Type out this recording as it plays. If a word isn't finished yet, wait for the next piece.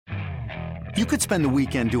You could spend the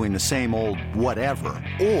weekend doing the same old whatever,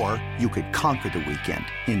 or you could conquer the weekend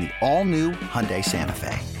in the all-new Hyundai Santa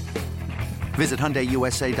Fe. Visit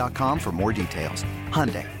HyundaiUSA.com for more details.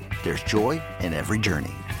 Hyundai, there's joy in every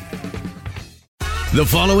journey. The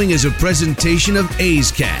following is a presentation of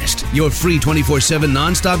A's Cast, your free 24/7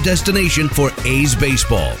 nonstop destination for A's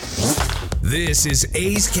baseball. This is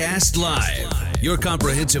A's Cast Live, your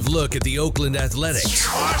comprehensive look at the Oakland Athletics.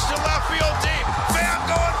 Watch the left field deep. Pham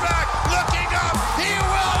going back, looking up. He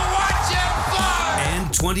will watch it fly.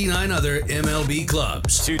 And 29 other MLB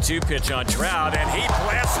clubs. 2-2 pitch on Trout, and he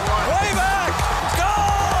blasts one. Way back.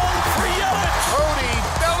 Goal for Yelich. Cody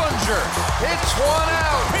Bellinger hits one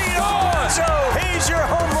out. Pete Alonso, he's your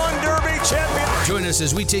home run derby champion. Join us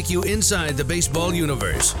as we take you inside the baseball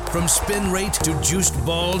universe. From spin rate to juiced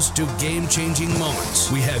balls to game-changing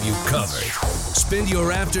moments, we have you covered. Spend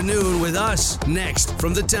your afternoon with us next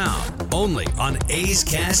from the town, only on A's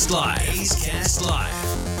Cast Live. A's Cast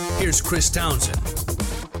Live. Here's Chris Townsend.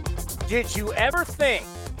 Did you ever think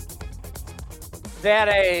that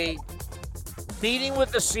a meeting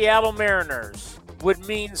with the Seattle Mariners would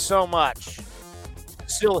mean so much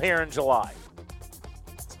still here in July?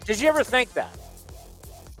 Did you ever think that?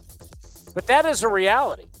 But that is a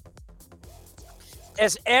reality.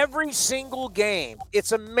 As every single game,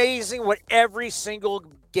 it's amazing what every single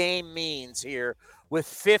game means here with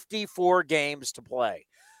 54 games to play.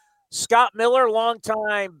 Scott Miller,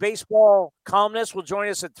 longtime baseball columnist, will join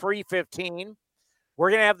us at 3:15. We're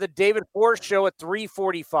going to have the David Forst Show at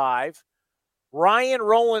 3:45. Ryan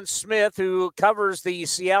Roland Smith, who covers the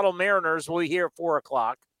Seattle Mariners, will be here at 4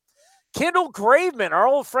 o'clock. Kendall Graveman, our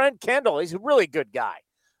old friend Kendall, he's a really good guy.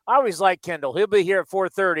 I always like Kendall. He'll be here at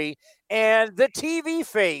 4:30. And the TV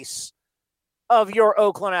face of your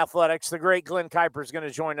Oakland Athletics, the great Glenn Kuiper, is going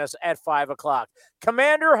to join us at 5 o'clock.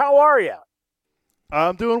 Commander, how are you?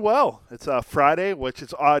 I'm doing well. It's Friday, which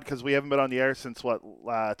is odd because we haven't been on the air since,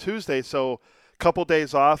 Tuesday. So a couple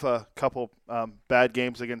days off, a couple bad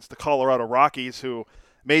games against the Colorado Rockies, who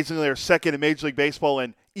amazingly are second in Major League Baseball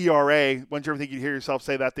in ERA. When did you ever think you'd hear yourself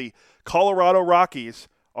say that? The Colorado Rockies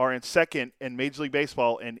are in second in Major League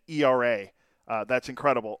Baseball in ERA. That's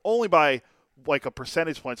incredible. Only by like a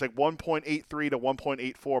percentage point. It's like 1.83 to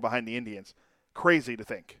 1.84 behind the Indians. Crazy to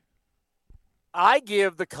think. I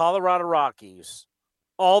give the Colorado Rockies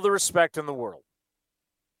all the respect in the world.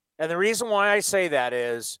 And the reason why I say that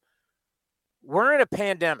is we're in a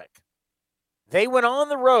pandemic. They went on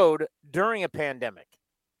the road during a pandemic.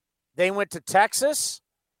 They went to Texas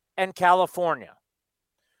and California,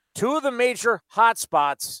 two of the major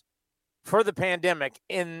hotspots for the pandemic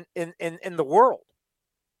in the world.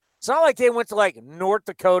 It's not like they went to like North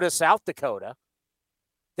Dakota, South Dakota.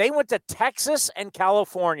 They went to Texas and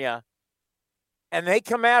California, and they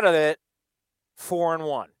come out of it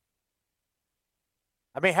 4-1.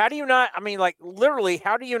 I mean, how do you not, literally,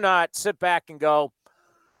 how do you not sit back and go,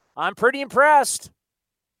 I'm pretty impressed?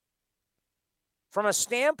 From a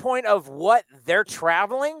standpoint of what they're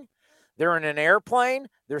traveling, they're in an airplane,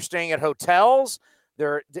 they're staying at hotels.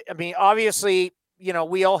 Obviously,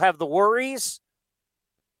 we all have the worries.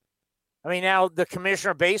 Now the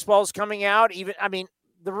commissioner of baseball is coming out. The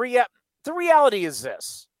reality is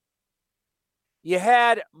this. You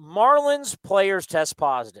had Marlins players test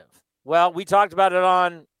positive. Well, we talked about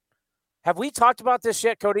it have we talked about this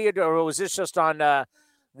yet, Cody, or was this just on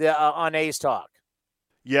on A's Talk?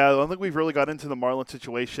 Yeah, I don't think we've really got into the Marlins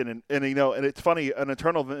situation, and it's funny, an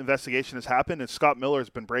internal investigation has happened, and Scott Miller has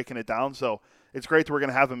been breaking it down, so it's great that we're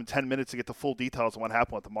going to have him in 10 minutes to get the full details on what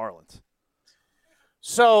happened with the Marlins.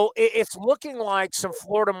 So it's looking like some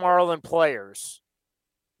Florida Marlin players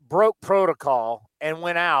broke protocol and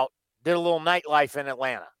went out, did a little nightlife in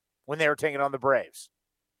Atlanta when they were taking on the Braves.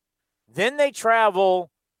 Then they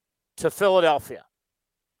travel to Philadelphia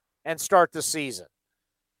and start the season.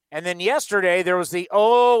 And then yesterday there was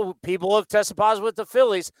people have tested positive with the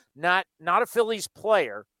Phillies, not a Phillies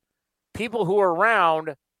player. People who are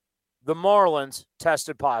around the Marlins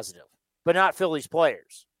tested positive, but not Phillies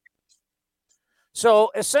players.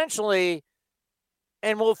 So essentially,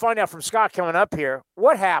 and we'll find out from Scott coming up here,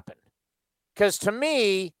 what happened? Because to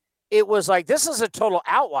me, it was like, this is a total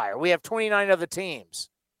outlier. We have 29 other teams.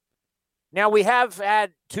 Now, we have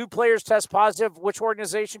had 2 players test positive. Which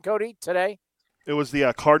organization, Cody, today? It was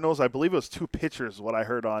the Cardinals. I believe it was 2 pitchers, what I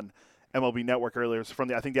heard on MLB Network earlier. It was from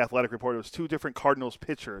the Athletic report. It was 2 different Cardinals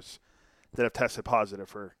pitchers that have tested positive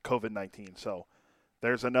for COVID-19. So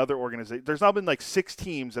there's another organization. There's now been like 6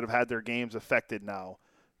 teams that have had their games affected now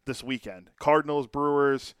this weekend. Cardinals,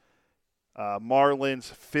 Brewers, Marlins,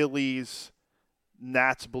 Phillies,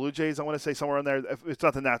 Nats, Blue Jays, I want to say somewhere in there. If it's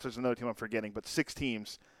not the Nats, there's another team I'm forgetting, but 6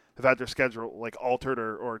 teams have had their schedule like altered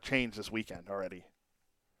or changed this weekend already.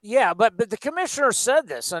 Yeah, but the commissioner said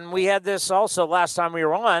this, and we had this also last time we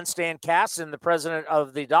were on. Stan Kasten, the president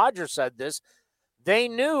of the Dodgers, said this. They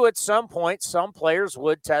knew at some point some players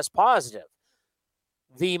would test positive.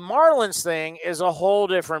 The Marlins thing is a whole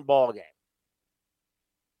different ballgame.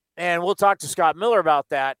 And we'll talk to Scott Miller about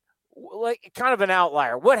that. Like, kind of an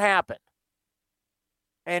outlier. What happened?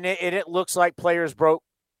 And it looks like players broke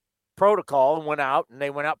protocol and went out, and they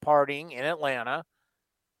went out partying in Atlanta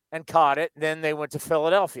and caught it. Then they went to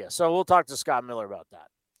Philadelphia. So we'll talk to Scott Miller about that.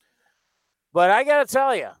 But I got to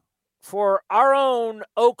tell you, for our own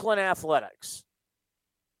Oakland Athletics,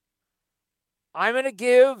 I'm going to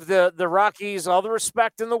give the Rockies all the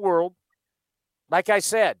respect in the world. Like I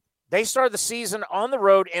said, they started the season on the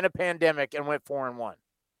road in a pandemic and went 4-1.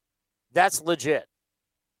 That's legit.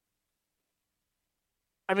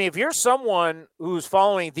 I mean, if you're someone who's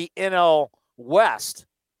following the NL West,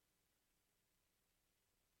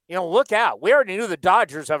 look out. We already knew the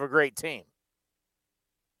Dodgers have a great team.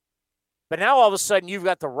 But now all of a sudden you've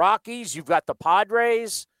got the Rockies, you've got the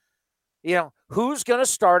Padres. Who's going to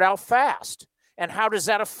start out fast? And how does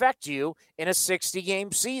that affect you in a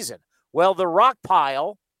 60-game season? Well, the rock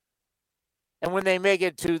pile, and when they make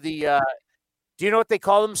it to the do you know what they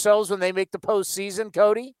call themselves when they make the postseason,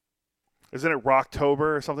 Cody? Isn't it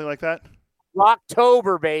Rocktober or something like that?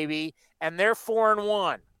 Rocktober, baby. And they're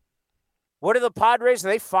 4-1. What are the Padres? Are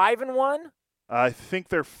they 5-1? I think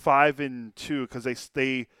they're 5-2 because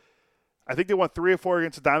they I think they won 3 or 4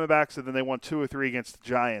 against the Diamondbacks, and then they won 2 or 3 against the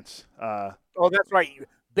Giants. Oh, that's right.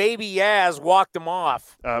 Baby Yaz walked them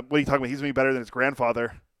off. What are you talking about? He's going to be better than his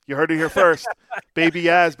grandfather. You heard it here first. Baby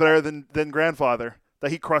Yaz better than grandfather. That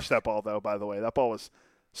he crushed that ball, though, by the way. That ball was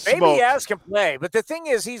smoked. Baby Yaz can play, but the thing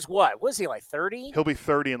is, he's what? Was he like 30? He'll be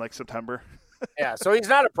 30 in like September. Yeah, so he's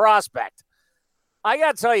not a prospect. I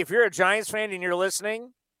got to tell you, if you're a Giants fan and you're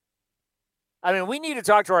listening, I mean, we need to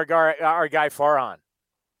talk to our guy Farhan.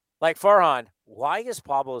 Like, Farhan, why is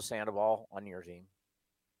Pablo Sandoval on your team?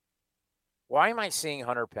 Why am I seeing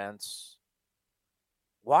Hunter Pence?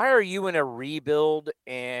 Why are you in a rebuild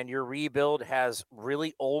and your rebuild has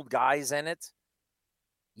really old guys in it?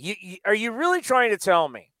 Are you really trying to tell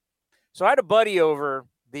me? So I had a buddy over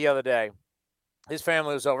the other day. His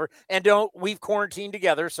family was over. And we've quarantined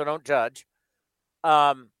together, so don't judge.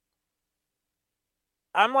 I'm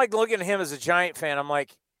like looking at him as a Giant fan. I'm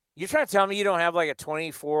like, you're trying to tell me you don't have like a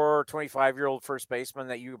 24, 25-year-old first baseman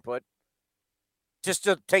that you can put just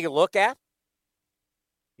to take a look at?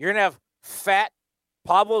 You're going to have fat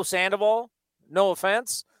Pablo Sandoval, no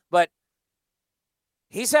offense, but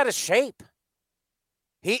he's out of shape.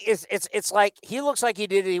 It's like he looks like he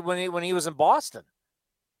did when he was in Boston.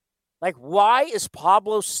 Like, why is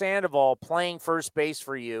Pablo Sandoval playing first base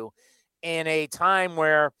for you in a time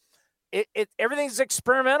where everything's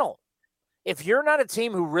experimental? If you're not a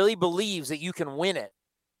team who really believes that you can win it,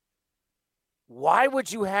 why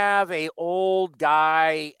would you have a old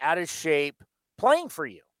guy out of shape playing for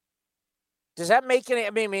you? Does that make any? I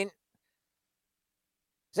mean,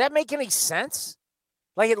 does that make any sense?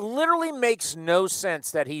 Like, it literally makes no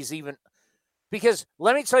sense that he's even – because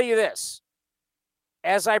let me tell you this.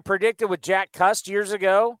 As I predicted with Jack Cust years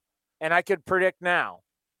ago, and I could predict now,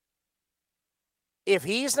 if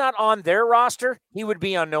he's not on their roster, he would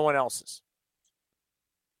be on no one else's.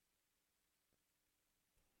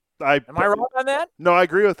 Am I wrong on that? No, I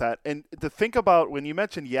agree with that. And to think about when you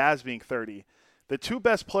mentioned Yaz being 30, the two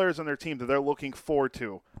best players on their team that they're looking forward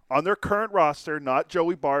to on their current roster, not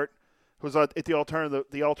Joey Bart, who's at the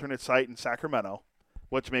alternate site in Sacramento,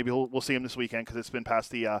 which maybe we'll see him this weekend because it's been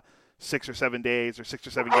past the 6 or 7 days or 6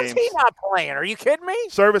 or 7 games. How's he not playing? Are you kidding me?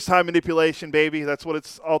 Service time manipulation, baby. That's what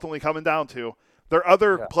it's ultimately coming down to. Their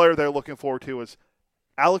other player they're looking forward to is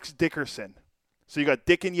Alex Dickerson. So you got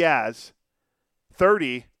Dick and Yaz,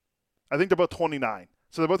 30. I think they're both 29.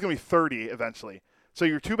 So they're both going to be 30 eventually. So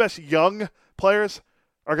your two best young players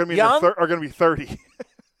are going to be are going to be 30.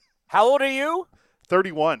 How old are you?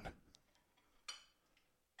 31.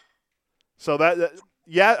 So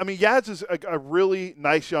Yaz is a really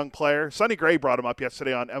nice young player. Sonny Gray brought him up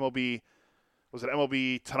yesterday on MLB. Was it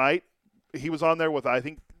MLB Tonight? He was on there with, I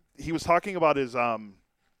think, he was talking about his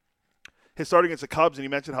start against the Cubs, and he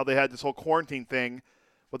mentioned how they had this whole quarantine thing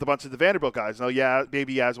with a bunch of the Vanderbilt guys. Now,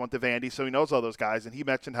 baby Yaz went to Vandy, so he knows all those guys. And he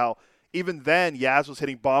mentioned how even then Yaz was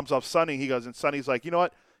hitting bombs off Sonny. He goes, and Sonny's like, you know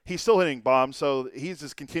what? He's still hitting bombs, so he's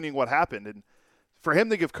just continuing what happened. And for him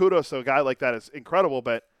to give kudos to a guy like that is incredible,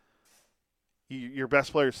 but your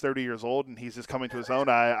best player is 30 years old, and he's just coming to his own.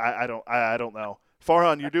 I don't know.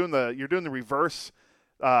 Farhan, you're doing the reverse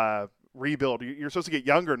rebuild. You're supposed to get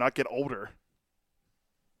younger, not get older.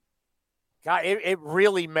 God, it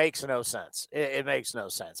really makes no sense. It makes no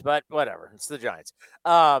sense, but whatever. It's the Giants.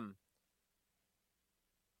 How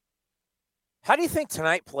do you think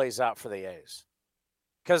tonight plays out for the A's?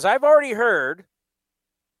 Because I've already heard,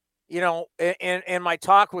 in my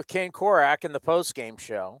talk with Ken Korak in the postgame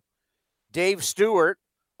show, Dave Stewart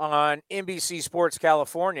on NBC Sports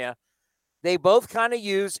California, they both kind of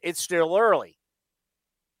use it's still early.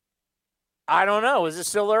 I don't know. Is it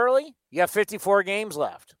still early? You have 54 games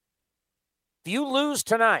left. If you lose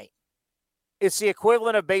tonight, it's the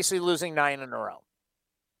equivalent of basically losing 9 in a row.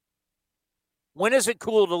 When is it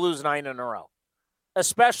cool to lose 9 in a row?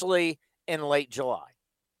 Especially in late July.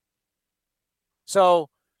 So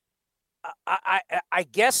I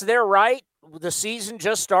guess they're right. The season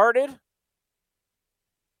just started.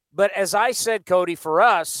 But as I said, Cody, for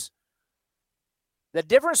us, the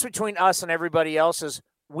difference between us and everybody else is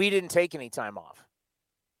we didn't take any time off.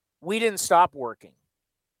 We didn't stop working.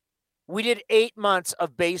 We did 8 months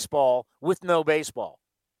of baseball with no baseball.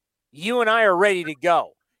 You and I are ready to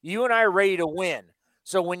go. You and I are ready to win.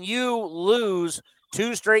 So when you lose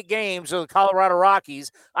 2 straight games of the Colorado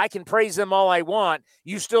Rockies, I can praise them all I want.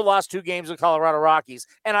 You still lost 2 games of the Colorado Rockies,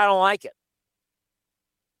 and I don't like it.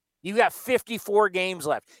 You got 54 games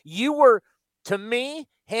left. You were, to me,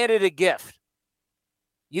 handed a gift.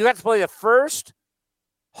 You got to play the first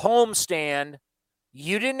homestand.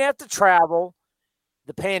 You didn't have to travel.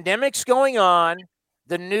 The pandemic's going on.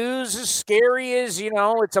 The news is scary as,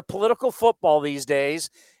 it's a political football these days,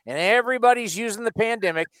 and everybody's using the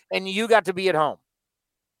pandemic, and you got to be at home.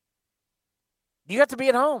 You got to be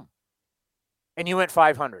at home, and you went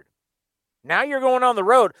 500. Now you're going on the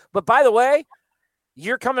road. But by the way,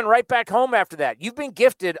 you're coming right back home after that. You've been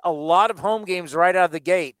gifted a lot of home games right out of the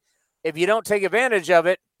gate. If you don't take advantage of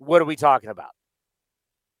it, what are we talking about?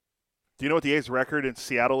 Do you know what the A's record in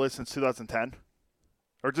Seattle is since 2010?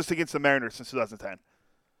 Or just against the Mariners since 2010?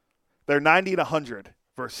 They're 90-100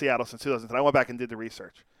 versus Seattle since 2010. I went back and did the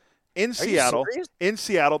research. In Seattle, they're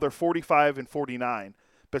 45-49.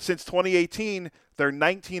 But since 2018, they're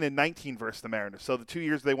 19-19 versus the Mariners. So the 2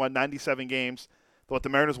 years they won 97 games. The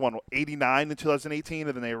Mariners won 89 in 2018,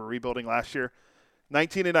 and then they were rebuilding last year.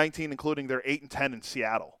 19-19, including their 8-10 in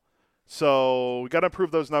Seattle. So we got to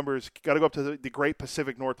improve those numbers. Got to go up to the Great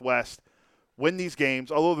Pacific Northwest, win these games.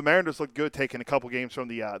 Although the Mariners looked good taking a couple games from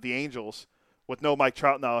the Angels with no Mike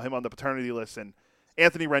Trout now, him on the paternity list, and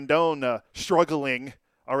Anthony Rendon struggling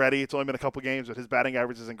already. It's only been a couple games, but his batting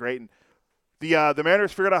average isn't great. And the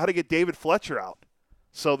Mariners figured out how to get David Fletcher out.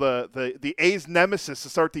 So the A's nemesis to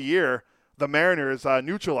start the year, the Mariners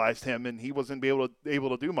neutralized him, and he wasn't able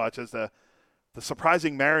to do much. As the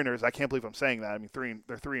surprising Mariners, I can't believe I'm saying that. I mean,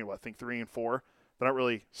 they're 3-4. They're not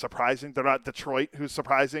really surprising. They're not Detroit, who's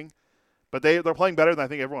surprising, but they're playing better than I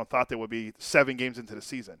think everyone thought they would be 7 games into the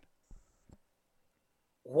season.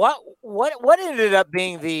 What ended up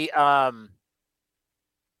being the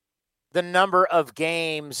number of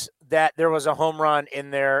games that there was a home run in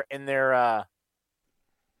their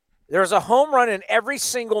there was a home run in every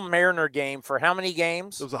single Mariner game for how many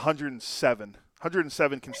games? It was 107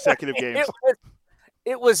 consecutive games.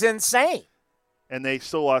 It was insane. And they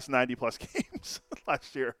still lost 90-plus games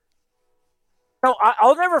last year. No,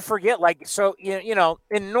 I'll never forget,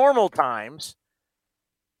 in normal times,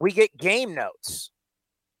 we get game notes.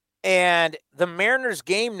 And the Mariners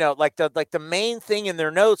game note, the main thing in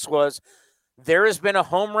their notes was there has been a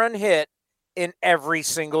home run hit in every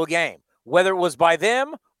single game, whether it was by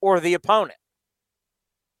them or the opponent.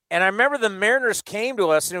 And I remember the Mariners came to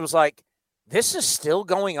us and it was like, this is still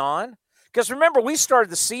going on? Because remember, we started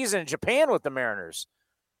the season in Japan with the Mariners.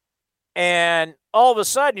 And all of a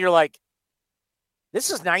sudden you're like, this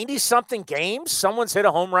is 90-something games? Someone's hit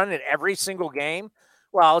a home run in every single game?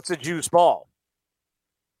 Well, it's a juice ball.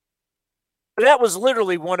 But that was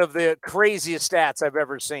literally one of the craziest stats I've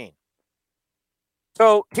ever seen.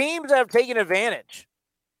 So teams have taken advantage.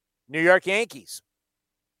 New York Yankees,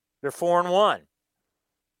 they're 4-1.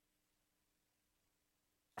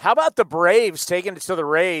 How about the Braves taking it to the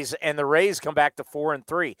Rays, and the Rays come back to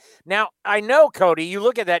 4-3? Now, I know, Cody, you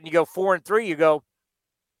look at that and you go 4-3, you go,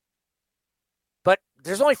 but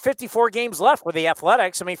there's only 54 games left with the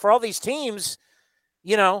Athletics. I mean, for all these teams,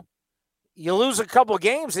 you lose a couple of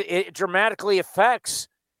games, it dramatically affects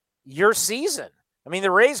your season. I mean,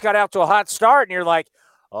 the Rays got out to a hot start, and you're like,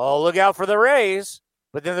 oh, look out for the Rays.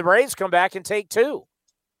 But then the Braves come back and take 2.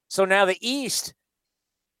 So now the East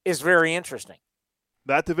is very interesting.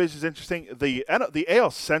 That division is interesting. The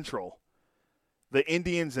AL Central, the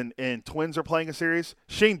Indians and Twins are playing a series.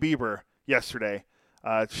 Shane Bieber yesterday,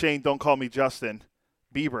 Shane, don't call me Justin,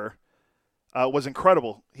 Bieber, was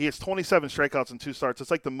incredible. He has 27 strikeouts in 2 starts.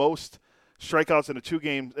 It's like the most strikeouts in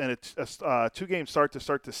a two-game start to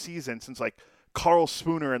start the season since like Carl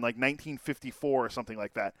Spooner in like 1954 or something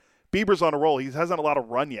like that. Bieber's on a roll. He hasn't a lot of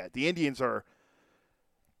run yet. The Indians are.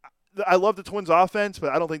 I love the Twins' offense,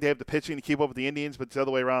 but I don't think they have the pitching to keep up with the Indians. But it's the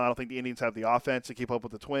other way around. I don't think the Indians have the offense to keep up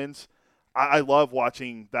with the Twins. I love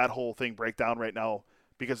watching that whole thing break down right now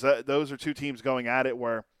because those are two teams going at it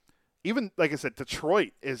where even, like I said,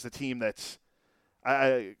 Detroit is the team that's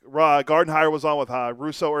Gardenhire was on with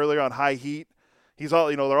Russo earlier on High Heat. He's all,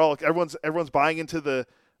 everyone's buying into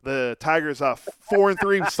the Tigers'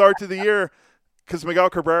 4-3 start to the year because Miguel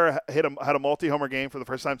Cabrera had a multi-homer game for the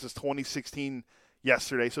first time since 2016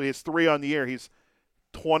 yesterday. So he has 3 on the year. He's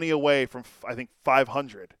 20 away from, I think,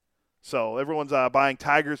 500. So everyone's buying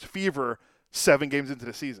Tigers fever 7 games into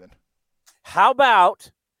the season. How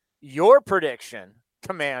about your prediction,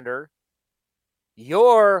 Commander?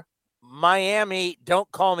 Your Miami,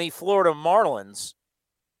 don't call me Florida Marlins,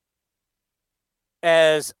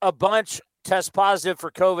 as a bunch test positive for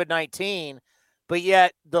COVID-19, but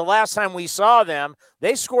yet the last time we saw them,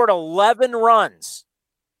 they scored 11 runs.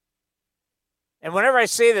 And whenever I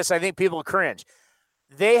say this, I think people cringe.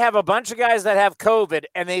 They have a bunch of guys that have COVID,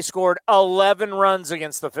 and they scored 11 runs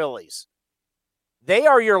against the Phillies. They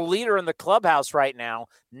are your leader in the clubhouse right now,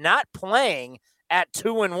 not playing at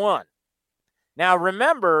 2-1. Now,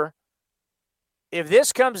 remember, if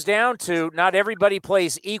this comes down to not everybody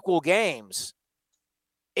plays equal games,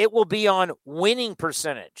 it will be on winning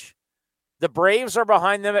percentage. The Braves are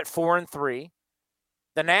behind them at 4-3.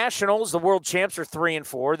 The Nationals, the world champs, are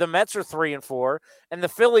 3-4. The Mets are 3-4, and the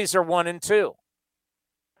Phillies are 1-2.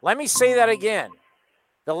 Let me say that again.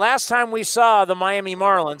 The last time we saw the Miami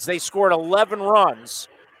Marlins, they scored 11 runs,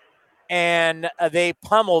 and they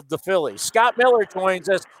pummeled the Phillies. Scott Miller joins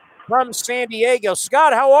us from San Diego.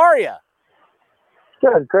 Scott, how are you?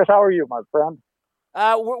 Good, Chris. How are you, my friend?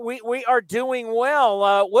 We are doing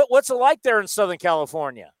well. What's it like there in Southern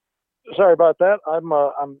California? Sorry about that. I'm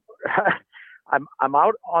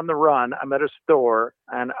out on the run. I'm at a store,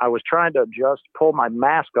 and I was trying to just pull my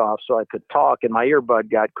mask off so I could talk, and my earbud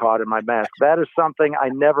got caught in my mask. That is something I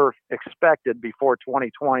never expected before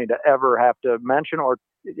 2020 to ever have to mention or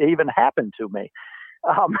even happen to me.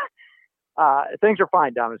 Things are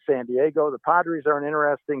fine down in San Diego. The Padres are an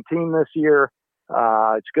interesting team this year.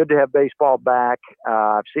 It's good to have baseball back.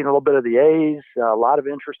 I've seen a little bit of the A's, a lot of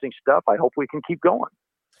interesting stuff. I hope we can keep going.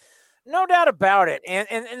 No doubt about it.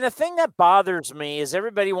 And the thing that bothers me is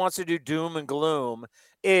everybody wants to do doom and gloom.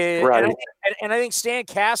 Right. And I think Stan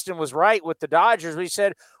Kasten was right with the Dodgers. We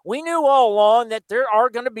said we knew all along that there are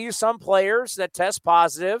going to be some players that test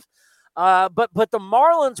positive. But the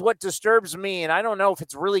Marlins, what disturbs me, and I don't know if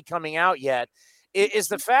it's really coming out yet, is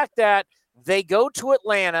the fact that they go to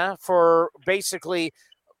Atlanta for basically,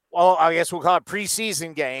 well, I guess we'll call it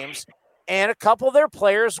preseason games, and a couple of their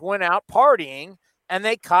players went out partying, and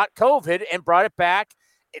they caught COVID and brought it back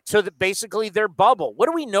to basically their bubble. What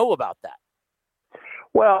do we know about that?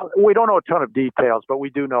 Well, we don't know a ton of details, but we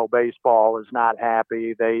do know baseball is not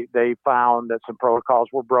happy. They found that some protocols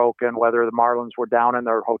were broken, whether the Marlins were down in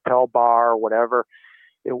their hotel bar or whatever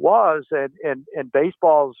it was. And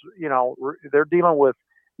baseball's, they're dealing with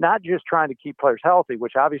not just trying to keep players healthy,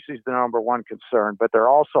 which obviously is the number one concern, but they're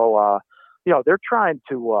also, they're trying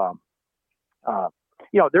to,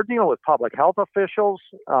 they're dealing with public health officials,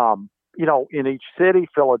 in each city.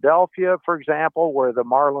 Philadelphia, for example, where the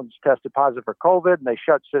Marlins tested positive for COVID and they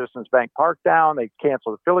shut Citizens Bank Park down. They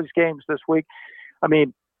canceled the Phillies games this week. I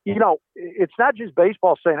mean, it's not just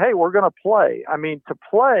baseball saying, hey, we're going to play. I mean, to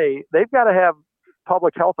play, they've got to have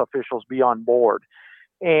public health officials be on board.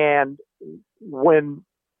 And when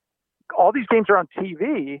all these games are on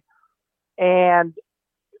TV and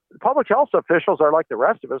public health officials are like the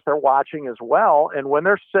rest of us, they're watching as well. And when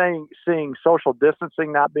they're seeing social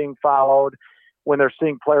distancing not being followed, when they're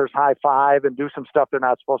seeing players high five and do some stuff they're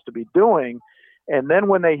not supposed to be doing, and then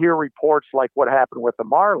when they hear reports like what happened with the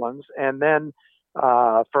Marlins, and then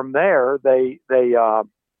from there they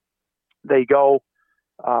go,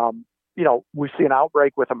 we see an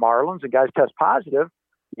outbreak with the Marlins and guys test positive.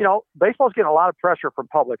 Baseball's getting a lot of pressure from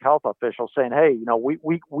public health officials saying, hey,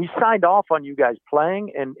 we signed off on you guys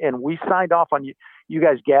playing and we signed off on you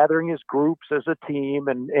guys gathering as groups, as a team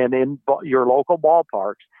and in your local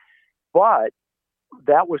ballparks. But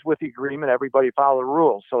that was with the agreement. Everybody followed the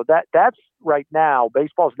rules. So that's right now,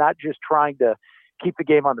 baseball's not just trying to keep the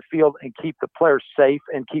game on the field and keep the players safe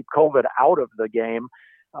and keep COVID out of the game.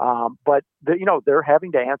 But they're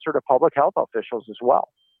having to answer to public health officials as well.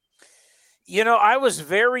 I was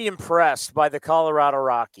very impressed by the Colorado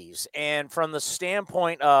Rockies. And from the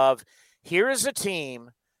standpoint of, here is a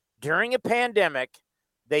team during a pandemic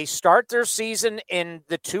They start their season in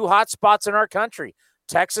the two hot spots in our country,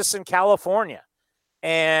 Texas and California.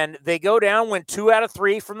 And they go down, win 2 out of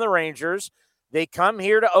 3 from the Rangers. They come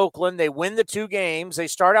here to Oakland. They win the 2 games. They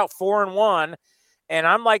start out 4-1. And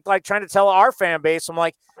I'm like trying to tell our fan base, I'm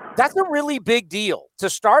like, that's a really big deal to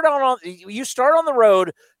start on. You start on the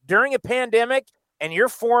road during a pandemic and you're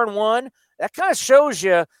 4-1. That kind of shows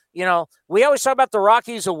you, we always talk about the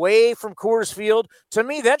Rockies away from Coors Field. To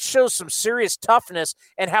me, that shows some serious toughness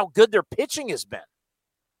and how good their pitching has been.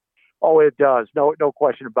 Oh, it does. No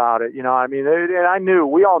question about it. And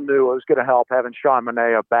we all knew it was going to help having Sean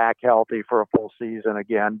Manaea back healthy for a full season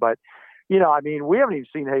again. But, we haven't even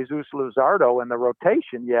seen Jesus Luzardo in the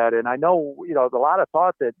rotation yet. And I know, there's a lot of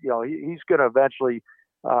thought that, he's going to eventually,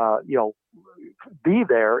 be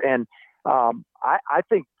there. And I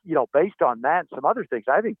think, based on that and some other things,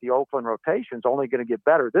 I think the Oakland rotation is only going to get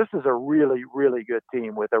better. This is a really, really good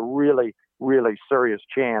team with a really, really serious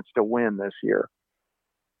chance to win this year.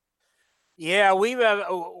 Yeah,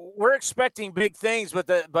 we're expecting big things, but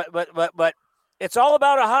it's all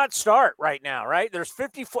about a hot start right now, right? There's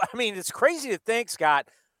 54. I mean, it's crazy to think, Scott.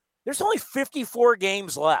 There's only 54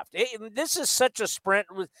 games left. This is such a sprint.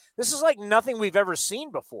 This is like nothing we've ever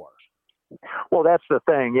seen before. Well, that's the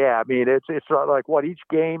thing. Yeah, I mean, it's like what each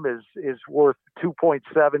game is worth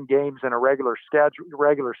 2.7 games in a regular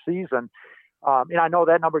season. And I know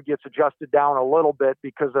that number gets adjusted down a little bit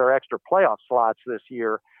because there are extra playoff slots this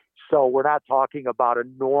year. So we're not talking about a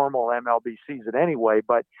normal MLB season anyway.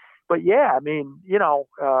 But yeah, I mean,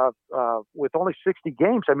 with only 60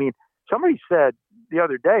 games, I mean, somebody said the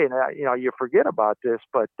other day, and you forget about this,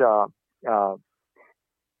 but I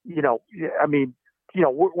mean,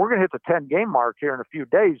 we're going to hit the 10-game mark here in a few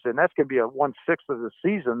days, and that's going to be a 1/6 of the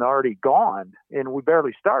season already gone, and we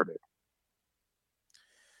barely started.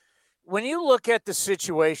 When you look at the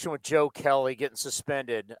situation with Joe Kelly getting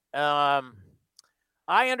suspended,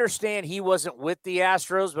 I understand he wasn't with the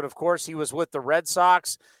Astros, but of course he was with the Red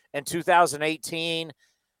Sox in 2018.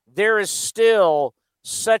 There is still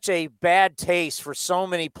such a bad taste for so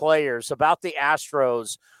many players about the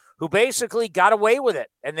Astros who basically got away with it.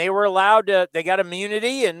 And they got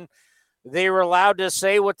immunity and they were allowed to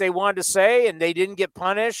say what they wanted to say and they didn't get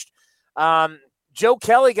punished. Joe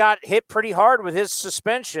Kelly got hit pretty hard with his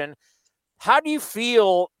suspension. How do you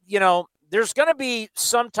feel, there's going to be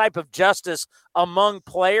some type of justice among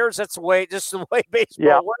players. That's the way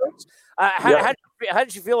baseball works. How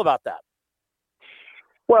did you feel about that?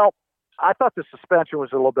 Well, I thought the suspension was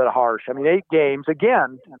a little bit harsh. I mean, 8 games,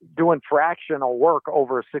 again, doing fractional work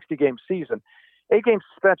over a 60-game season. 8-game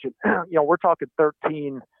suspension, we're talking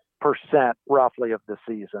 13% roughly of the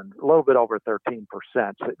season, a little bit over 13%.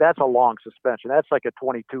 So that's a long suspension. That's like a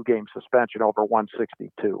 22-game suspension over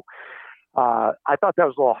 162. I thought that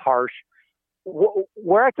was a little harsh.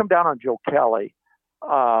 Where I come down on Joe Kelly,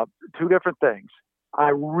 2 different things. I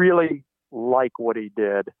really like what he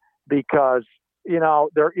did because,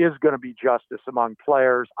 there is going to be justice among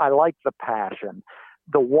players. I like the passion.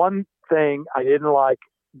 The one thing I didn't like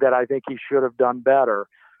that I think he should have done better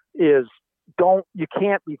is you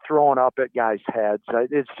can't be throwing up at guys' heads.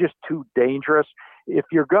 It's just too dangerous. If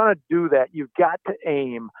you're going to do that, you've got to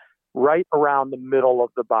aim right around the middle of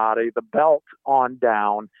the body, the belt on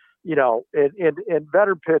down. And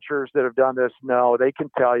veteran pitchers that have done this know, they can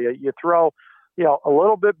tell you throw, a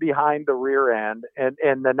little bit behind the rear end and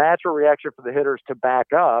the natural reaction for the hitter is to back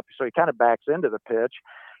up. So he kind of backs into the pitch.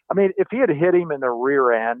 I mean, if he had hit him in the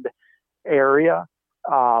rear end area,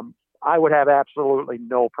 I would have absolutely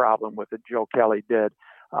no problem with it. Joe Kelly did.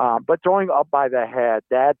 But throwing up by the head,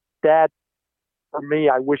 that for me,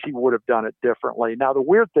 I wish he would have done it differently. Now, the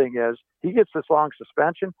weird thing is he gets this long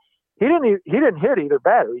suspension. He didn't hit either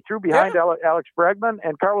batter. He threw behind Alex Bregman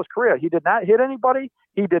and Carlos Correa. He did not hit anybody.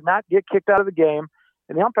 He did not get kicked out of the game.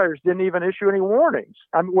 And the umpires didn't even issue any warnings,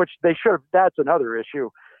 which they should have. That's another issue.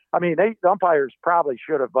 I mean, the umpires probably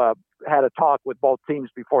should have had a talk with both teams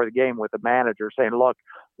before the game with the manager saying, look,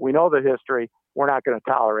 we know the history. We're not going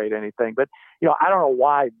to tolerate anything. But, I don't know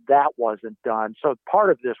why that wasn't done. So part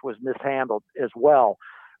of this was mishandled as well.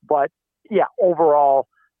 But, yeah, overall,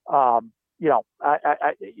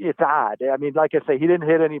 it's odd. I mean, like I say, he didn't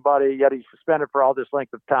hit anybody, yet he's suspended for all this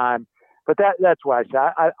length of time. But that's why I say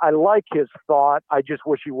I like his thought. I just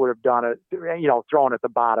wish he would have done it, throwing at the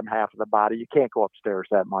bottom half of the body. You can't go upstairs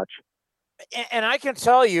that much. And I can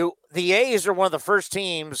tell you, the A's are one of the first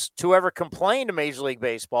teams to ever complain to Major League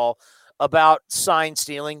Baseball about sign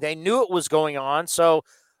stealing. They knew it was going on. So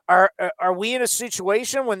are we in a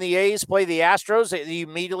situation when the A's play the Astros that you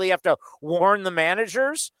immediately have to warn the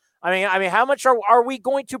managers? I mean, how much are we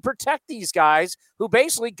going to protect these guys who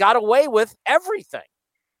basically got away with everything?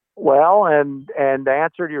 Well, and the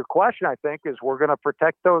answer to your question, I think, is we're going to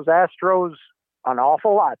protect those Astros an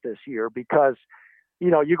awful lot this year because,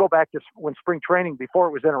 you go back to when spring training, before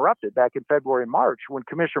it was interrupted back in February and March, when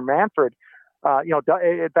Commissioner Manfred,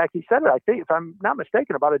 in fact, he said it, I think, if I'm not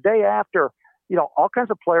mistaken, about a day after, all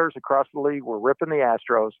kinds of players across the league were ripping the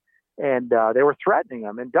Astros and they were threatening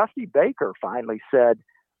them. And Dusty Baker finally said,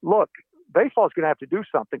 look, baseball is going to have to do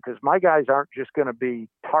something because my guys aren't just going to be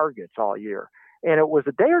targets all year. And it was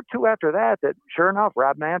a day or two after that, sure enough,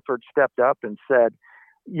 Rob Manfred stepped up and said,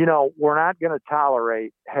 we're not going to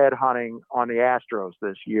tolerate headhunting on the Astros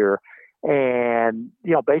this year. And,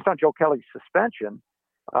 based on Joe Kelly's suspension,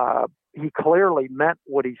 he clearly meant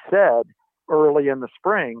what he said early in the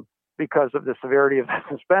spring because of the severity of the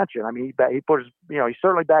suspension. I mean, he put his, he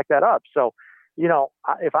certainly backed that up. So,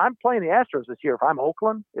 if I'm playing the Astros this year, if I'm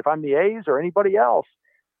Oakland, if I'm the A's or anybody else,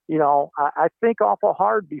 I think awful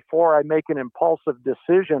hard before I make an impulsive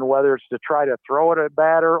decision, whether it's to try to throw it at a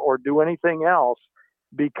batter or do anything else,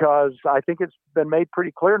 because I think it's been made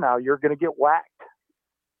pretty clear now you're going to get whacked.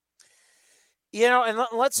 And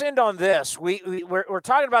let's end on this. We're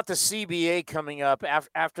talking about the CBA coming up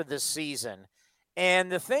after this season.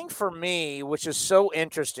 And the thing for me, which is so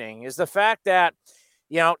interesting, is the fact that,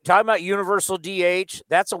 talking about universal DH,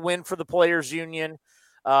 that's a win for the Players Union.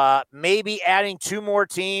 Maybe adding 2 more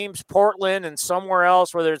teams, Portland and somewhere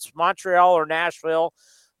else, whether it's Montreal or Nashville,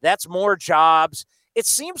 that's more jobs. It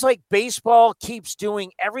seems like baseball keeps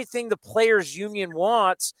doing everything the Players Union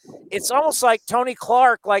wants. It's almost like Tony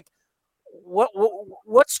Clark, like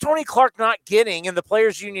what's Tony Clark not getting and the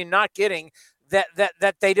Players Union not getting that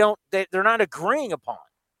they're not agreeing upon?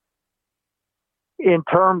 In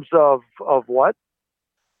terms of what?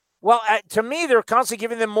 Well, to me, they're constantly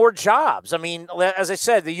giving them more jobs. I mean, as I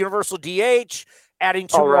said, the universal DH, adding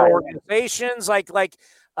 2 more organizations, like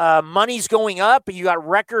money's going up, and you got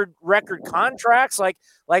record contracts. Like,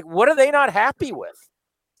 what are they not happy with?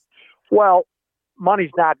 Well,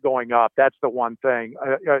 money's not going up. That's the one thing.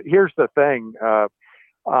 Here's the thing: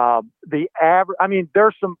 the average. I mean,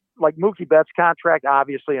 there's some like Mookie Betts' contract,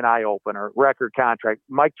 obviously an eye opener, record contract.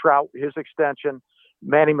 Mike Trout, his extension.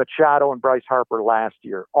 Manny Machado and Bryce Harper last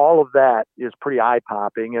year. All of that is pretty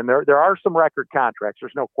eye-popping, and there are some record contracts.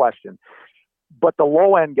 There's no question. But the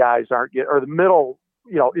low-end guys aren't getting, or the middle,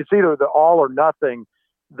 it's either the all or nothing.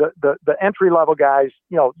 The entry-level guys,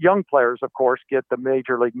 young players, of course, get the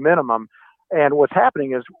major league minimum. And what's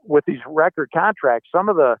happening is with these record contracts, some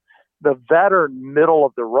of the veteran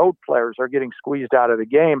middle-of-the-road players are getting squeezed out of the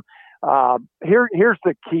game. Here's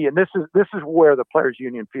the key, and this is where the Players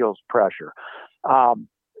Union feels pressure.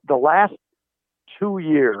 The last 2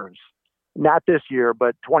 years, not this year,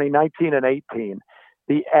 but 2019 and 18,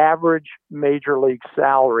 the average major league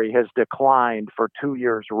salary has declined for 2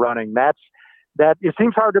 years running. That it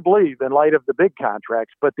seems hard to believe in light of the big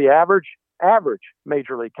contracts, but the average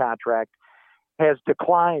major league contract has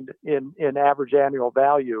declined in average annual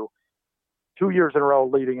value 2 years in a row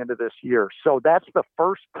leading into this year. So that's the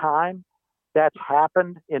first time that's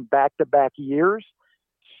happened in back-to-back years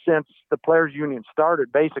since the Players Union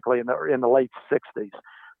started, basically in the late 60s.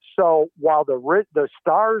 So while the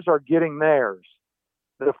stars are getting theirs,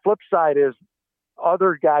 the flip side is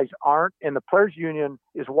other guys aren't, and the Players Union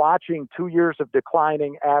is watching 2 years of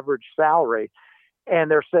declining average salary, and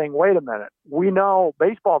they're saying, wait a minute, we know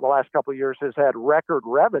baseball the last couple of years has had record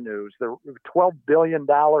revenues, the $12 billion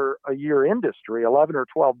a year industry, 11 or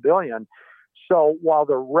 12 billion. So while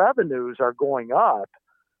the revenues are going up,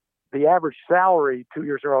 the average salary 2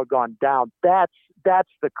 years ago gone down. That's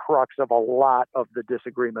the crux of a lot of the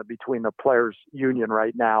disagreement between the Players Union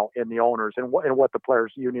right now and the owners, and what the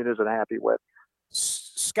Players Union isn't happy with.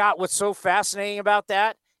 Scott, what's so fascinating about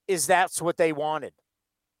that is that's what they wanted.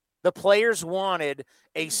 The players wanted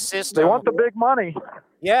a system. They want the big money.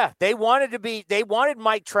 Yeah, they wanted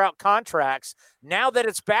Mike Trout contracts. Now that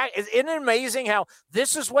it's back, isn't it amazing how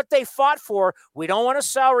this is what they fought for? We don't want a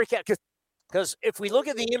salary cap. Because if we look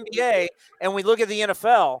at the NBA and we look at the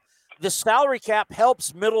NFL, the salary cap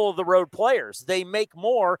helps middle-of-the-road players. They make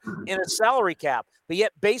more in a salary cap. But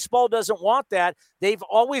yet baseball doesn't want that. They've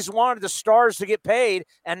always wanted the stars to get paid,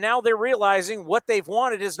 and now they're realizing what they've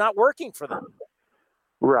wanted is not working for them.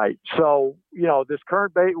 Right. So, this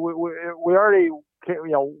current we already,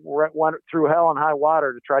 went through hell and high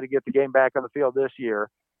water to try to get the game back on the field this year.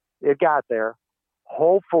 It got there.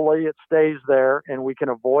 Hopefully it stays there and we can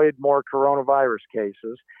avoid more coronavirus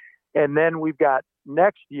cases. And then we've got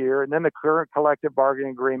next year, and then the current collective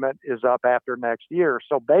bargaining agreement is up after next year.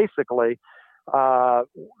 So basically,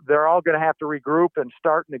 they're all going to have to regroup and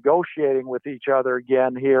start negotiating with each other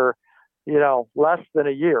again here less than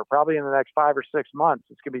a year, probably in the next 5 or 6 months,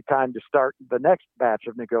 it's going to be time to start the next batch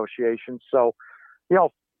of negotiations. So,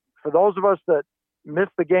 for those of us that miss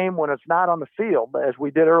the game when it's not on the field, as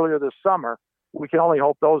we did earlier this summer, we can only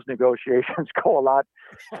hope those negotiations go a lot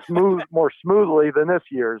more smoothly than this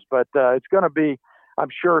year's. But it's going to be, I'm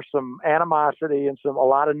sure, some animosity and a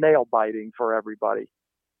lot of nail biting for everybody.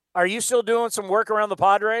 Are you still doing some work around the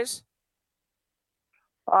Padres?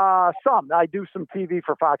 Some. I do some TV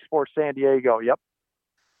for Fox Sports San Diego. Yep.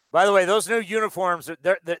 By the way, those new uniforms,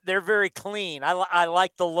 they're very clean. I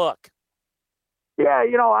like the look. Yeah,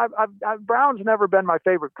 Brown's never been my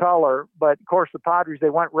favorite color, but of course the Padres,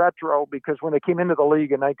 they went retro because when they came into the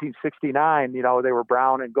league in 1969, they were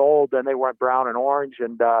brown and gold, and they went brown and orange.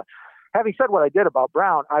 And having said what I did about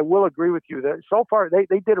Brown, I will agree with you that so far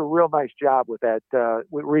they did a real nice job with that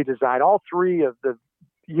with redesign. All three of the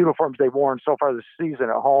uniforms they've worn so far this season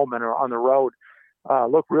at home and on the road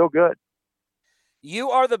look real good.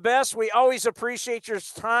 You are the best. We always appreciate your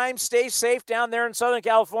time. Stay safe down there in Southern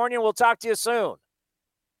California. We'll talk to you soon.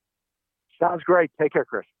 Sounds great. Take care,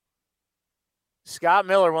 Chris. Scott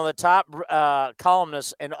Miller, one of the top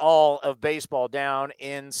columnists in all of baseball down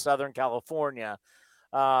in Southern California.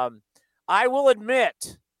 I will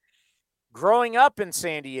admit, growing up in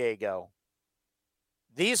San Diego,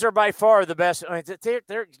 these are by far the best. I mean,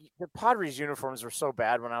 the Padres uniforms were so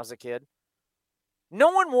bad when I was a kid. No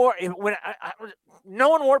one wore no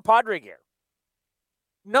one wore Padre gear.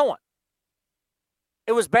 No one.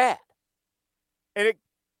 It was bad, and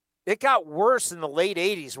it got worse in the late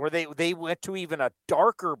 '80s, where they went to even a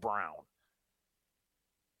darker brown.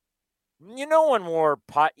 No one wore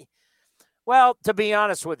Well, to be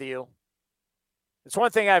honest with you, it's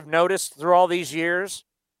one thing I've noticed through all these years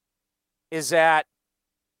is that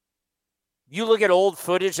you look at old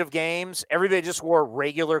footage of games, everybody just wore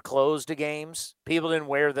regular clothes to games. People didn't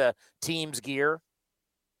wear the team's gear.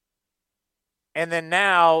 And then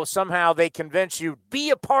now somehow they convince you, be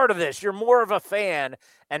a part of this. You're more of a fan.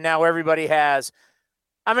 And now everybody has,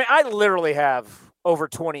 I literally have over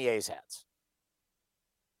 20 A's hats.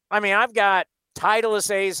 I've got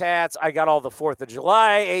Titleist A's hats. I got all the 4th of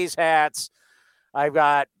July A's hats. I've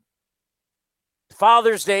got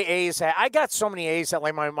Father's Day A's hat. I got so many A's that,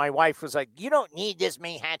 like, my wife was like, "You don't need this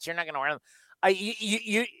many hats. You're not going to wear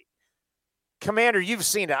them." Commander, you've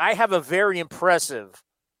seen it. I have a very impressive,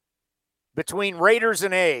 between Raiders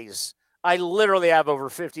and A's, I literally have over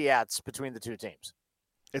 50 hats between the two teams.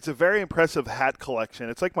 It's a very impressive hat collection.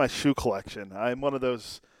 It's like my shoe collection. I'm one of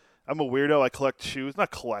those. I'm a weirdo. I collect shoes.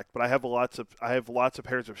 Not collect, but I have lots of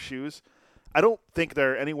pairs of shoes. I don't think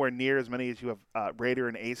there are anywhere near as many as you have Raider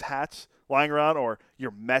and A's hats lying around, or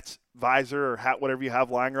your Mets visor or hat, whatever you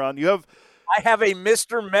have lying around. I have a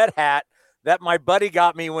Mr. Met hat that my buddy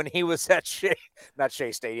got me when he was at not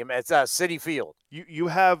Shea Stadium. It's Citi Field. You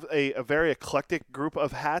have a very eclectic group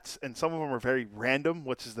of hats, and some of them are very random,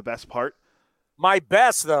 which is the best part. My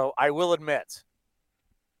best, though, I will admit,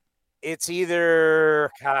 it's either,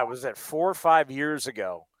 was it 4 or 5 years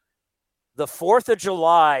ago? The 4th of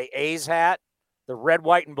July A's hat, the red,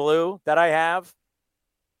 white, and blue that I have,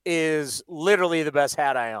 is literally the best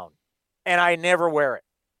hat I own. And I never wear it.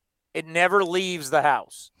 It never leaves the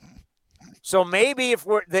house. So maybe if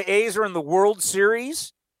the A's are in the World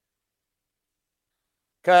Series,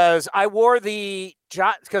 because I wore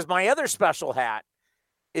because my other special hat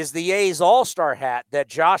is the A's All-Star hat that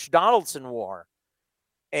Josh Donaldson wore.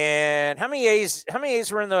 And how many A's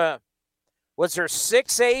were in was there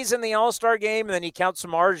 6 A's in the All-Star game, and then you count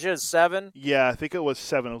Samardzija as 7? Yeah, I think it was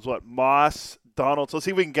 7. It was what? Moss, Donaldson. Let's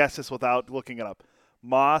see if we can guess this without looking it up.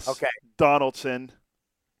 Moss, okay. Donaldson.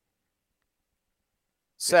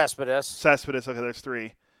 Cespedes. Okay, there's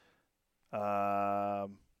 3. Trying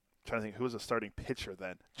to think, who was the starting pitcher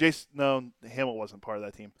then? Hamill wasn't part of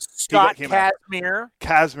that team. Scott Kazmir.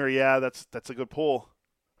 Kazmir, yeah, that's a good pull.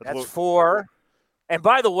 That's 4. And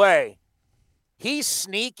by the way, he's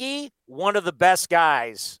sneaky, one of the best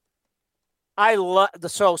guys.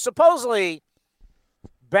 So supposedly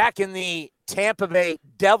back in the Tampa Bay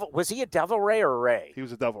Devil, was he a Devil Ray or a Ray? He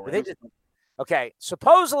was a Devil Ray. Okay,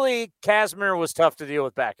 supposedly Kazmir was tough to deal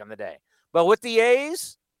with back in the day. But with the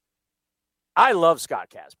A's, I love Scott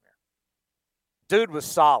Kazmir. Dude was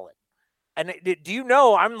solid. And do you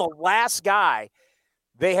know I'm the last guy?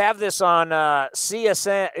 They have this on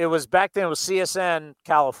CSN. It was back then, it was CSN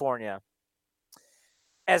California.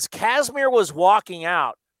 As Kazmir was walking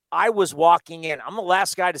out, I was walking in. I'm the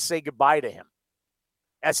last guy to say goodbye to him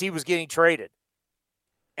as he was getting traded.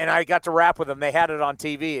 And I got to rap with him. They had it on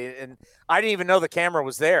TV, and I didn't even know the camera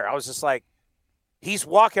was there. I was just like, he's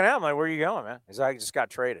walking out. I'm like, where are you going, man? He's like, I just got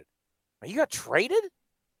traded. You got traded?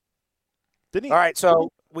 Didn't he? All right,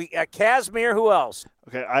 so we Kazmir. Who else?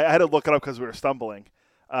 Okay, I had to look it up because we were stumbling.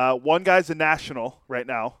 One guy's a national right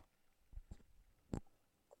now.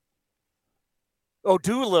 Oh,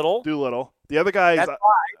 Doolittle. The other guy's.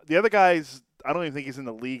 That's I don't even think he's in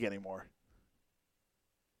the league anymore.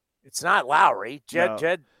 It's not Lowry. No.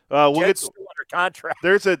 Jed's still under contract.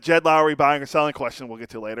 There's a Jed Lowry buying or selling question we'll get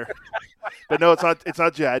to later. But no, it's not. It's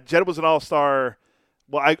not Jed. Jed was an All-Star.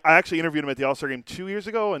 Well, I actually interviewed him at the All-Star game 2 years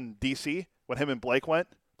ago in D.C. when him and Blake went.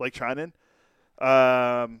 Blake Trinan.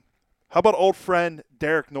 How about old friend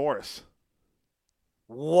Derek Norris?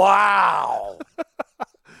 Wow.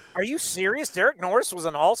 Are you serious? Derek Norris was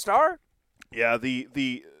an All-Star? Yeah, the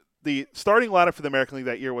starting lineup for the American League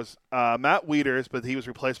that year was Matt Wieters, but he was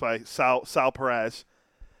replaced by Sal Perez.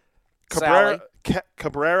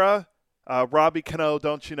 Cabrera, Robbie Cano,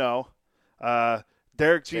 don't you know?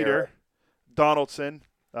 Derek Jeter, Donaldson,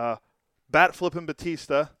 Bat Flippin'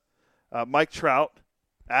 Batista, Mike Trout,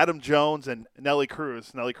 Adam Jones, and Nelly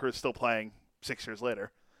Cruz. Nelly Cruz still playing 6 years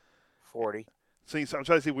later. 40. So I'm trying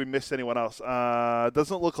to see if we missed anyone else.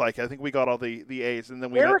 Doesn't look like it. I think we got all the A's, and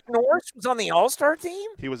then Derek Norris was on the All-Star team.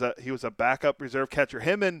 He was a backup reserve catcher.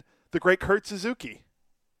 Him and the great Kurt Suzuki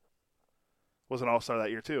was an All-Star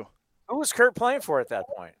that year too. Who was Kurt playing for at that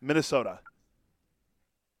point? Minnesota.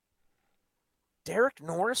 Derek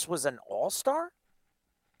Norris was an All-Star?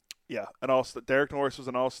 Yeah, an All-Star. Derek Norris was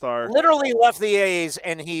an All-Star. Literally left the A's,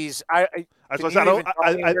 and he's where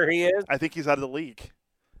he is? I think he's out of the league.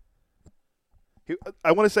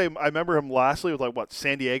 I want to say I remember him lastly with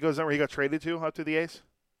San Diego. Is that where he got traded to out to the A's?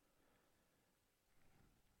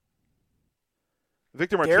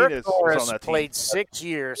 Victor Martinez Derek Norris was on that team. Played 6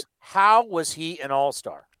 years. How was he an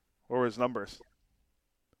All-Star? What were his numbers?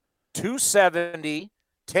 270,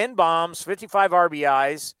 10 bombs, 55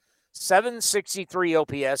 RBIs, 763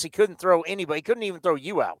 OPS. He couldn't throw anybody. He couldn't even throw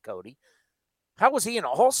you out, Cody. How was he an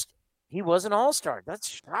All-Star? He was an All-Star. That's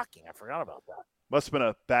shocking. I forgot about that. Must have been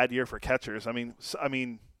a bad year for catchers. I mean,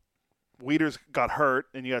 Wieters got hurt,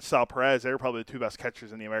 and you got Sal Perez. They were probably the two best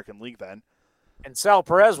catchers in the American League then. And Sal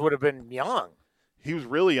Perez would have been young. He was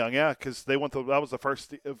really young, yeah, because that was the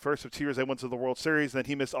first of 2 years they went to the World Series. And then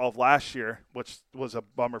he missed all of last year, which was a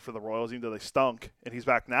bummer for the Royals, even though they stunk. And he's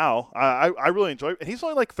back now. I really enjoy it. And he's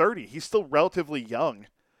only like 30. He's still relatively young.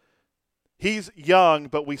 He's young,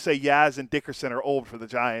 but we say Yaz and Dickerson are old for the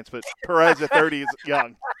Giants. But Perez at 30 is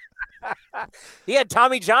young. He had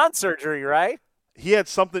Tommy John surgery, right? He had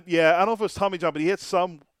something. Yeah, I don't know if it was Tommy John, but he had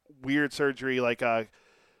some weird surgery. The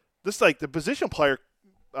position player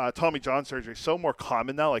Tommy John surgery is so more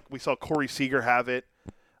common now. Like we saw Corey Seager have it.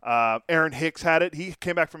 Aaron Hicks had it. He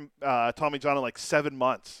came back from Tommy John in 7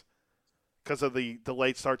 months because of the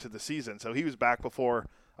delayed start to the season. So he was back before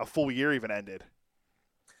a full year even ended.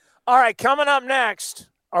 All right, coming up next,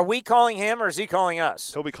 are we calling him or is he calling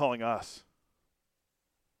us? He'll be calling us.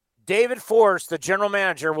 David Force, the general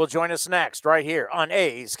manager, will join us next right here on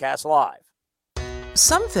A's Cast Live.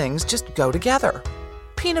 Some things just go together.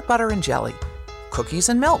 Peanut butter and jelly, cookies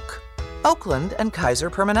and milk, Oakland and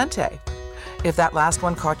Kaiser Permanente. If that last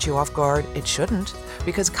one caught you off guard, it shouldn't,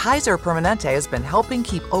 because Kaiser Permanente has been helping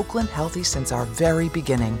keep Oakland healthy since our very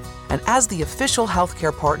beginning. And as the official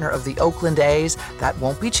healthcare partner of the Oakland A's, that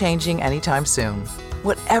won't be changing anytime soon.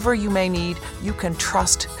 Whatever you may need, you can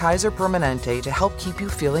trust Kaiser Permanente to help keep you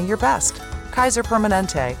feeling your best. Kaiser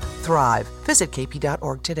Permanente. Thrive. Visit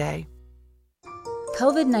kp.org today.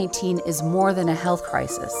 COVID-19 is more than a health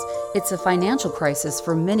crisis. It's a financial crisis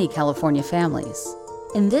for many California families.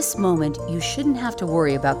 In this moment, you shouldn't have to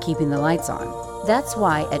worry about keeping the lights on. That's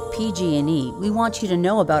why at PG&E, we want you to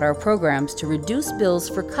know about our programs to reduce bills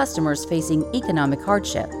for customers facing economic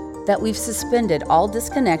hardship, that we've suspended all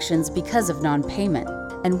disconnections because of non-payment,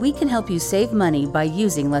 and we can help you save money by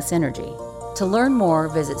using less energy. To learn more,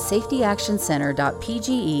 visit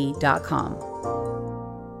safetyactioncenter.pge.com.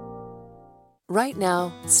 Right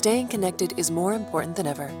now, staying connected is more important than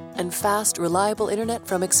ever, and fast, reliable internet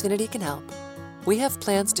from Xfinity can help. We have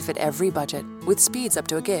plans to fit every budget, with speeds up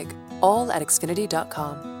to a gig, all at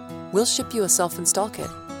Xfinity.com. We'll ship you a self-install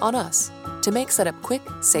kit, on us, to make setup quick,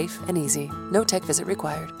 safe, and easy. No tech visit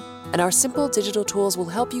required. And our simple digital tools will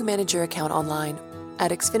help you manage your account online.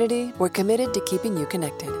 At Xfinity, we're committed to keeping you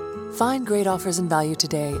connected. Find great offers and value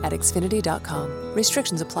today at Xfinity.com.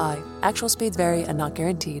 Restrictions apply. Actual speeds vary and not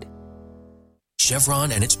guaranteed.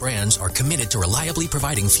 Chevron and its brands are committed to reliably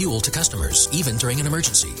providing fuel to customers, even during an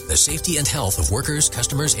emergency. The safety and health of workers,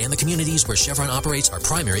 customers, and the communities where Chevron operates are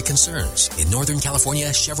primary concerns. In Northern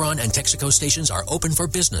California, Chevron and Texaco stations are open for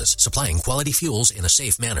business, supplying quality fuels in a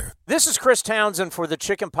safe manner. This is Chris Townsend for the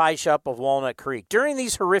Chicken Pie Shop of Walnut Creek. During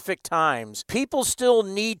these horrific times, people still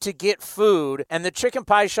need to get food, and the Chicken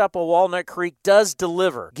Pie Shop of Walnut Creek does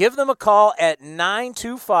deliver. Give them a call at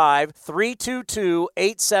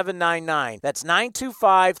 925-322-8799. That's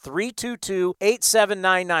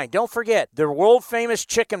 925-322-8799. Don't forget, their world-famous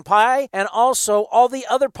chicken pie and also all the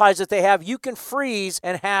other pies that they have you can freeze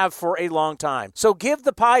and have for a long time. So give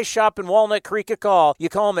the Pie Shop in Walnut Creek a call. You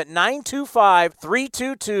call them at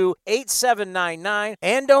 925-322-8799.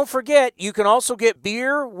 And don't forget, you can also get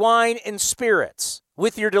beer, wine, and spirits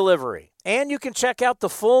with your delivery. And you can check out the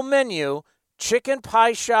full menu,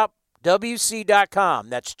 chickenpieshopwc.com.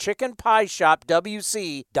 That's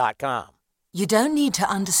chickenpieshopwc.com. You don't need to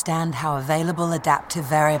understand how available adaptive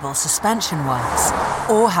variable suspension works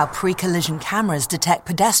or how pre-collision cameras detect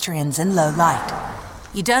pedestrians in low light.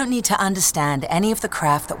 You don't need to understand any of the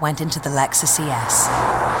craft that went into the Lexus ES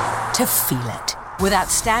to feel it. With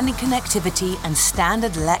outstanding connectivity and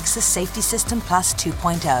standard Lexus Safety System Plus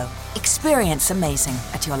 2.0. Experience amazing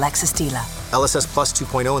at your Lexus dealer. LSS Plus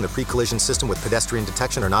 2.0 and the pre-collision system with pedestrian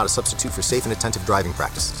detection are not a substitute for safe and attentive driving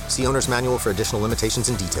practices. See owner's manual for additional limitations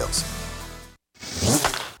and details.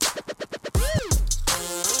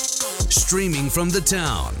 Streaming from the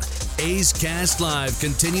town, A's Cast Live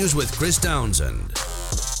continues with Chris Townsend.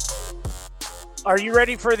 Are you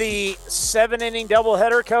ready for the 7-inning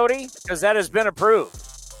doubleheader, Cody? Because that has been approved.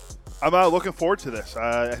 I'm looking forward to this.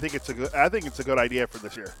 I think it's a good idea for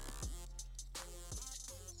this year.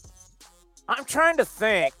 I'm trying to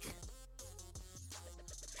think.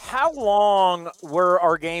 How long were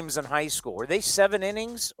our games in high school? Were they 7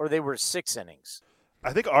 innings or they were 6 innings?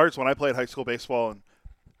 I think ours, when I played high school baseball in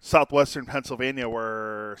southwestern Pennsylvania,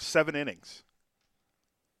 were 7 innings.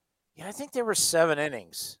 Yeah, I think they were 7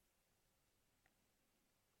 innings.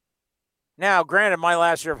 Now, granted, my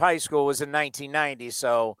last year of high school was in 1990,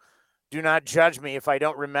 so do not judge me if I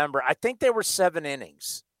don't remember. I think they were 7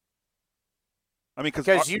 innings. I mean,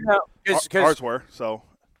 because ours were, so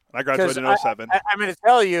I graduated in 07. I'm going to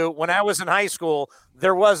tell you, when I was in high school,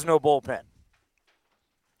 there was no bullpen.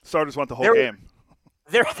 Starters went the whole game.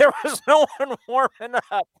 There was no one warming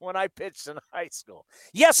up when I pitched in high school.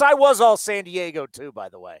 Yes, I was all San Diego, too, by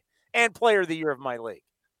the way, and player of the year of my league.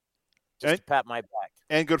 Just to pat my back.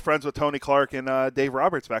 And good friends with Tony Clark and Dave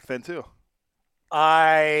Roberts back then, too.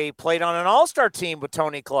 I played on an all-star team with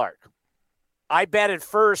Tony Clark. I batted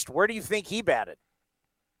first. Where do you think he batted?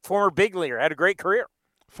 Former big leaguer. Had a great career.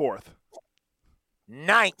 4th.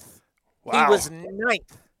 9th. Wow. He was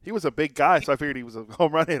 9th. He was a big guy, so I figured he was a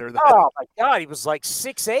home run hitter. Oh, my God. He was like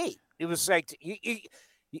 6'8". It was like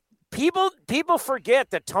people forget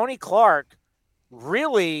that Tony Clark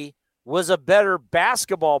really was a better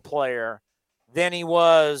basketball player than he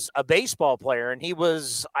was a baseball player. And he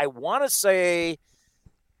was, I want to say,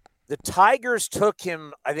 the Tigers took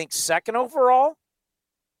him, I think, 2nd overall.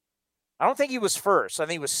 I don't think he was first. I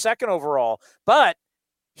think he was 2nd overall. But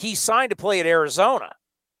he signed to play at Arizona,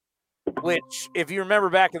 which, if you remember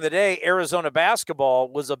back in the day, Arizona basketball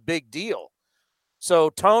was a big deal. So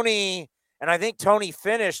Tony, and I think Tony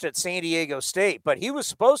finished at San Diego State, but he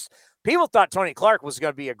was people thought Tony Clark was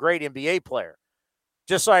going to be a great NBA player,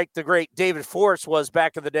 just like the great David Forrest was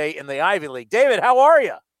back in the day in the Ivy League. David, how are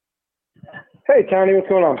you? Hey, Tony, what's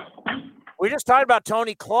going on? We just talked about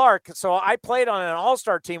Tony Clark. So I played on an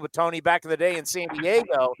all-star team with Tony back in the day in San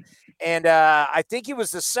Diego, and I think he was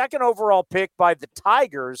the 2nd overall pick by the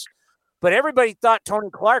Tigers, but everybody thought Tony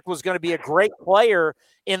Clark was going to be a great player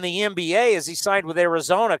in the NBA as he signed with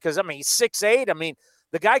Arizona because, I mean, he's 6'8". I mean,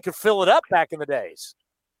 the guy could fill it up back in the days.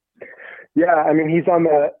 Yeah, I mean, he's on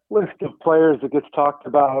the list of players that gets talked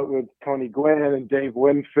about with Tony Gwynn and Dave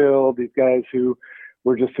Winfield, these guys who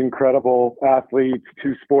were just incredible athletes,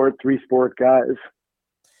 2-sport, 3-sport guys.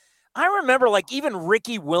 I remember, like, even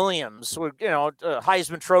Ricky Williams,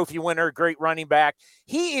 Heisman Trophy winner, great running back.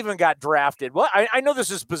 He even got drafted. Well, I know this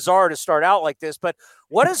is bizarre to start out like this, but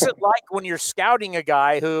what is it like when you're scouting a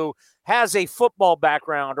guy who has a football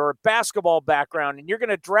background or a basketball background, and you're going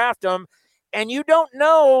to draft him, and you don't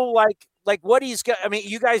know, like what he's got? I mean,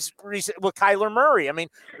 you guys with Kyler Murray. I mean,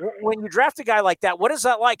 when you draft a guy like that, what is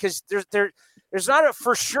that like? Because there's not a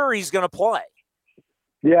for sure he's going to play.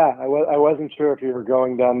 Yeah, I wasn't sure if you were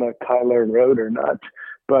going down the Kyler road or not.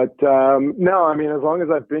 But, no, I mean, as long as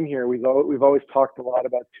I've been here, we've always talked a lot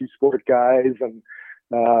about 2-sport guys. And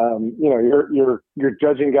You're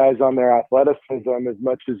judging guys on their athleticism as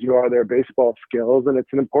much as you are their baseball skills, and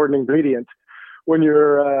it's an important ingredient when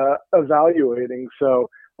you're evaluating. So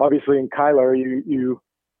obviously in Kyler, you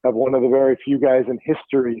have one of the very few guys in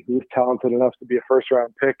history who's talented enough to be a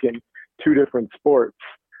first-round pick in 2 different sports.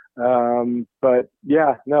 But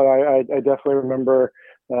yeah, no, I definitely remember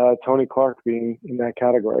Tony Clark being in that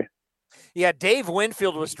category. Yeah, Dave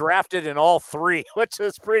Winfield was drafted in all 3, which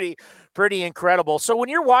is pretty incredible. So when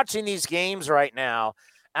you're watching these games right now,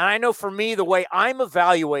 and I know for me, the way I'm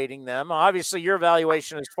evaluating them, obviously your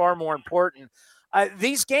evaluation is far more important.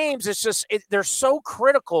 These games, they're so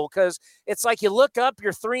critical because it's like you look up,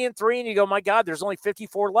 you're 3-3, and you go, my God, there's only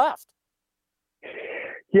 54 left.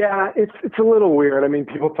 Yeah, it's a little weird. I mean,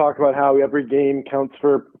 people talk about how every game counts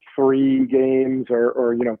for 3 games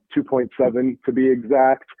or 2.7 to be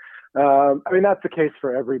exact. I mean, that's the case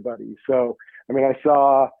for everybody. So, I mean, I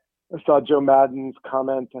saw Joe Madden's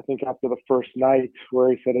comment, I think after the first night, where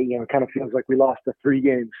he said, it kind of feels like we lost a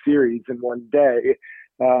 3-game series in one day.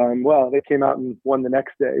 Well, they came out and won the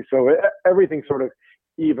next day. So everything sort of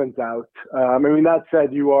evens out. I mean, that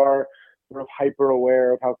said, you are sort of hyper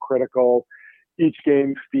aware of how critical each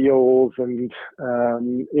game feels, and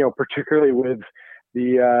particularly with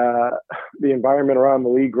the environment around the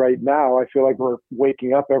league right now, I feel like we're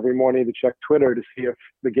waking up every morning to check Twitter to see if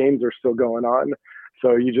the games are still going on.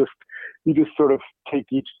 So you just sort of take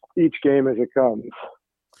each game as it comes.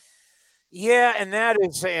 Yeah,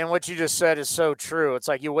 and what you just said is so true. It's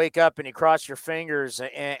like you wake up and you cross your fingers,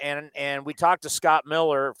 and we talked to Scott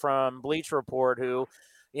Miller from Bleacher Report, who,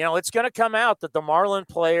 it's going to come out that the Marlin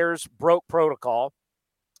players broke protocol.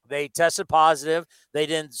 They tested positive.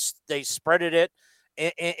 They spread it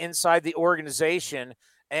inside the organization.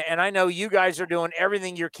 And I know you guys are doing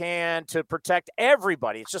everything you can to protect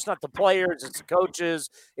everybody. It's just not the players, it's the coaches,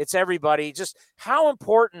 it's everybody. Just how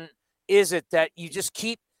important is it that you just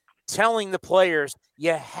keep telling the players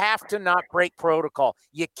you have to not break protocol?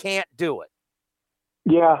 You can't do it.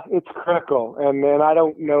 Yeah, it's critical. And I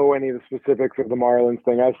don't know any of the specifics of the Marlins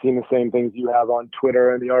thing. I've seen the same things you have on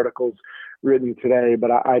Twitter and the articles written today, but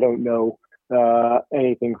I don't know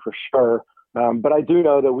anything for sure. But I do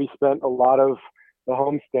know that we spent a lot of the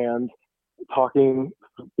homestand talking,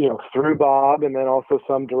 through Bob, and then also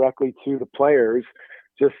some directly to the players,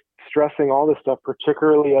 just stressing all this stuff,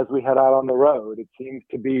 particularly as we head out on the road. It seems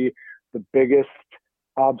to be the biggest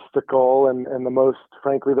obstacle and the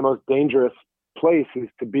most dangerous place is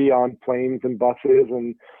to be on planes and buses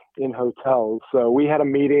and in hotels. So we had a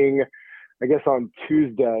meeting, I guess, on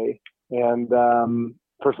Tuesday, and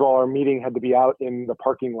first of all, our meeting had to be out in the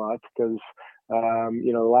parking lot because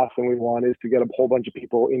the last thing we want is to get a whole bunch of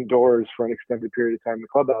people indoors for an extended period of time in the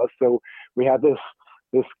clubhouse. So we had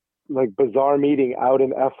this like bizarre meeting out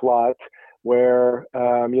in F lot where,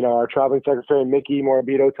 our traveling secretary, Mickey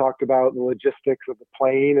Morabito, talked about the logistics of the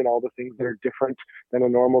plane and all the things that are different than a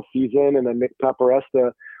normal season. And then Nick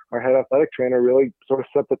Paparesta, our head athletic trainer, really sort of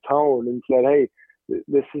set the tone and said, hey,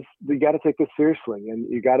 you got to take this seriously, and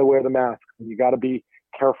you got to wear the mask, and you got to be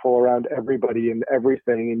careful around everybody and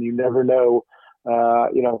everything, and you never know,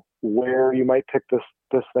 where you might pick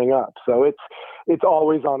this thing up. So it's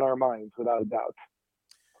always on our minds, without a doubt.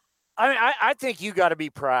 I think you got to be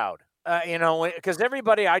proud, because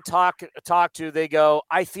everybody I talk to, they go,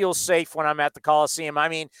 I feel safe when I'm at the Coliseum. I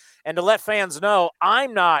mean, and to let fans know,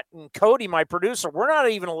 I'm not, and Cody, my producer, we're not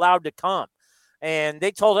even allowed to come. And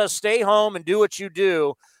they told us, stay home and do what you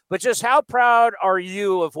do. But just how proud are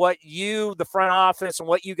you of what you, the front office, and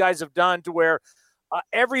what you guys have done to where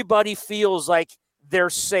everybody feels like they're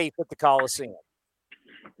safe at the Coliseum?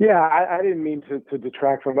 Yeah, I didn't mean to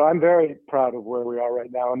detract from it. I'm very proud of where we are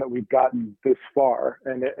right now and that we've gotten this far.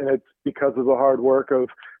 And it's because of the hard work of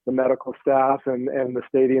the medical staff and the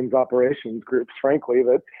stadium's operations groups, frankly,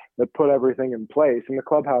 that put everything in place, and the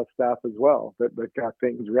clubhouse staff as well, that got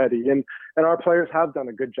things ready. And our players have done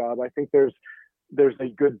a good job. I think there's a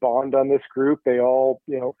good bond on this group. They all,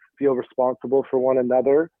 feel responsible for one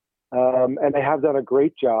another. And they have done a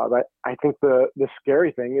great job. I think the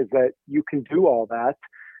scary thing is that you can do all that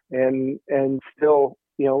and still,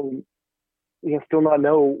 still not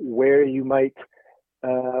know where you might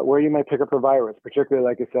pick up the virus, particularly,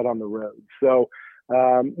 like I said, on the road. So,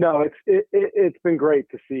 no, it's been great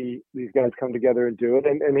to see these guys come together and do it.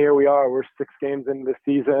 And here we are, we're 6 games into the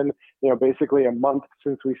season, basically a month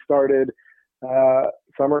since we started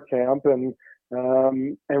summer camp, and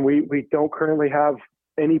we don't currently have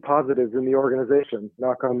any positives in the organization,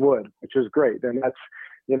 knock on wood, which is great. And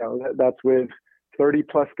that's with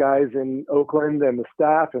 30-plus guys in Oakland and the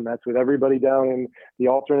staff, and that's with everybody down in the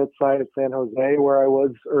alternate side of San Jose, where I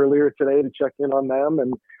was earlier today to check in on them.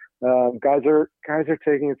 And guys are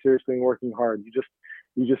taking it seriously and working hard. You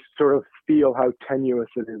just sort of feel how tenuous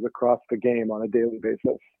it is across the game on a daily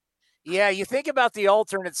basis. Yeah, you think about the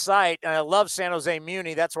alternate site, and I love San Jose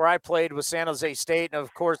Muni. That's where I played with San Jose State, and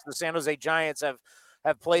of course the San Jose Giants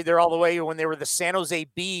have played there all the way when they were the San Jose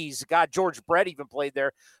Bees. God, George Brett even played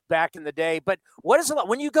there back in the day. But what is it like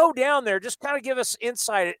when you go down there? Just kind of give us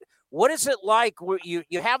insight. What is it like? You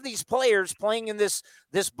have these players playing in this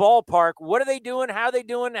ballpark. What are they doing? How are they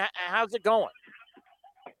doing? How's it going?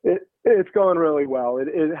 It's going really well.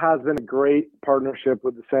 It has been a great partnership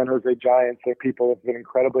with the San Jose Giants. Their people have been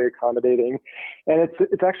incredibly accommodating, and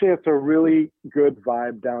it's a really good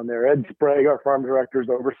vibe down there. Ed Sprague, our farm director, is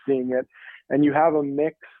overseeing it, and you have a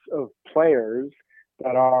mix of players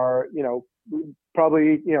that are,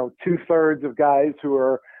 probably 2/3 of guys who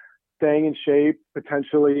are staying in shape,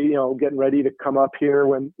 potentially, getting ready to come up here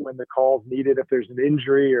when the call's needed if there's an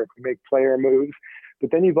injury or if we make player moves. But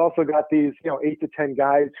then you've also got these, 8 to 10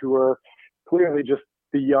 guys who are clearly just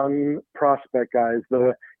the young prospect guys,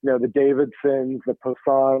 the Davidsons, the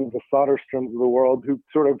Poissons, the Soderstroms of the world, who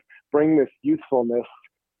sort of bring this youthfulness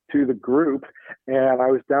to the group. And I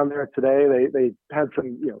was down there today. They had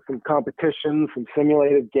some competitions, some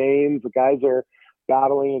simulated games. The guys are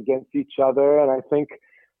battling against each other, and I think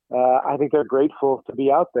they're grateful to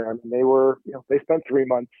be out there. I mean, they spent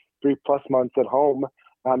 3+ months at home,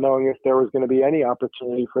 not knowing if there was going to be any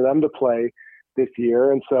opportunity for them to play this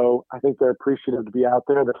year. And so I think they're appreciative to be out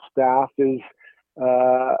there. The staff is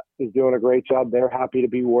doing a great job. They're happy to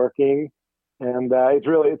be working. And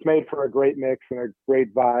it's made for a great mix and a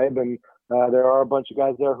great vibe. And there are a bunch of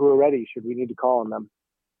guys there who are ready should we need to call on them.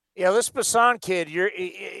 Yeah, this Poisson kid,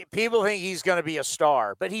 people think he's going to be a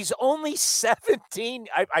star, but he's only 17.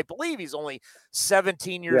 I believe he's only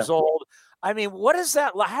 17 years old. I mean, what is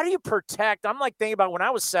that? How do you protect? I'm like thinking about when I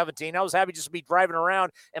was 17, I was happy just to be driving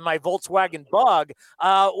around in my Volkswagen Bug.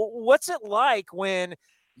 What's it like when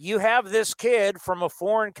you have this kid from a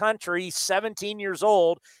foreign country, 17 years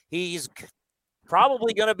old? He's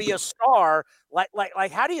probably going to be a star.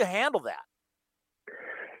 Like, how do you handle that?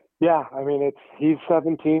 Yeah, I mean, he's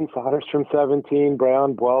 17, Soderstrom 17,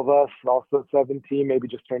 Brown Buelvas also 17, maybe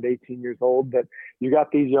just turned 18 years old. But you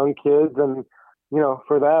got these young kids, and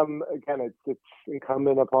for them, again, it's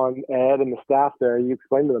incumbent upon Ed and the staff there. You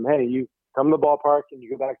explain to them, hey, you come to the ballpark and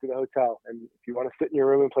you go back to the hotel, and if you want to sit in your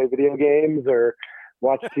room and play video games or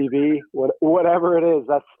watch TV, whatever it is,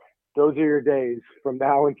 those are your days from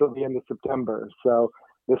now until the end of September. So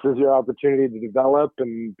this is your opportunity to develop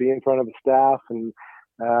and be in front of the staff, and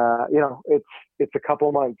it's a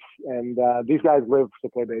couple months, and these guys live to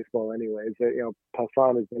play baseball anyways.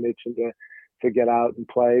 Poisson has been itching to get out and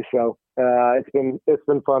play, so it's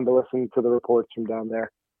been fun to listen to the reports from down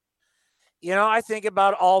there. I think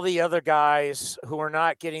about all the other guys who are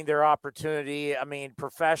not getting their opportunity. I mean,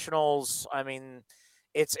 professionals. I mean,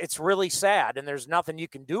 it's really sad, and there's nothing you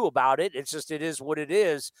can do about it. It is what it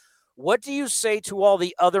is. What do you say to all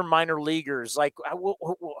the other minor leaguers? Like,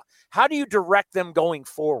 how do you direct them going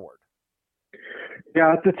forward?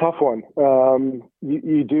 Yeah, it's a tough one.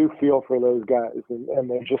 You do feel for those guys, and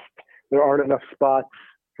there aren't enough spots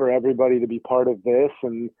for everybody to be part of this,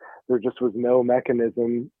 and there just was no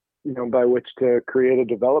mechanism, by which to create a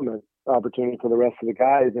development opportunity for the rest of the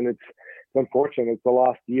guys. And it's unfortunate. It's a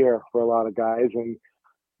lost year for a lot of guys, and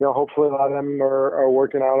hopefully a lot of them are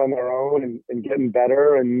working out on their own and getting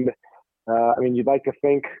better. And I mean, you'd like to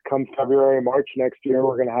think come February, March next year,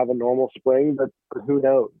 we're going to have a normal spring, but who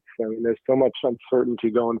knows? I mean, there's so much uncertainty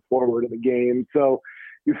going forward in the game. So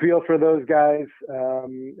you feel for those guys,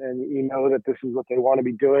 and you know that this is what they want to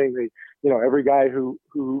be doing. Every guy who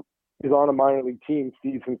is on a minor league team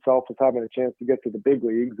sees himself as having a chance to get to the big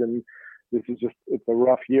leagues. And this is it's a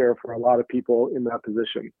rough year for a lot of people in that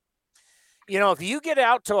position. If you get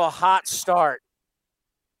out to a hot start,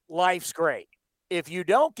 life's great. If you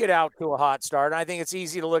don't get out to a hot start, and I think it's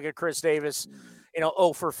easy to look at Chris Davis,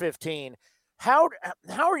 0 for 15. How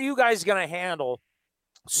are you guys going to handle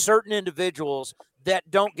certain individuals that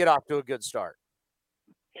don't get off to a good start?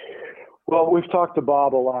 Well, we've talked to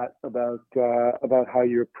Bob a lot about how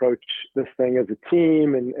you approach this thing as a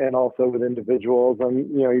team and also with individuals.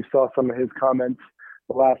 And, you saw some of his comments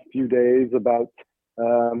the last few days about,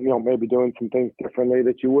 maybe doing some things differently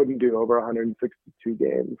that you wouldn't do over 162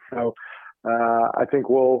 games. So I think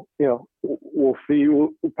we'll see.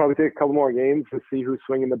 We'll probably take a couple more games to see who's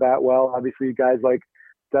swinging the bat well. Obviously, guys like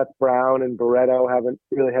Seth Brown and Barreto haven't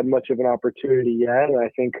really had much of an opportunity yet. And I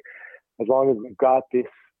think as long as we've got this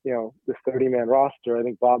this 30-man roster. I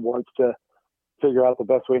think Bob wants to figure out the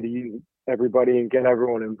best way to use everybody and get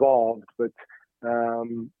everyone involved.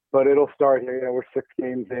 But it'll start here. We're 6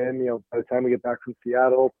 games in. By the time we get back from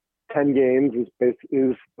Seattle, 10 games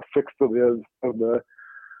is fixed of the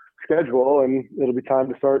schedule, and it'll be time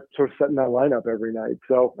to start sort of setting that lineup every night.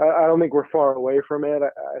 So I don't think we're far away from it.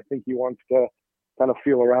 I think he wants to kind of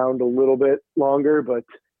feel around a little bit longer, but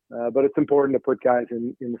it's important to put guys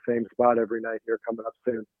in the same spot every night here coming up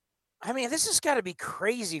soon. I mean, this has got to be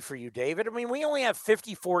crazy for you, David. I mean, we only have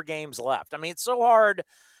 54 games left. I mean, it's so hard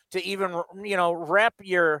to even, wrap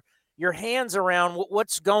your hands around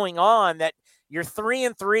what's going on, that you're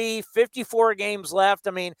 3-3, 54 games left.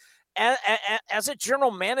 I mean, as a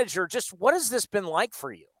general manager, just what has this been like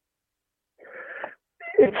for you?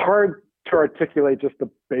 It's hard to articulate just the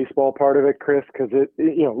baseball part of it, Chris, because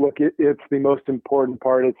it's the most important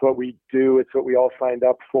part. It's what we do. It's what we all signed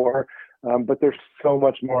up for. But there's so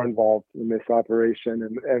much more involved in this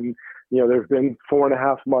operation. And there's been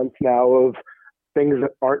 4.5 months now of things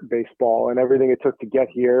that aren't baseball and everything it took to get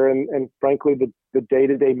here. And frankly, the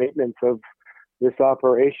day-to-day maintenance of this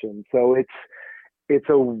operation. So it's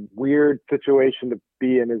a weird situation to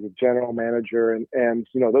be in as a general manager. And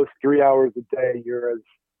those 3 hours a day, you're as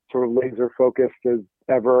sort of laser focused as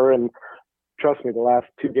ever. And trust me, the last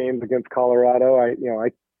 2 games against Colorado,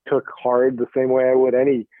 I took hard the same way I would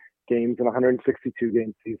any games in 162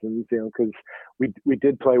 game seasons, because we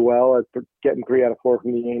did play well at getting 3 out of 4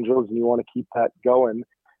 from the Angels, and you want to keep that going.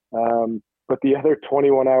 But the other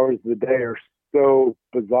 21 hours of the day are so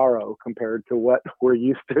bizarro compared to what we're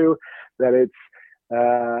used to, that it's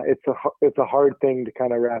a hard thing to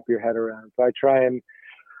kind of wrap your head around. So I try and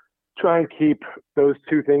keep those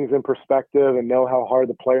 2 things in perspective and know how hard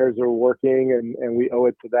the players are working, and we owe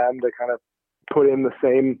it to them to kind of put in the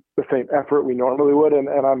same effort we normally would. And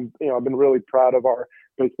I've been really proud of our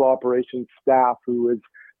baseball operations staff, who has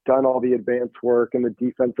done all the advanced work and the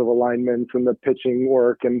defensive alignments and the pitching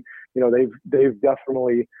work. And, they've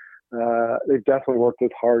definitely worked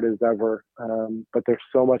as hard as ever. But there's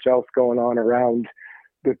so much else going on around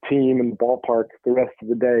the team and the ballpark the rest of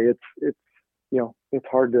the day. It's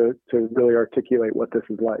hard to really articulate what this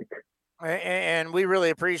is like. And we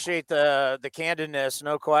really appreciate the candidness,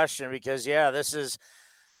 no question, because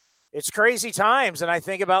it's crazy times. And I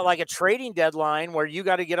think about like a trading deadline where you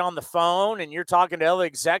got to get on the phone and you're talking to other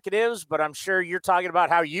executives, but I'm sure you're talking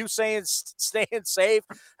about how you staying safe,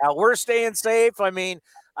 how we're staying safe. I mean,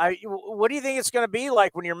 what do you think it's going to be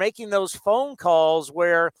like when you're making those phone calls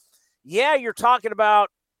where, you're talking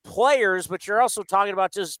about players, but you're also talking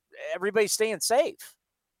about just everybody staying safe?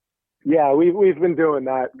 Yeah, we've been doing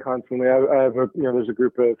that constantly. I have there's a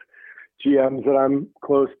group of GMs that I'm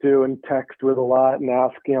close to and text with a lot and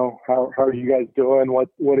ask, how are you guys doing? What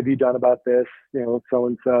have you done about this? So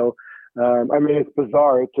and so. I mean, it's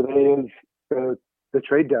bizarre. Today is the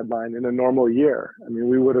trade deadline in a normal year. I mean,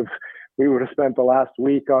 we would have spent the last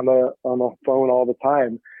week on the phone all the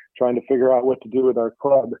time trying to figure out what to do with our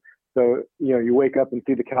club. So, you wake up and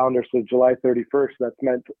see the calendar says July 31st. That's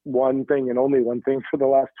meant one thing and only one thing for the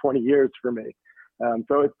last 20 years for me.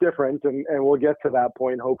 So it's different, and we'll get to that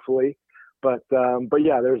point, hopefully. But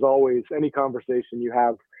yeah, there's always any conversation you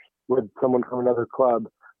have with someone from another club.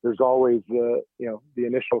 There's always the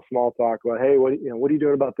initial small talk about, hey, what are you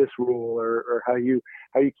doing about this rule, or how you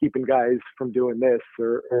keeping guys from doing this,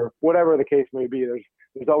 or whatever the case may be.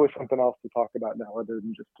 There's always something else to talk about now other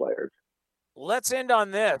than just players. Let's end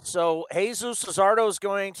on this. So Jesus Luzardo is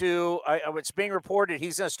going to, it's being reported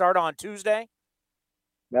he's going to start on Tuesday.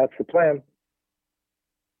 That's the plan.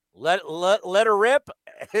 Let her rip.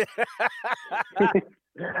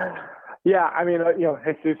 Yeah, I mean,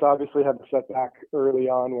 Jesus obviously had the setback early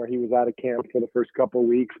on where he was out of camp for the first couple of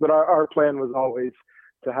weeks, but our plan was always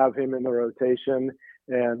to have him in the rotation.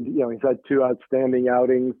 And, he's had 2 outstanding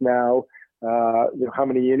outings now. How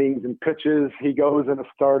many innings and pitches he goes in a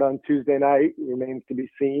start on Tuesday night remains to be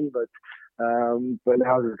seen, but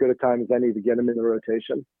now is as good a time as any to get him in the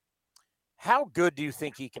rotation. How good do you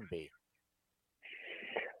think he can be?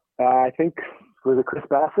 I think, was it Chris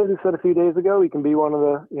Bassett who said a few days ago, he can be one of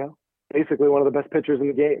the, basically one of the best pitchers in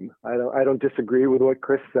the game. I don't disagree with what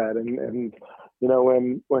Chris said. And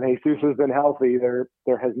when Jesus has been healthy, there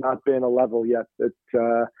has not been a level yet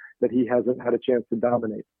that he hasn't had a chance to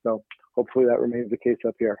dominate. So hopefully that remains the case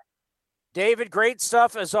up here. David, great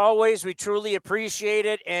stuff as always. We truly appreciate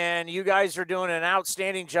it. And you guys are doing an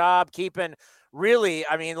outstanding job keeping really,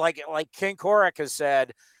 I mean, like Ken Korach has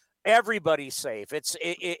said, Everybody's safe. It's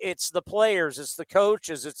the players, it's the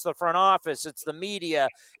coaches, it's the front office, it's the media,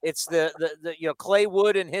 it's the Clay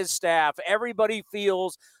Wood and his staff. Everybody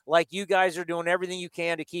feels like you guys are doing everything you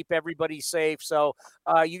can to keep everybody safe. So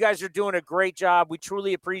you guys are doing a great job. We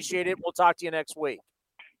truly appreciate it. We'll talk to you next week.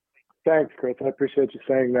 Thanks, Chris. I appreciate you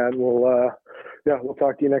saying that. We'll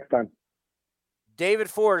talk to you next time.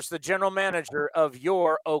 David Forst, the general manager of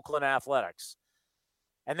your Oakland Athletics.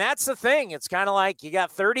 And that's the thing. It's kind of like you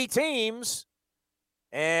got 30 teams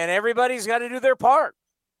and everybody's got to do their part.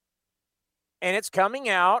 And it's coming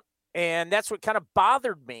out. And that's what kind of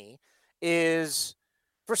bothered me is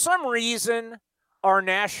for some reason, our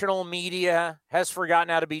national media has forgotten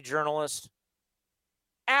how to be journalists.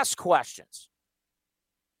 Ask questions.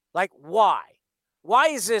 Like, why? Why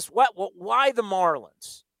is this? Why the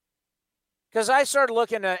Marlins? Because I started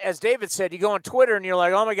looking at, as David said, you go on Twitter and you're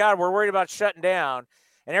like, oh my God, we're worried about shutting down.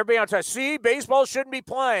 And everybody on Twitter, see, baseball shouldn't be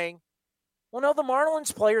playing. Well, no, the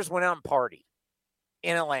Marlins players went out and partied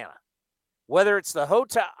in Atlanta. Whether it's the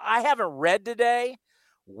hotel, I haven't read today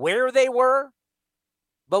where they were,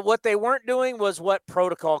 but what they weren't doing was what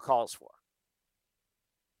protocol calls for.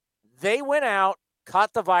 They went out,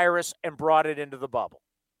 caught the virus, and brought it into the bubble.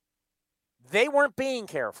 They weren't being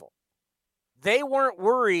careful. They weren't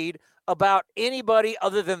worried about anybody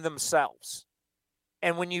other than themselves.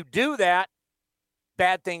 And when you do that,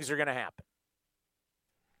 bad things are going to happen.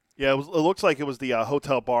 Yeah, it looks like it was the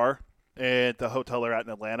hotel bar at the hotel they're at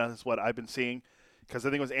in Atlanta is what I've been seeing. Because I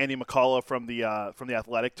think it was Andy McCullough from the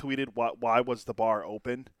Athletic tweeted, why was the bar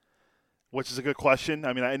open? Which is a good question.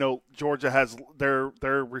 I mean, I know Georgia has their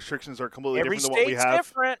restrictions are completely different than what we have.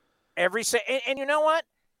 Every state different. And you know what?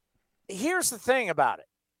 Here's the thing about it.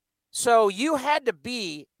 So you had to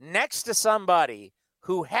be next to somebody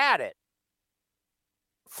who had it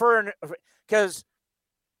because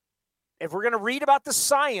if we're going to read about the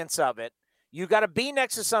science of it, you got to be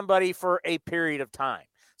next to somebody for a period of time.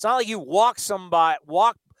 It's not like you walk,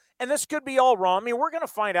 and this could be all wrong. I mean, we're going to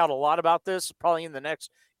find out a lot about this probably in the next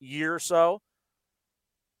year or so.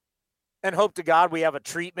 And hope to God we have a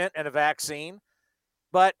treatment and a vaccine.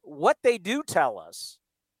 But what they do tell us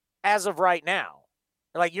as of right now,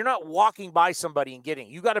 like you're not walking by somebody and getting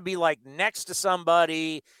it. You got to be like next to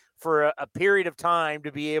somebody for a period of time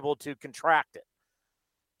to be able to contract it.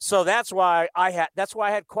 So that's why I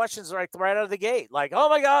had questions right out of the gate. Like, oh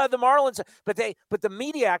my God, the Marlins, but the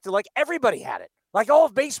media acted like everybody had it. Like all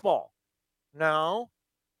of baseball. No.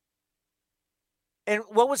 And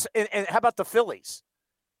and how about the Phillies?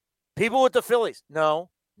 People with the Phillies. No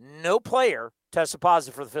player tested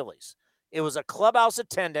positive for the Phillies. It was a clubhouse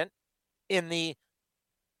attendant in the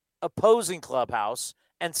opposing clubhouse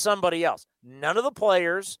and somebody else. None of the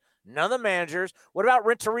players, none of the managers. What about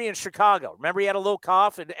Renteria in Chicago? Remember he had a little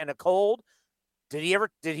cough and a cold? He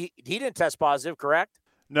didn't test positive, correct?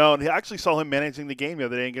 No, and I actually saw him managing the game the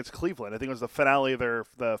other day against Cleveland. I think it was the finale of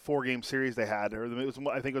the 4-game series they had, or maybe it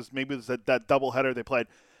was that doubleheader they played.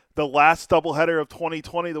 The last doubleheader of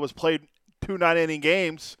 2020 that was played 2 9-inning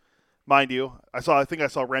games, mind you. I think I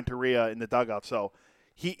saw Renteria in the dugout, so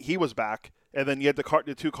he was back. And then you had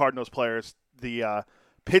the 2 Cardinals players, the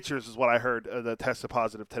pitchers is what I heard that tested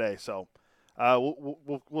positive today. So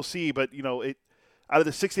we'll see. But out of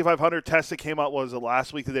the 6,500 tests that came out, was it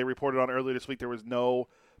last week that they reported on earlier this week? There was no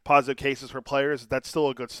positive cases for players. That's still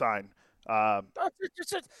a good sign. I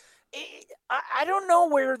don't know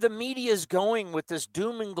where the media is going with this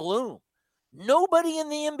doom and gloom. Nobody in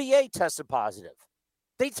the NBA tested positive.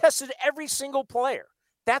 They tested every single player.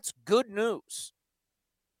 That's good news.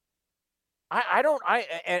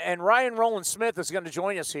 And Ryan Rowland Smith is going to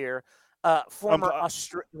join us here. I'm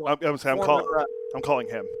calling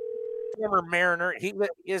him. Former Mariner. He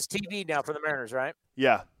is TV now for the Mariners, right?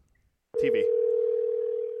 Yeah, TV.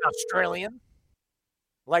 Australian,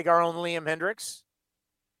 like our own Liam Hendricks.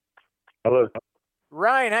 Hello.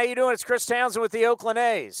 Ryan, how you doing? It's Chris Townsend with the Oakland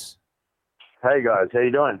A's. Hey, guys. How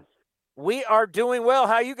you doing? We are doing well.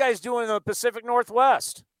 How you guys doing in the Pacific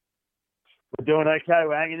Northwest? We're doing okay.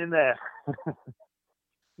 We're hanging in there.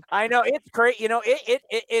 I know. It's great.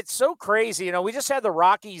 It's so crazy. We just had the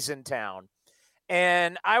Rockies in town.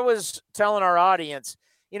 And I was telling our audience,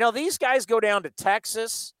 these guys go down to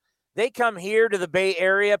Texas. They come here to the Bay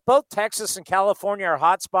Area. Both Texas and California are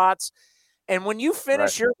hot spots. And when you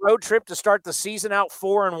finish your road trip to start the season out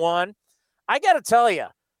 4-1, I got to tell you,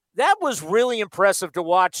 that was really impressive to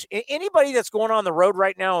watch. Anybody that's going on the road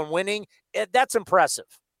right now and winning, that's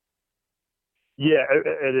impressive. Yeah,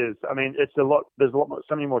 it is. I mean, it's a lot. There's so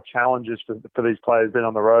many more challenges for these players being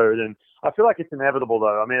on the road, and I feel like it's inevitable,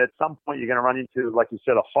 though. I mean, at some point you're going to run into, like you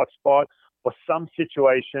said, a hot spot or some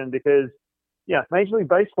situation because Major League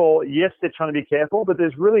Baseball, yes, they're trying to be careful, but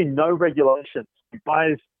there's really no regulations.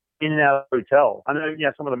 Guys in and out of the hotel. I know,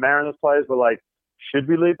 some of the Mariners players were like, should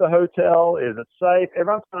we leave the hotel? Is it safe?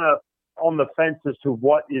 Everyone's kind of on the fence as to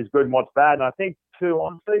what is good and what's bad. And I think, too,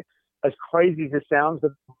 honestly, as crazy as it sounds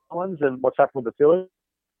with the Marlins and what's happened with the Phillies,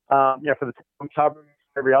 for the team covering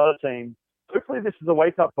every other team, hopefully this is a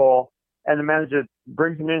wake-up call, and the manager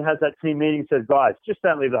brings them in, has that team meeting, says, guys, just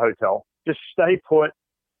don't leave the hotel. Just stay put,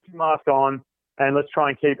 keep your mask on, and let's try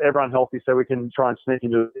and keep everyone healthy so we can try and sneak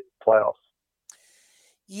into the playoffs.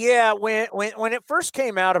 Yeah, when it first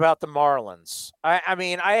came out about the Marlins, I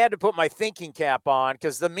mean, I had to put my thinking cap on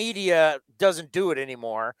because the media doesn't do it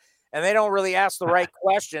anymore, and they don't really ask the right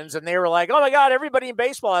questions. And they were like, "Oh my God, everybody in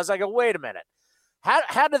baseball has." I go, "Wait a minute,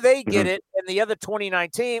 how do they get it in the other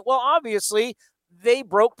 2019?" Well, obviously they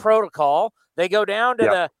broke protocol. They go down to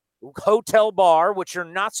the hotel bar, which you're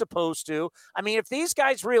not supposed to. I mean, if these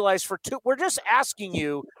guys realize we're just asking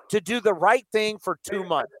you to do the right thing for 2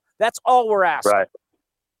 months. That's all we're asking.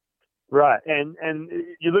 Right. And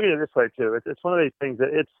you look at it this way too. It's one of these things that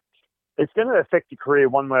it's going to affect your career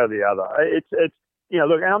one way or the other. It's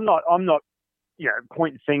look, and I'm not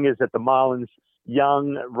pointing fingers at the Marlins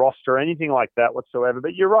young roster or anything like that whatsoever.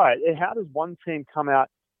 But you're right. How does one team come out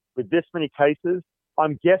with this many cases?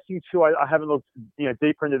 I'm guessing too. I haven't looked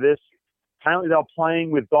deeper into this. Apparently they're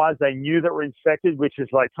playing with guys they knew that were infected, which is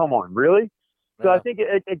like, come on, really? So I think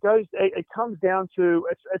it comes down to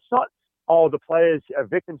it's not. Oh, the players are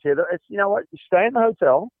victims here. It's, you stay in the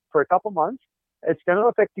hotel for a couple of months. It's going to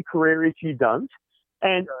affect your career if you don't.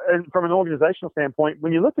 And from an organizational standpoint,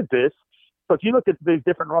 when you look at this, look, you look at these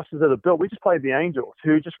different rosters that are built. We just played the Angels,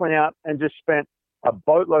 who just went out and just spent a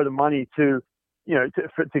boatload of money to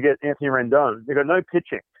get Anthony Rendon. They've got no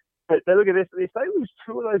pitching. But they look at this. If they lose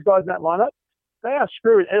two of those guys in that lineup, they are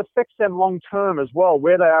screwed. It affects them long term as well,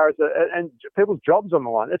 where they are and people's jobs on the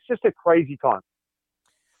line. It's just a crazy time.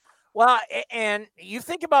 Well, and you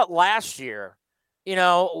think about last year,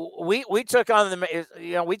 we took on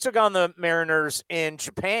the Mariners in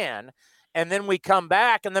Japan, and then we come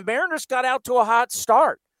back, and the Mariners got out to a hot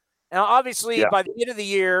start. Now, obviously, by the end of the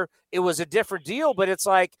year, it was a different deal. But it's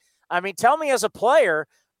like, I mean, tell me as a player,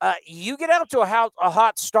 you get out to a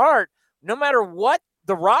hot start, no matter what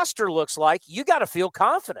the roster looks like, you got to feel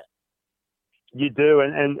confident. You do,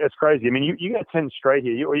 and it's crazy. I mean, you go 10 straight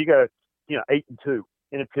here, or you go 8-2.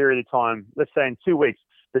 In a period of time, let's say in 2 weeks,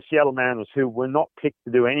 the Seattle Mariners, who were not picked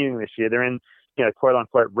to do anything this year, they're in, quote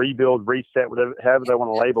unquote, rebuild, reset, whatever, however they want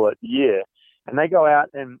to label it, year. And they go out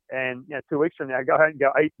and 2 weeks from now, go out and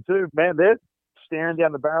go 8-2. Man, they're staring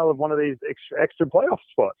down the barrel of one of these extra playoff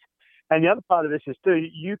spots. And the other part of this is too,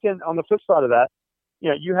 you can, on the flip side of that,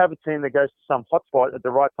 you have a team that goes to some hot spot at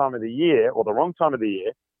the right time of the year or the wrong time of the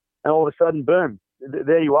year, and all of a sudden, boom,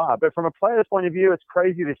 there you are. But from a player's point of view, it's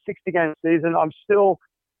crazy. This 60-game season, I'm still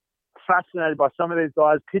fascinated by some of these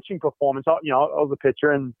guys' pitching performance. I was a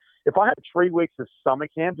pitcher, and if I had 3 weeks of summer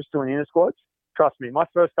camp just doing inner squads, trust me, my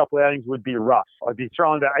first couple of outings would be rough. I'd be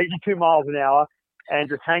throwing about 82 miles an hour and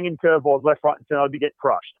just hanging curveballs left, right, and center. I'd be getting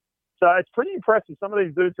crushed. So it's pretty impressive. Some of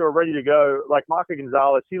these dudes who are ready to go, like Marco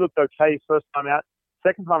Gonzalez, he looked okay first time out.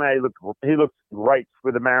 Second time out, he looked great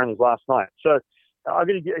with the Mariners last night. So I'm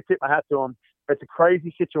going to tip my hat to him. It's a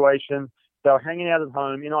crazy situation. They were hanging out at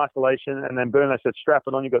home in isolation, and then boom, they said, strap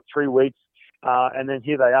it on, you've got 3 weeks. And then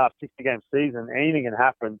here they are, 60-game season. Anything can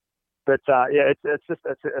happen. But,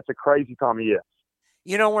 it's a crazy time of year.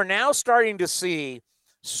 We're now starting to see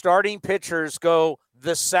starting pitchers go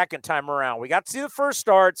the second time around. We got to see the first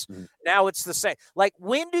starts. Mm-hmm. Now it's the same. Like,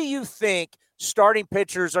 when do you think starting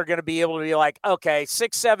pitchers are going to be able to be like, okay,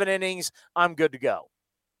 6-7 innings, I'm good to go?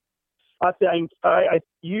 I think I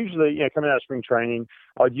usually, coming out of spring training,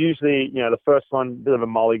 I'd usually, the first one, bit of a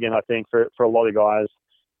mulligan, I think, for a lot of guys.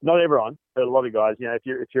 Not everyone, but a lot of guys.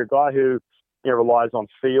 If you're a guy who relies on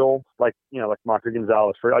feel, like Marco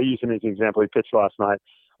Gonzalez, I use him as an example. He pitched last night.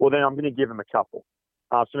 Well, then I'm going to give him a couple.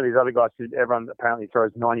 Some of these other guys, everyone apparently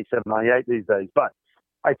throws 97, 98 these days. But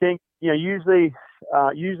I think, usually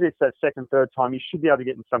it's that second, third time you should be able to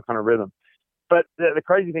get in some kind of rhythm. But the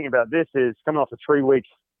crazy thing about this is coming off a 3-week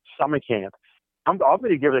summer camp, I'm going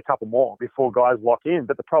to give it a couple more before guys lock in.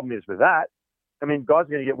 But the problem is with that, I mean, guys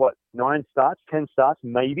are going to get, 9 starts, 10 starts,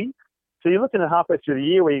 maybe. So you're looking at halfway through the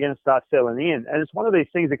year where you're going to start settling in. And it's one of these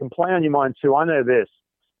things that can play on your mind too. I know this.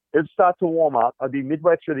 It would start to warm up. I'd be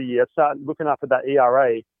midway through the year. I'd start looking up at that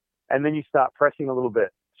ERA, and then you start pressing a little bit.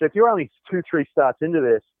 So if you're only 2-3 starts into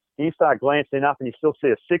this, and you start glancing up and you still see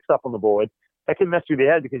a 6 up on the board, that can mess with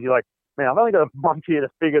your head because you're like, man, I've only got a month here to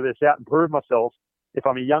figure this out and prove myself if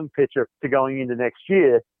I'm a young pitcher to going into next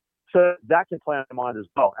year. So that can play on your mind as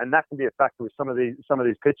well, and that can be a factor with some of these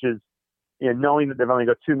pitchers, knowing that they've only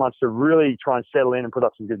got 2 months to really try and settle in and put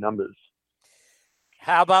up some good numbers.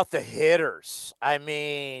 How about the hitters? I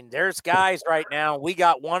mean, there's guys right now. We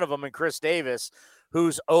got one of them in Chris Davis,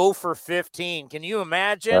 who's 0 for 15. Can you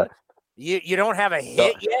imagine? You don't have a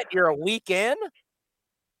hit yet. You're a week in.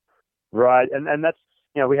 Right, and that's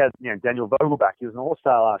we had Daniel Vogelbach. He was an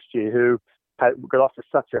all-star last year who got off to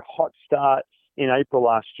such a hot start in April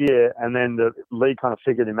last year, and then the league kind of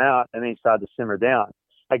figured him out, and then he started to simmer down.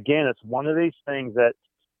 Again, it's one of these things that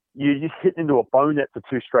you just hit into a bone net for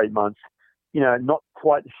 2 straight months. Not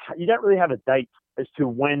quite. You don't really have a date as to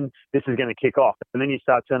when this is going to kick off, and then you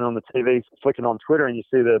start turning on the TV, flicking on Twitter, and you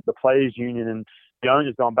see the players' union and the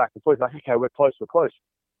owners going back and forth. Like, okay, we're close.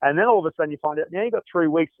 And then all of a sudden you find out now you've got 3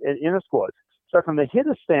 weeks in a squad. So from the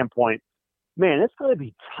hitter standpoint, man, it's going to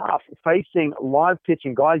be tough facing live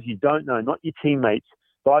pitching guys you don't know, not your teammates.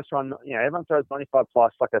 Guys trying, everyone throws 95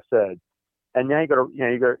 plus, like I said. And now you got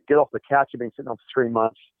to get off the couch you've been sitting on for 3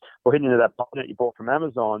 months, or hitting into that button that you bought from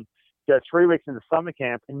Amazon. Go 3 weeks into summer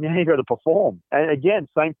camp, and now you got to perform. And again,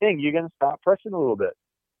 same thing. You're going to start pressing a little bit.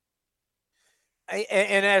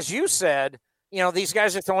 And as you said, these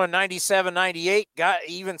guys are throwing 97, 98.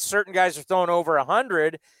 Even certain guys are throwing over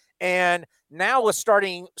 100. And now with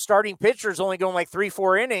starting pitchers only going like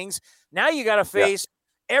 3-4 innings, now you got to face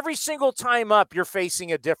every single time up. You're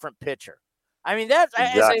facing a different pitcher. I mean, that's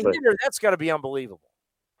exactly. As a hitter, that's got to be unbelievable.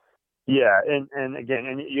 Yeah, and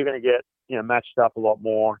again, you're going to get matched up a lot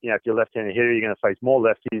more. If you're a left-handed hitter, you're going to face more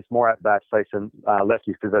lefties, more at bats facing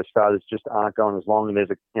lefties because those starters just aren't going as long. And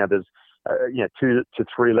there's 2 to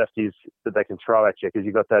 3 lefties that they can throw at you because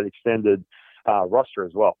you've got that extended roster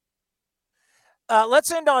as well.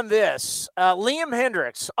 Let's end on this. Liam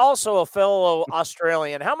Hendriks, also a fellow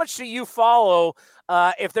Australian. How much do you follow,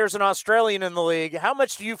 if there's an Australian in the league, how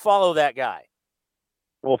much do you follow that guy?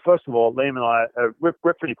 Well, first of all, Liam and I,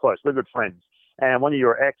 we're pretty close. We're good friends. And one of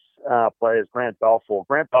your ex-players, Grant Balfour.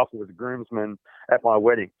 Grant Balfour was a groomsman at my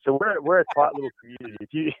wedding. So we're a tight little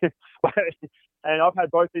community. And I've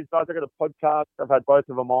had both these guys. I've got a podcast. I've had both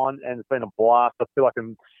of them on, and it's been a blast. I feel like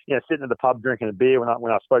I'm sitting at the pub drinking a beer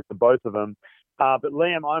when I spoke to both of them. But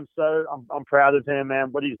Liam, I'm proud of him,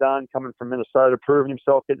 man. What he's done coming from Minnesota, proving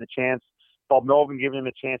himself, getting a chance. Bob Melvin giving him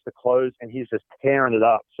a chance to close, and he's just tearing it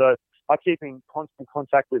up. So I keep in constant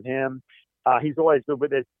contact with him. He's always good. But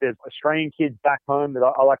there's Australian kids back home that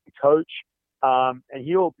I like to coach. And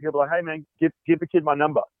he'll be like, hey, man, give the kid my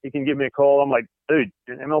number. He can give me a call. I'm like, dude,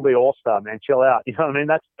 MLB All-Star, man, chill out. You know what I mean?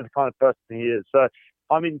 That's the kind of person he is. So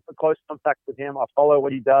I'm in close contact with him. I follow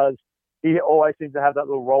what he does. He always seems to have that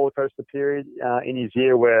little roller coaster period in his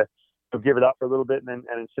year where he'll give it up for a little bit and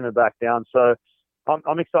then simmer back down. So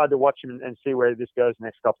I'm excited to watch him and see where this goes the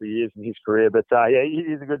next couple of years in his career. But,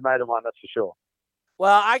 he's a good mate of mine, that's for sure.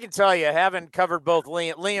 Well, I can tell you, having covered both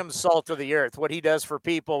Liam's salt of the earth, what he does for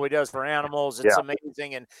people, what he does for animals, it's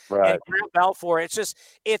amazing. And Grant Balfour,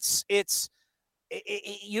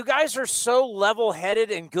 you guys are so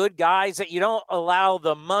level-headed and good guys that you don't allow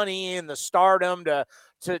the money and the stardom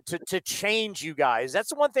to change you guys. That's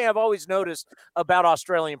the one thing I've always noticed about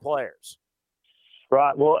Australian players.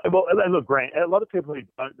 Right. Well, look, Grant, a lot of people who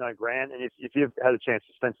don't know Grant, and if you've had a chance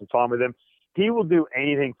to spend some time with him, he will do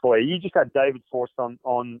anything for you. You just had David Forst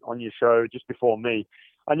on your show just before me.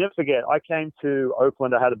 I never forget, I came to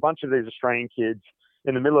Oakland. I had a bunch of these Australian kids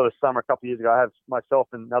in the middle of the summer a couple of years ago. I have myself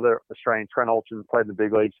and another Australian, Trent Alton, played in the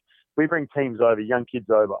big leagues. We bring teams over, young kids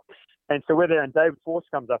over. And so we're there, and David Forst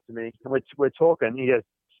comes up to me, and we're talking. He goes,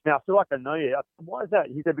 now, I feel like I know you. I said, why is that?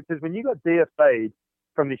 He said, because when you got DFA'd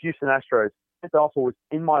from the Houston Astros, Grant Balfour was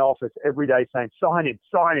in my office every day saying, sign him.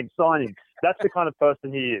 That's the kind of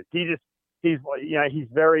person he is. He's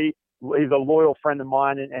a loyal friend of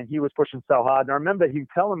mine, and he was pushing so hard. And I remember him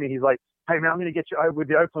telling me, he's like, hey, man, I'm going to get you over with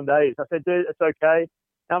the Oakland A's. I said, dude, it's okay.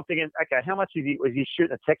 And I'm thinking, okay, how much was he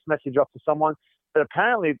shooting a text message off to someone? But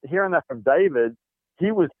apparently, hearing that from David,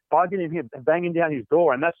 he was bugging him, banging down his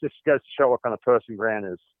door, and that just goes to show what kind of person Grant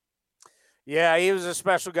is. Yeah, he was a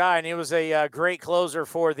special guy, and he was a great closer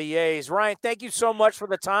for the A's. Ryan, thank you so much for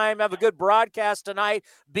the time. Have a good broadcast tonight.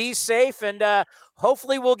 Be safe, and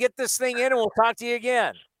hopefully we'll get this thing in, and we'll talk to you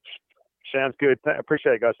again. Sounds good.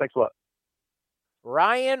 Appreciate it, guys. Thanks a lot.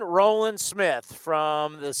 Ryan Rowland-Smith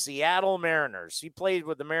from the Seattle Mariners. He played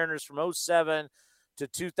with the Mariners from 2007 to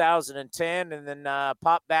 2010, and then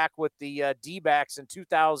popped back with the D-backs in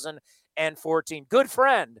 2014. Good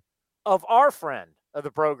friend of our friend of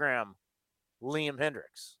the program, Liam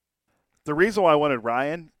Hendriks. The reason why I wanted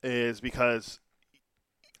Ryan is because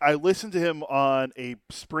I listened to him on a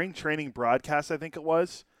spring training broadcast, I think it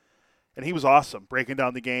was, and he was awesome breaking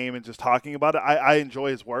down the game and just talking about it. I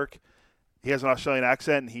enjoy his work. He has an Australian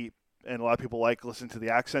accent, and a lot of people like listening to the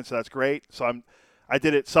accent, so that's great. So I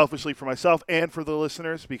did it selfishly for myself and for the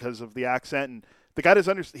listeners because of the accent. And the guy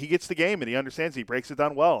he gets the game and he understands. He breaks it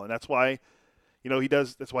down well, and that's why, he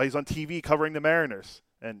does. That's why he's on TV covering the Mariners.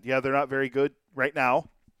 And yeah, they're not very good right now.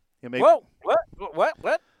 Whoa!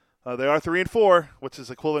 What? They are 3-4, which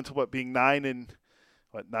is equivalent to being 9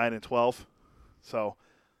 and 12. So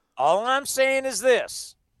all I'm saying is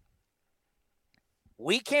this: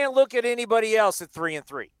 we can't look at anybody else at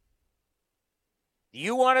 3-3.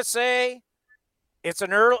 You want to say it's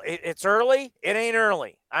early? It ain't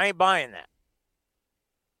early. I ain't buying that.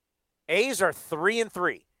 A's are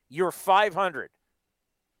 3-3. You're 500.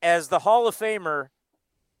 As the Hall of Famer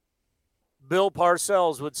Bill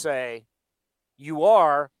Parcells would say, you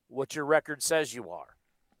are what your record says you are.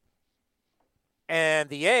 And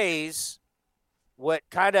the A's, what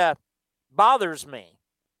kind of bothers me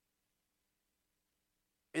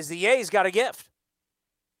is the A's got a gift.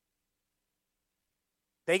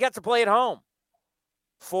 They got to play at home.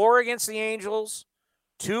 4 against the Angels,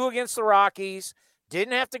 2 against the Rockies,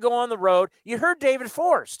 didn't have to go on the road. You heard David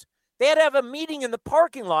Forst. They had to have a meeting in the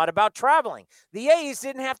parking lot about traveling. The A's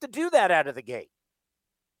didn't have to do that out of the gate.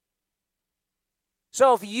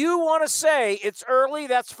 So if you want to say it's early,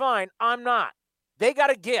 that's fine. I'm not. They got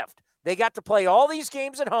a gift. They got to play all these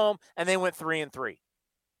games at home, and they went 3-3.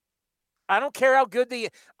 I don't care how good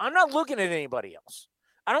I'm not looking at anybody else.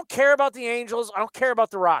 I don't care about the Angels. I don't care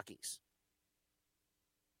about the Rockies.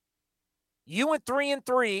 You went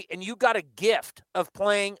 3-3, and you got a gift of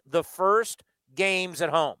playing the first games at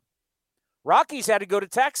home. Rockies had to go to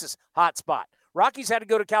Texas, hot spot. Rockies had to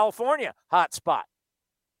go to California, hot spot.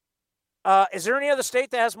 Is there any other state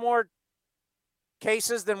that has more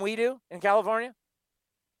cases than we do in California?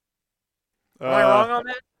 Am I wrong on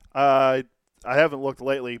that? I haven't looked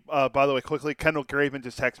lately. By the way, quickly, Kendall Graveman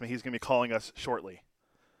just texted me. He's going to be calling us shortly.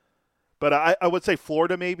 But I would say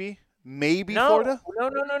Florida, maybe. Maybe no, Florida?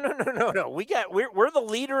 No. We're the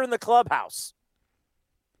leader in the clubhouse.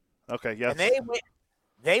 Okay, yes. And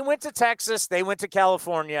they went to Texas, they went to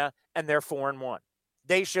California, and they're 4-1.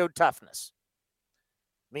 They showed toughness.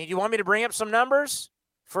 I mean, do you want me to bring up some numbers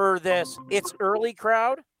for this it's early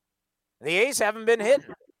crowd? The A's haven't been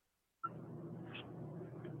hitting.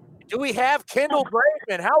 Do we have Kendall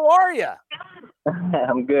Graveman? How are you?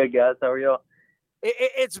 I'm good, guys. How are y'all?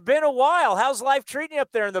 It's been a while. How's life treating you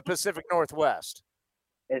up there in the Pacific Northwest?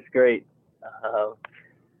 It's great.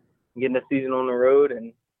 Getting the season on the road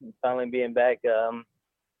and finally being back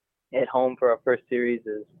at home for our first series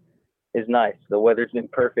is nice. The weather's been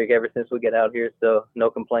perfect ever since we get out here, so no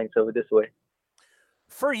complaints over this way.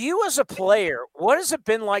 For you as a player, what has it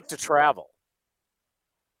been like to travel?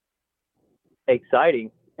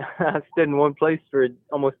 Exciting. I stood in one place for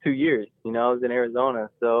almost 2 years. I was in Arizona.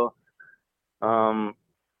 So, I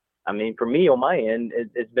mean, for me on my end,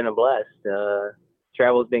 it's been a blast.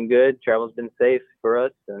 Travel's been good. Travel's been safe for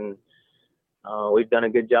us. And we've done a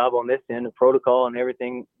good job on this end, the protocol and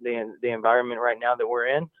everything, the environment right now that we're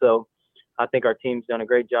in. So I think our team's done a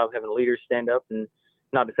great job having leaders stand up, and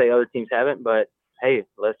not to say other teams haven't, but hey,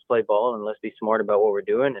 let's play ball and let's be smart about what we're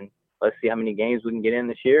doing, and let's see how many games we can get in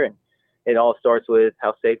this year. And it all starts with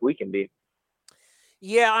how safe we can be.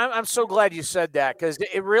 Yeah, I'm so glad you said that, because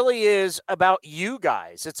it really is about you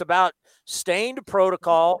guys. It's about staying to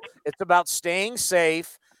protocol. It's about staying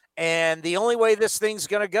safe. And the only way this thing's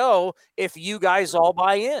going to go if you guys all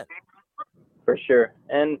buy in. For sure.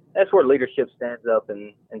 And that's where leadership stands up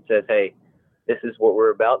and says, hey, this is what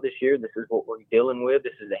we're about this year. This is what we're dealing with.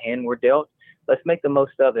 This is the hand we're dealt. Let's make the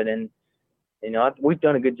most of it. And, we've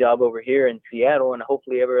done a good job over here in Seattle, and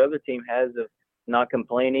hopefully every other team has, of not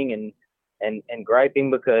complaining and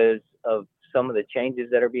griping because of some of the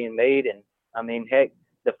changes that are being made. And, I mean, heck,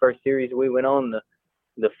 the first series we went on,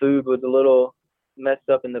 the food was a little messed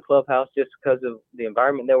up in the clubhouse just because of the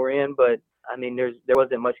environment that we're in. But, I mean, there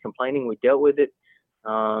wasn't much complaining. We dealt with it.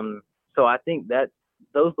 So I think that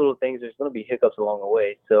those little things, there's going to be hiccups along the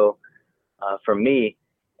way. So for me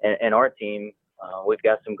and our team, we've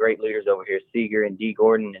got some great leaders over here, Seager and D.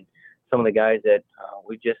 Gordon, and some of the guys that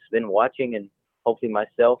we've just been watching, and hopefully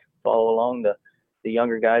myself follow along the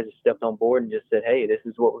younger guys that stepped on board and just said, hey, this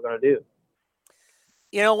is what we're going to do.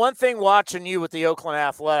 One thing watching you with the Oakland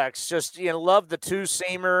Athletics, just, love the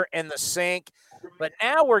two-seamer and the sink. But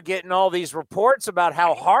now we're getting all these reports about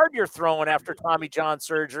how hard you're throwing after Tommy John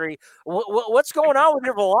surgery. What's going on with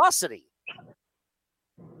your velocity?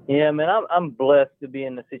 Yeah, man, I'm blessed to be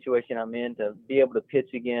in the situation I'm in, to be able to pitch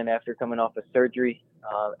again after coming off of surgery.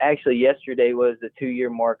 Actually, yesterday was the 2-year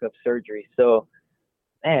mark of surgery. So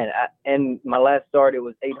and my last start, it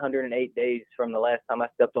was 808 days from the last time I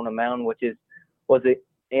stepped on a mound, was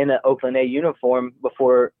in an Oakland A uniform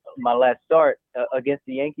before my last start against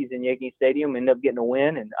the Yankees in Yankee Stadium. Ended up getting a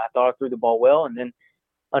win, and I thought I threw the ball well, and then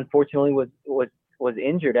unfortunately was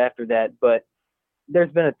injured after that. But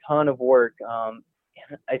there's been a ton of work.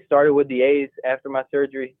 I started with the A's after my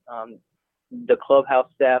surgery. The clubhouse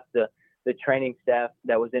staff, the training staff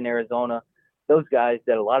that was in Arizona, those guys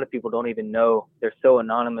that a lot of people don't even know, they're so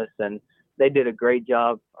anonymous, and they did a great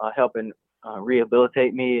job helping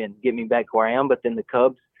rehabilitate me and get me back to where I am. But then the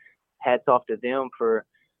Cubs, hats off to them for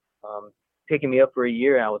picking me up for a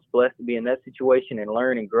year. I was blessed to be in that situation and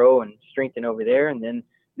learn and grow and strengthen over there. And then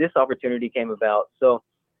this opportunity came about. So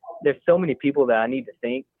there's so many people that I need to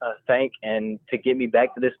thank and to get me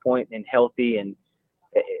back to this point and healthy. And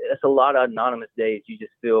it's a lot of anonymous days. You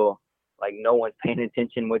just feel like no one's paying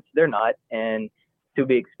attention, which they're not, and to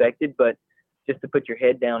be expected. But just to put your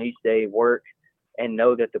head down each day, work, and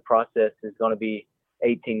know that the process is going to be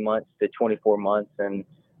 18 months to 24 months. And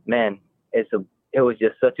man, it was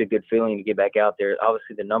just such a good feeling to get back out there.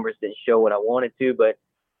 Obviously the numbers didn't show what I wanted to, but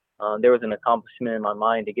there was an accomplishment in my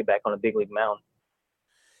mind to get back on a big league mound.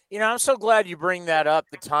 You know, I'm so glad you bring that up,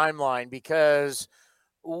 the timeline, because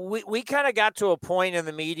we kind of got to a point in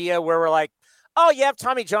the media where we're like, oh, you have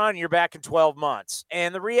Tommy John, you're back in 12 months.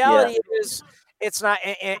 And the reality is it's not.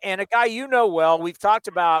 And a guy you know well, we've talked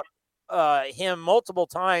about him multiple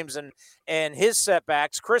times and his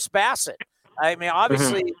setbacks, Chris Bassett. I mean,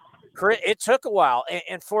 obviously, it took a while,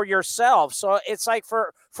 and for yourself. So it's like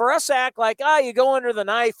for us to act like, you go under the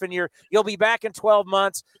knife and you'll be back in 12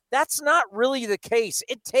 months. That's not really the case.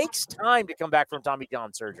 It takes time to come back from Tommy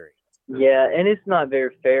John surgery. Yeah, and it's not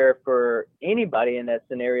very fair for anybody in that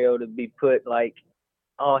scenario to be put like,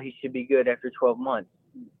 oh, he should be good after 12 months.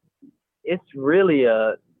 It's really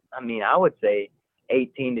I would say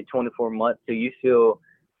 18 to 24 months till you feel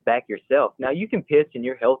back yourself. Now, you can pitch and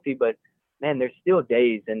you're healthy, but, man, there's still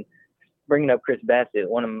days. And bringing up Chris Bassett,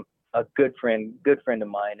 a good friend of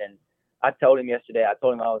mine, and I told him yesterday, I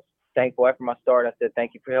was thankful after my start. I said,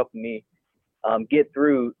 thank you for helping me get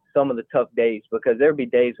through some of the tough days, because there'd be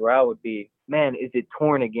days where I would be, man, is it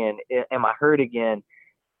torn again? Am I hurt again?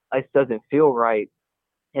 This doesn't feel right.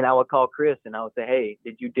 And I would call Chris and I would say, hey,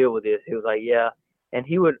 did you deal with this? He was like, yeah. And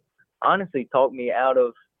he would honestly talk me out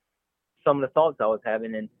of some of the thoughts I was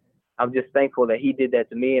having. And I'm just thankful that he did that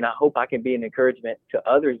to me. And I hope I can be an encouragement to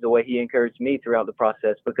others the way he encouraged me throughout the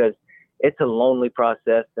process, because it's a lonely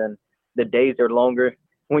process and the days are longer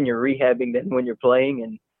when you're rehabbing than when you're playing.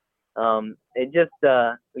 And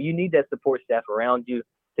you need that support staff around you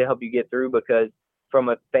to help you get through, because from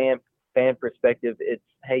a fan perspective, it's,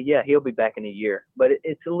 hey, yeah, he'll be back in a year, but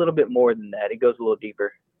it's a little bit more than that. It goes a little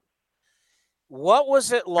deeper. What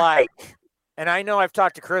was it like? And I know I've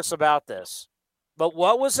talked to Chris about this, but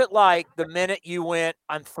what was it like the minute you went,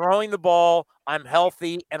 I'm throwing the ball, I'm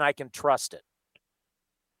healthy, and I can trust it?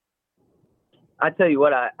 I tell you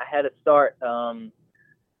what, I had a start.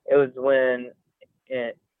 It was when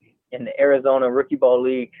in the Arizona Rookie Ball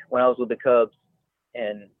League when I was with the Cubs,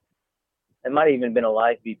 and it might have even been a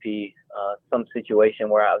live BP, some situation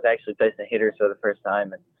where I was actually facing hitters for the first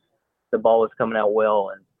time, and the ball was coming out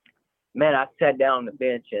well. And, man, I sat down on the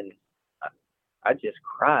bench, and I just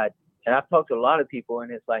cried. And I've talked to a lot of people,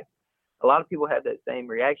 and it's like a lot of people have that same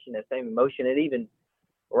reaction, that same emotion. And even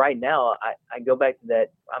right now, I go back to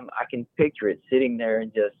that. I can picture it sitting there,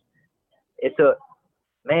 and just it's a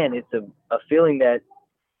feeling that,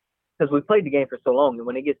 because we played the game for so long, and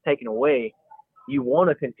when it gets taken away, you want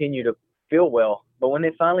to continue to feel well. But when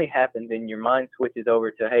it finally happens and your mind switches over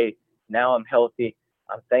to, hey, now I'm healthy,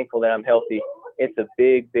 I'm thankful that I'm healthy, it's a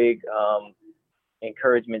big, big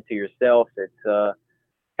encouragement to yourself. It's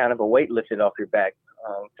kind of a weight lifted off your back,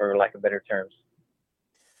 for lack of better terms.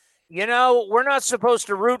 You know, we're not supposed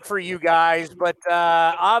to root for you guys, but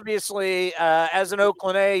obviously, as an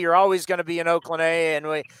Oakland A, you're always going to be an Oakland A,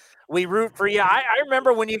 and we root for you. I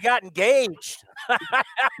remember when you got engaged.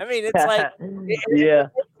 I mean, it's like,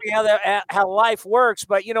 how life works.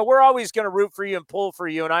 But, you know, we're always going to root for you and pull for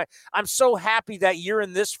you. And I'm so happy that you're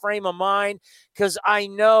in this frame of mind, because I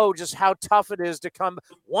know just how tough it is to come.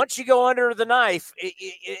 Once you go under the knife,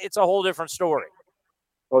 it's a whole different story.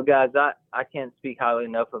 Well, guys, I can't speak highly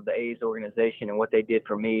enough of the A's organization and what they did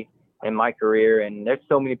for me in my career. And there's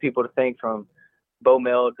so many people to thank, from Bo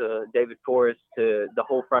Mel to David Forrest to the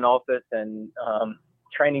whole front office and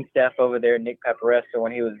training staff over there, Nick Paparesta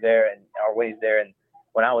when he was there, or when he's there, and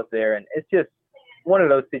when I was there. And it's just one of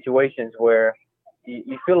those situations where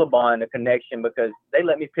you feel a bond, a connection, because they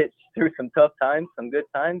let me pitch through some tough times, some good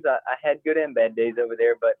times. I had good and bad days over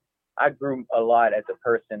there, but I grew a lot as a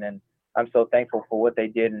person, and I'm so thankful for what they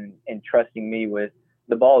did in trusting me with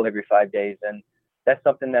the ball every 5 days. And that's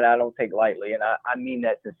something that I don't take lightly. And I mean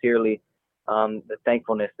that sincerely, the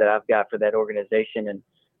thankfulness that I've got for that organization. And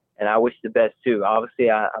I wish the best too.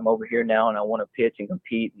 Obviously I'm over here now and I want to pitch and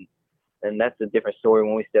compete. And that's a different story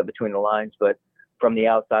when we step between the lines, but from the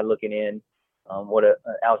outside looking in, what an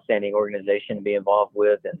outstanding organization to be involved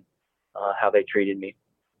with and how they treated me.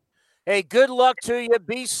 Hey, good luck to you.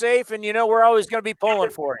 Be safe. And we're always going to be pulling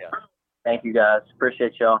for you. Thank you, guys.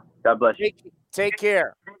 Appreciate y'all. God bless you. Take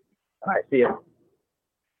care. All right. See you.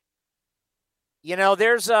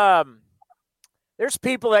 There's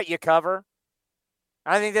people that you cover.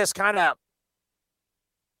 I think that's kind of,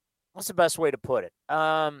 what's the best way to put it?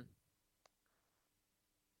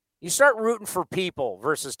 You start rooting for people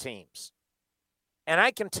versus teams. And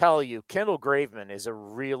I can tell you, Kendall Graveman is a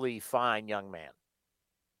really fine young man.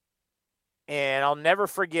 And I'll never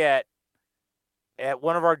forget at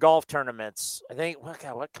one of our golf tournaments, I think,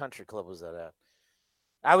 what country club was that at?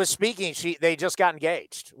 I was speaking. They just got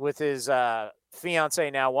engaged with his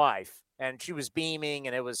fiance, now wife, and she was beaming,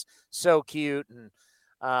 and it was so cute. And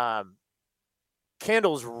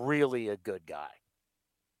Kendall's really a good guy.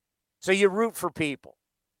 So you root for people.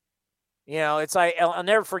 It's like, I'll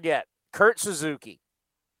never forget Kurt Suzuki.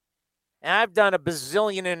 And I've done a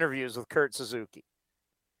bazillion interviews with Kurt Suzuki.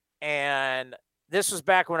 And this was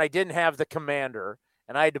back when I didn't have the Commander,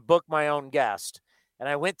 and I had to book my own guest. And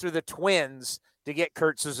I went through the Twins to get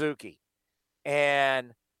Kurt Suzuki.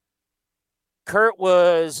 And Kurt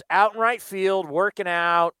was out in right field working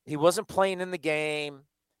out. He wasn't playing in the game.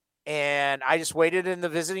 And I just waited in the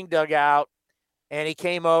visiting dugout. And he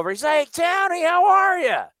came over. He's like, Townie, how are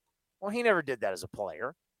you? Well, he never did that as a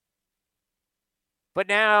player. But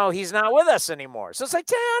now he's not with us anymore. So it's like,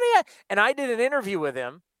 Townie. And I did an interview with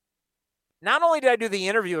him. Not only did I do the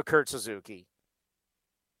interview with Kurt Suzuki,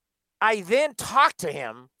 I then talked to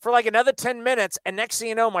him for like another 10 minutes, and next thing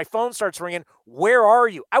you know, my phone starts ringing. Where are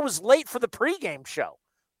you? I was late for the pregame show.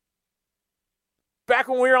 Back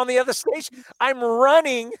when we were on the other station, I'm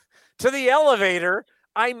running to the elevator.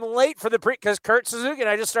 I'm late for the because Kurt Suzuki and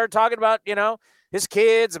I just started talking about, his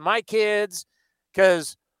kids and my kids,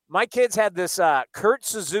 because my kids had this Kurt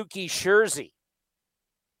Suzuki jersey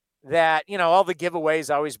that, all the giveaways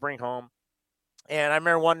I always bring home. And I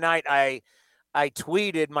remember one night I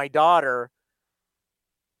tweeted my daughter.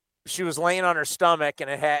 She was laying on her stomach,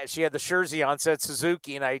 and she had the jersey on, said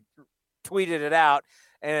Suzuki, and I tweeted it out,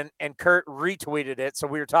 and Kurt retweeted it. So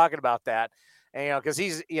we were talking about that, and because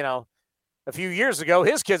he's a few years ago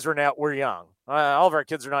his kids were young. All of our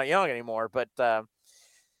kids are not young anymore, but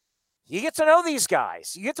you get to know these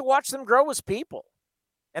guys. You get to watch them grow as people,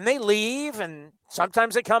 and they leave, and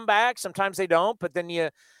sometimes they come back, sometimes they don't. But then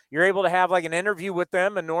you're able to have like an interview with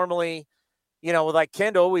them, and normally, with like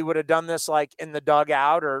Kendall, we would have done this like in the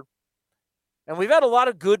dugout and we've had a lot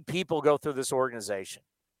of good people go through this organization.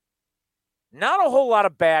 Not a whole lot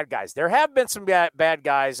of bad guys. There have been some bad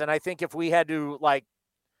guys, and I think if we had to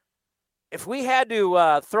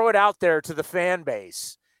throw it out there to the fan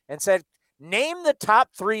base and said, name the top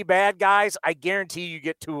 3 bad guys, I guarantee you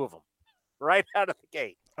get 2 of them right out of the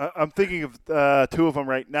gate. I'm thinking of 2 of them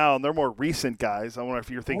right now, and they're more recent guys. I wonder if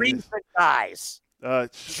you're thinking recent guys.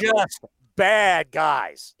 Just bad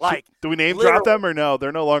guys. Like, do we name drop them or no?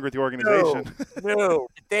 They're no longer with the organization. No,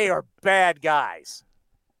 they are bad guys.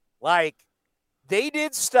 Like, they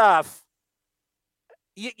did stuff.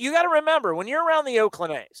 You got to remember, when you're around the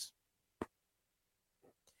Oakland A's,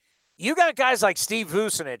 you got guys like Steve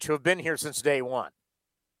Vucinich who have been here since day one.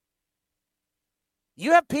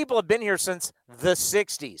 You have people who have been here since the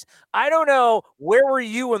 60s. I don't know, where were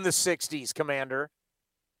you in the 60s, Commander?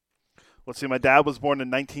 Let's see, my dad was born in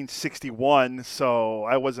 1961, so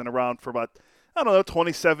I wasn't around for about,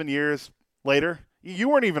 27 years later. You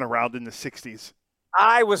weren't even around in the 60s.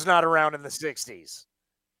 I was not around in the 60s.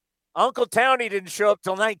 Uncle Townie didn't show up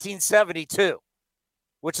till 1972,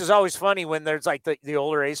 which is always funny when there's like the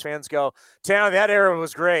older A's fans go, Townie, that era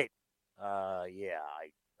was great. Yeah,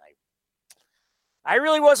 I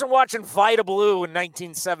really wasn't watching Vita Blue in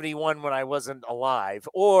 1971 when I wasn't alive,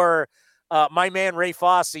 or my man Ray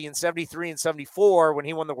Fosse in 73 and 74 when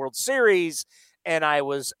he won the World Series, and I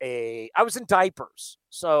was in diapers.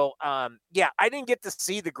 So, I didn't get to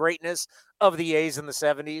see the greatness of the A's in the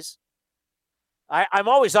 70s. I'm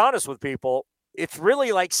always honest with people. It's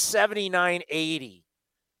really like 79, 80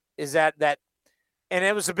 is that, and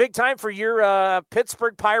it was a big time for your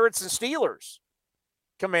Pittsburgh Pirates and Steelers,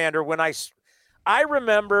 Commander, when I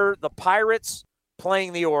remember the Pirates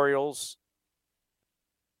playing the Orioles.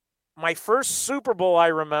 my first Super Bowl I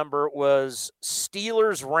remember was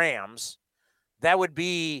Steelers-Rams. That would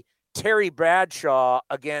be Terry Bradshaw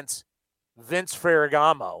against Vince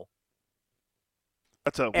Ferragamo.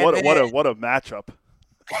 That's what a matchup.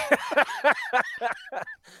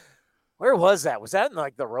 Where was that? Was that in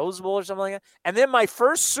like the Rose Bowl or something like that? And then my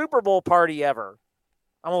first Super Bowl party ever.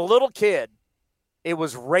 I'm a little kid. It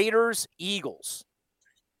was Raiders-Eagles.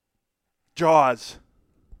 Jaws.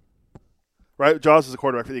 Right? Jaws is the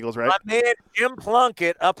quarterback for the Eagles, right? My man Jim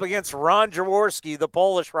Plunkett up against Ron Jaworski, the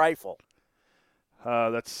Polish Rifle.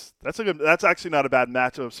 That's actually not a bad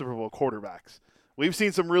matchup of Super Bowl quarterbacks. We've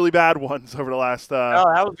seen some really bad ones over the last. That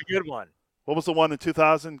was a good one. What was the one in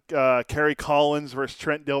 2000? Kerry Collins versus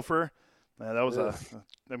Trent Dilfer. That was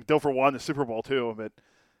Dilfer won the Super Bowl too. But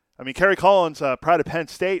I mean, Kerry Collins, proud of Penn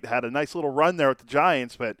State, had a nice little run there with the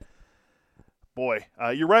Giants. But boy,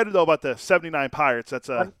 you're right though about the '79 Pirates. That's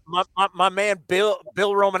my man Bill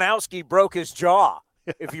Romanowski broke his jaw.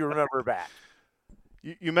 If you remember back.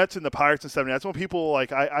 You mentioned the Pirates in '79. That's when people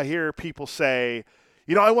I hear people say,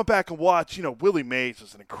 I went back and watched. Willie Mays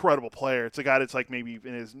was an incredible player. It's a guy that's like maybe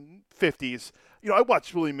in his 50s. I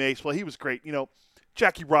watched Willie Mays play. He was great.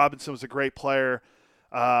 Jackie Robinson was a great player.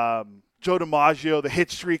 Joe DiMaggio, the hit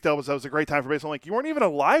streak, that was a great time for baseball. I'm like, you weren't even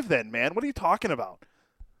alive then, man. What are you talking about?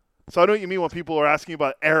 So I know what you mean when people are asking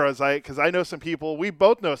about eras. Because I know some people. We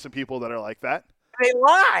both know some people that are like that. They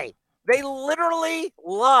lie. They literally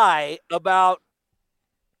lie about.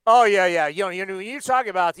 Oh yeah. You talk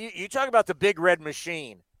about the Big Red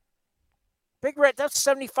Machine. Big Red. That's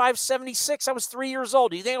 75, 76. I was 3 years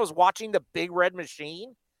old. Do you think I was watching the Big Red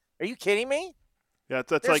Machine? Are you kidding me? Yeah,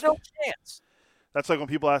 There's no chance. That's like when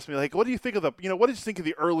people ask me, like, what do you think of what did you think of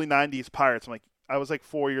the early 90s Pirates? I'm like, I was like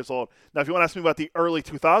 4 years old. Now, if you want to ask me about the early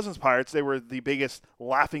 2000s Pirates, they were the biggest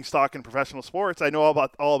laughingstock in professional sports. I know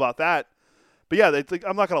all about that. But yeah,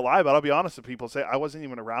 I'm not going to lie about it. I'll be honest with people. Say I wasn't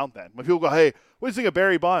even around then. When people go, hey, what do you think of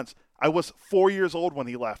Barry Bonds? I was 4 years old when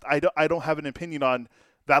he left. I don't have an opinion on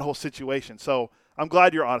that whole situation. So I'm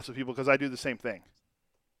glad you're honest with people because I do the same thing.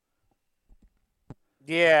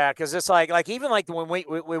 Yeah, because it's like even like when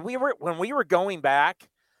we were going back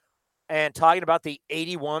and talking about the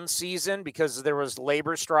 '81 season because there was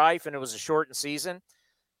labor strife and it was a shortened season.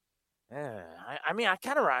 I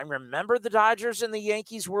remember the Dodgers and the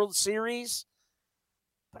Yankees World Series,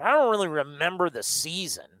 but I don't really remember the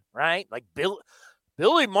season, right? Like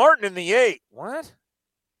Billy Martin in the 8. What?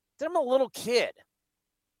 I'm a little kid.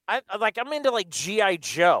 I'm into like G.I.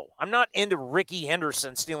 Joe. I'm not into Ricky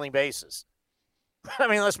Henderson stealing bases. I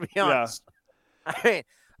mean, let's be honest. Yeah.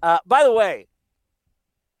 By the way,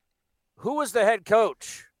 who was the head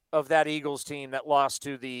coach of that Eagles team that lost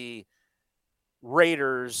to the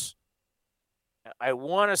Raiders? I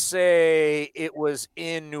want to say it was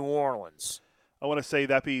in New Orleans. I want to say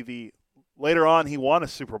later on he won a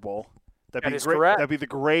Super Bowl. That is correct. That'd be the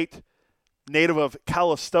great native of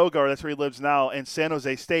Calistoga, or that's where he lives now, in San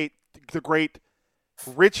Jose State, the great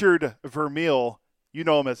Richard Vermeil. You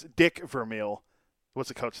know him as Dick Vermeil. What's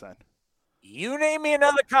the coach then? You name me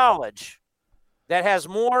another college that has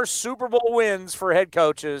more Super Bowl wins for head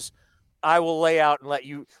coaches, I will lay out and let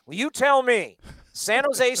you. Will you tell me, San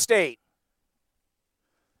Jose State,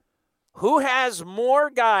 who has more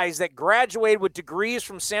guys that graduated with degrees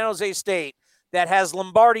from San Jose State that has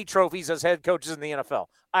Lombardi trophies as head coaches in the NFL?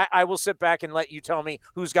 I will sit back and let you tell me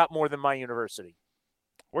who's got more than my university.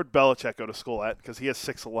 Where'd Belichick go to school at? Because he has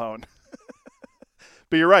 6 alone.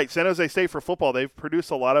 But you're right. San Jose State, for football, they've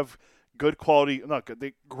produced a lot of good quality,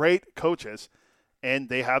 great coaches, and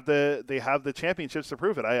they have the championships to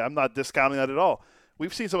prove it. I'm not discounting that at all.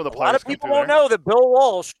 We've seen some of the players. A lot of people don't know that Bill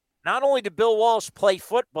Walsh, not only did Bill Walsh play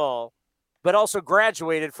football, but also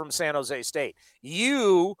graduated from San Jose State.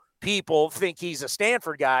 You people think he's a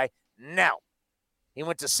Stanford guy. No. He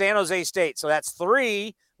went to San Jose State. So that's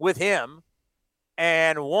 3 with him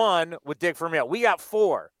and 1 with Dick Vermeil. We got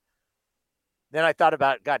 4. Then I thought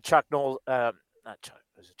about Chuck Noll. Not Chuck.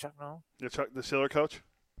 Is it Chuck Noll? The Steeler coach?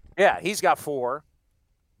 Yeah, he's got 4.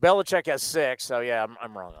 Belichick has 6. So, yeah,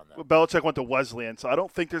 I'm wrong on that. Well, Belichick went to Wesleyan, so I don't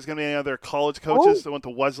think there's going to be any other college coaches that went to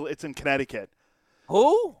Wesleyan. It's in Connecticut.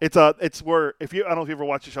 Who? It's where I don't know if you ever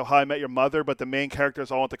watched the show How I Met Your Mother, but the main characters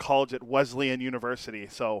all went to college at Wesleyan University.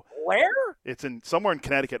 So where? It's somewhere in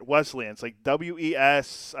Connecticut. Wesleyan. It's like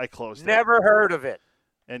WES. I closed it. Never heard of it.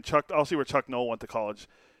 And I'll see where Chuck Noll went to college.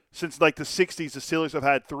 Since like the 60s, the Steelers have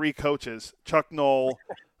had 3 coaches: Chuck Noll,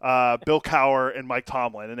 Bill Cowher, and Mike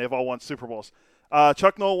Tomlin, and they've all won Super Bowls.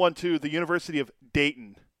 Chuck Noll went to the University of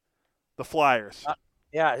Dayton, the Flyers.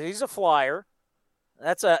 Yeah, he's a Flyer.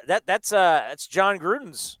 That's John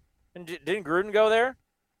Gruden's. And didn't Gruden go there?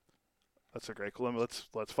 That's a great clue.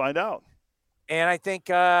 Let's find out. And I think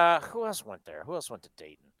who else went there? Who else went to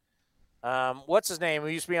Dayton? What's his name? Who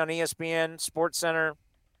used to be on ESPN Sports Center?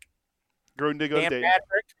 Gruden did go to Dayton.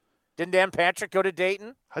 Patrick. Didn't Dan Patrick go to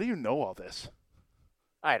Dayton? How do you know all this?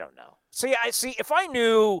 I don't know. See. If I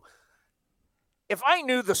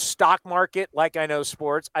knew the stock market like I know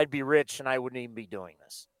sports, I'd be rich and I wouldn't even be doing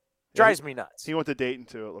this. Drives me nuts. He went to Dayton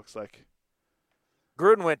too. It looks like.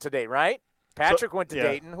 Gruden went to Dayton, right? Patrick went to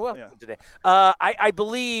Dayton. Who else went to Dayton? I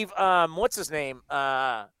believe, what's his name?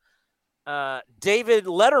 David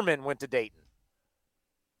Letterman went to Dayton.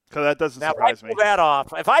 Because that doesn't surprise me.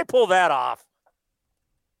 If I pull that off,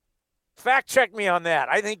 fact check me on that.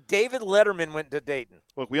 I think David Letterman went to Dayton.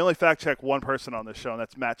 Look, we only fact check one person on this show, and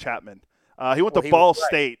that's Matt Chapman. He went to Ball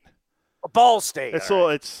State. Ball State.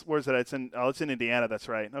 It's where's it? It's in Indiana. That's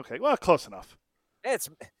right. Okay, well, close enough. It's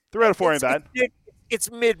 3 out of 4 ain't bad. It's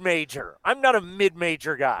mid-major. I'm not a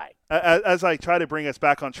mid-major guy. As I try to bring us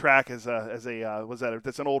back on track that's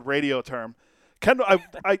an old radio term. Kendall,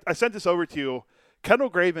 I sent this over to you. Kendall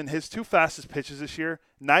Graveman, his 2 fastest pitches this year,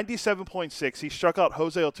 97.6. He struck out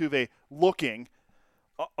Jose Altuve looking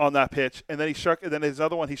on that pitch, and then his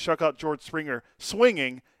other one, he struck out George Springer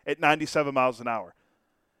swinging at 97 miles an hour.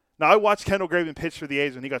 Now, I watched Kendall Graveman pitch for the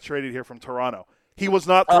A's when he got traded here from Toronto. He was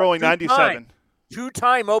not throwing 97.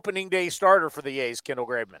 Two-time opening day starter for the A's, Kendall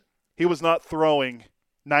Graveman. He was not throwing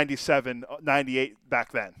 97, 98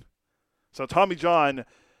 back then. So Tommy John,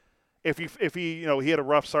 if he he had a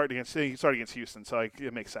rough start against Houston, so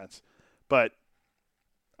it makes sense. But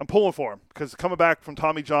I'm pulling for him because coming back from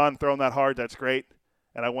Tommy John, throwing that hard, that's great,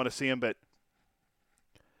 and I want to see him. But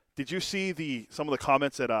did you see some of the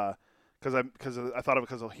comments that because I thought of it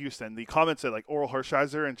because of Houston, the comments that like Oral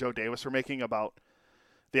Hershiser and Joe Davis were making about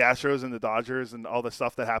the Astros and the Dodgers and all the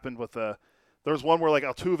stuff that happened with there was one where like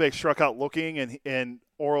Altuve struck out looking and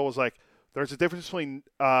Oral was like, there's a difference between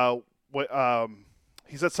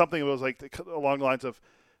he said something that was like along the lines of,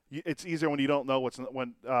 it's easier when you don't know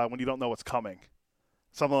when you don't know what's coming,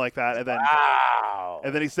 something like that.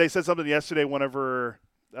 And then they said something yesterday whenever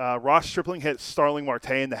Ross Stripling hit Starling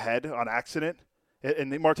Marte in the head on accident,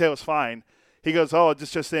 and Marte was fine. He goes, oh,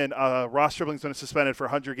 just in, Ross Stripling's been suspended for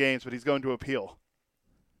 100 games, but he's going to appeal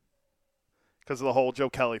because of the whole Joe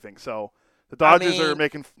Kelly thing. So the Dodgers are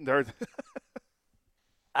making their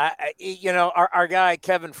our guy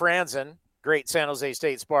Kevin Franzen, great San Jose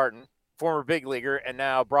State Spartan, former big leaguer and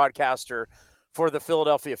now broadcaster for the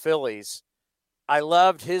Philadelphia Phillies. I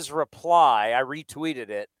loved his reply. I retweeted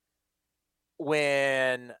it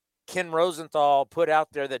when Ken Rosenthal put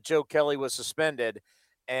out there that Joe Kelly was suspended,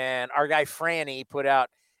 and our guy Franny put out,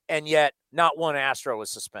 and yet not one Astro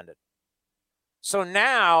was suspended. So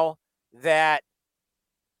now that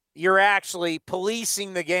you're actually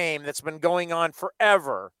policing the game that's been going on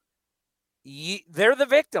forever, they're the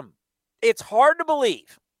victim. It's hard to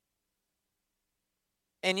believe.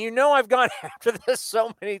 And I've gone after this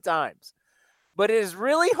so many times, but it is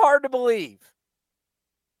really hard to believe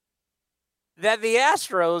that the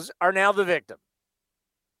Astros are now the victim.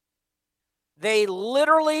 They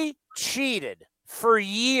literally cheated for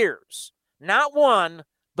years. Not one,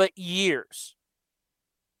 but years.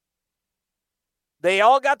 They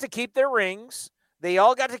all got to keep their rings. They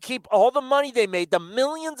all got to keep all the money they made, the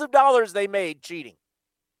millions of dollars they made cheating.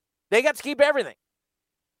 They got to keep everything.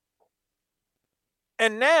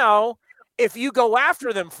 And now, if you go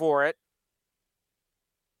after them for it,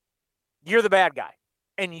 you're the bad guy,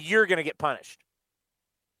 and you're going to get punished.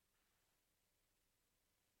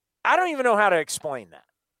 I don't even know how to explain that.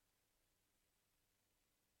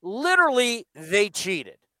 Literally, they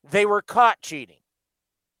cheated. They were caught cheating.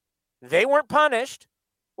 They weren't punished.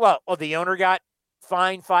 Well, the owner got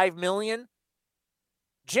fined $5 million.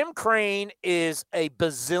 Jim Crane is a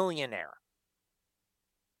bazillionaire.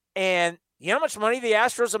 And you know how much money the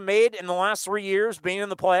Astros have made in the last 3 years being in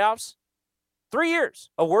the playoffs? 3 years.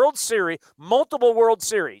 A World Series, multiple World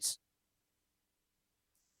Series.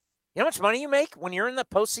 You know how much money you make when you're in the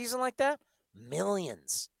postseason like that?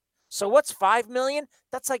 Millions. So what's $5 million?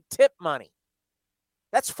 That's like tip money.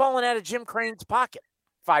 That's falling out of Jim Crane's pocket.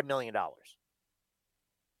 $5 million.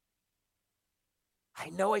 I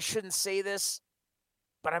know I shouldn't say this,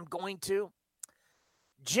 but I'm going to.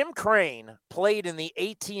 Jim Crane played in the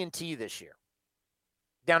AT&T this year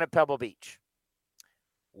down at Pebble Beach.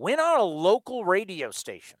 Went on a local radio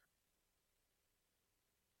station.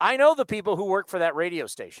 I know the people who work for that radio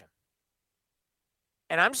station.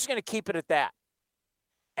 And I'm just going to keep it at that.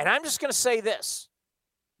 And I'm just going to say this,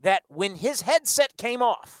 that when his headset came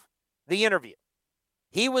off the interview,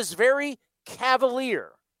 he was very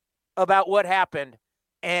cavalier about what happened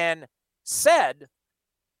and said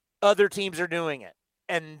other teams are doing it,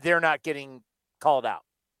 and they're not getting called out.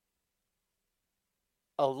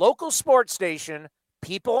 A local sports station,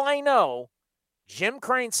 people I know, Jim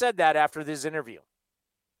Crane said that after this interview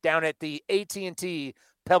down at the AT&T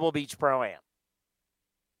Pebble Beach Pro-Am.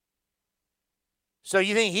 So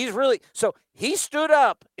you think he's really – so he stood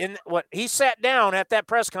up he sat down at that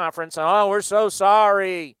press conference and, oh, we're so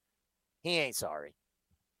sorry. He ain't sorry.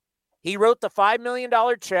 He wrote the $5 million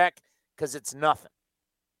check because it's nothing.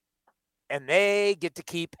 And they get to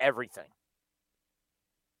keep everything.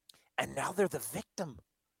 And now they're the victim.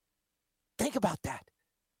 Think about that.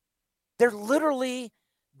 They're literally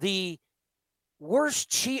the worst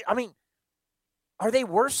cheat. I mean, are they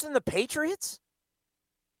worse than the Patriots?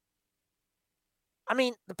 I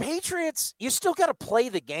mean, the Patriots, you still got to play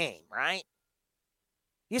the game, right?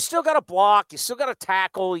 You still got to block. You still got to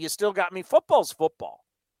tackle. You still got, football's football.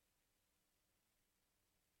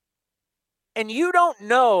 And you don't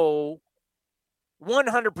know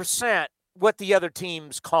 100% what the other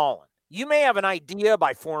team's calling. You may have an idea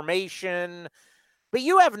by formation, but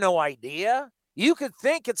you have no idea. You could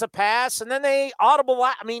think it's a pass, and then they audible.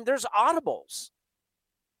 There's audibles.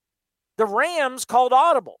 The Rams called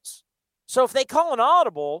audibles. So if they call an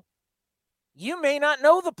audible, you may not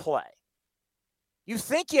know the play. You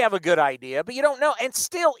think you have a good idea, but you don't know. And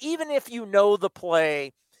still, even if you know the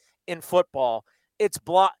play in football, it's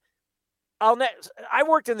block. I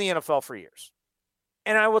worked in the NFL for years,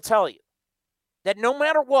 and I will tell you that no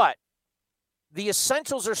matter what, the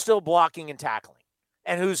essentials are still blocking and tackling,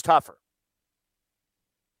 and who's tougher.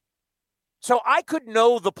 So I could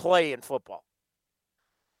know the play in football.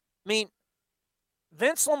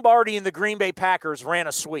 Vince Lombardi and the Green Bay Packers ran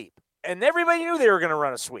a sweep, and everybody knew they were going to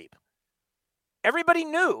run a sweep. Everybody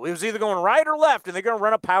knew it was either going right or left, and they're going to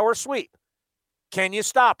run a power sweep. Can you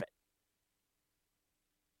stop it?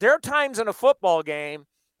 There are times in a football game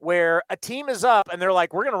where a team is up, and they're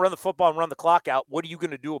like, we're going to run the football and run the clock out. What are you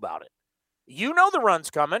going to do about it? You know the run's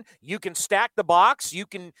coming. You can stack the box.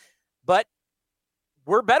 But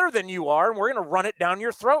we're better than you are, and we're going to run it down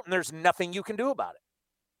your throat, and there's nothing you can do about it.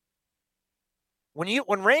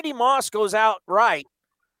 When Randy Moss goes out right,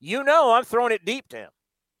 I'm throwing it deep to him.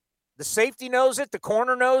 The safety knows it. The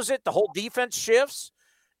corner knows it. The whole defense shifts.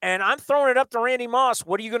 And I'm throwing it up to Randy Moss.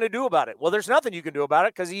 What are you going to do about it? Well, there's nothing you can do about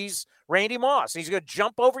it because he's Randy Moss. He's going to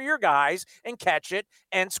jump over your guys and catch it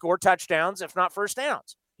and score touchdowns, if not first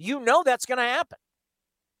downs. You know that's going to happen.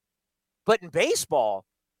 But in baseball,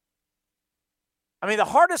 the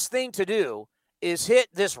hardest thing to do is hit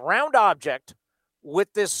this round object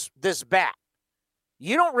with this bat.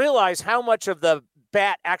 You don't realize how much of the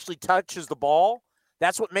bat actually touches the ball.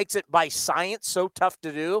 That's what makes it, by science, so tough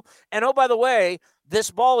to do. And, oh, by the way, this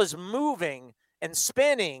ball is moving and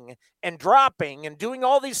spinning and dropping and doing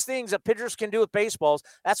all these things that pitchers can do with baseballs.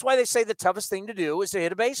 That's why they say the toughest thing to do is to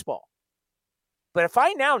hit a baseball. But if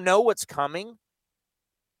I now know what's coming,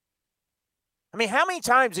 how many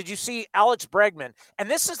times did you see Alex Bregman? And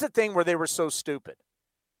this is the thing where they were so stupid.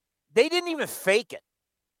 They didn't even fake it.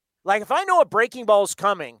 Like, if I know a breaking ball is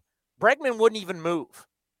coming, Bregman wouldn't even move.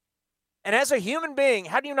 And as a human being,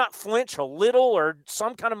 how do you not flinch a little or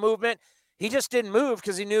some kind of movement? He just didn't move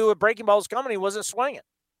because he knew a breaking ball was coming. He wasn't swinging.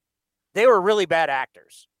 They were really bad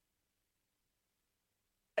actors.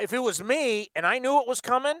 If it was me and I knew it was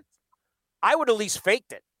coming, I would at least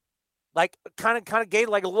faked it. Like, kind of gave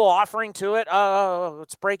like a little offering to it. Oh,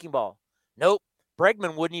 it's breaking ball. Nope.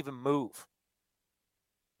 Bregman wouldn't even move.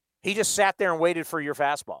 He just sat there and waited for your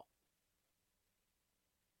fastball.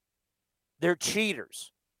 They're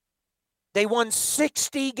cheaters. They won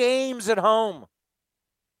 60 games at home.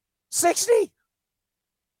 60.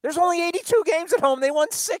 There's only 82 games at home. They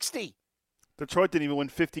won 60. Detroit didn't even win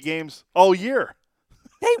 50 games all year.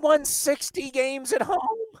 They won 60 games at home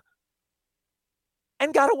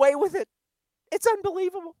and got away with it. It's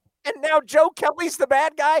unbelievable. And now Joe Kelly's the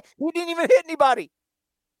bad guy. He didn't even hit anybody.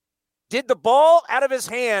 Did the ball out of his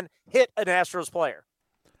hand hit an Astros player?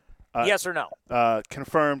 Yes or no?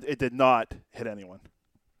 Confirmed it did not hit anyone.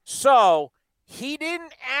 So he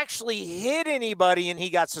didn't actually hit anybody, and he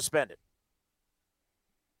got suspended.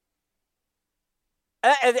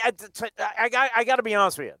 I got to be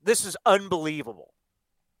honest with you. This is unbelievable.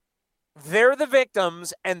 They're the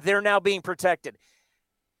victims, and they're now being protected.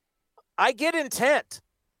 I get intent.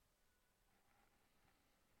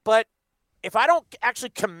 But if I don't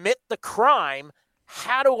actually commit the crime,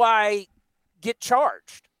 how do I get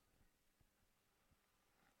charged?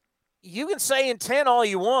 You can say intent all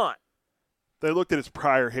you want. They looked at his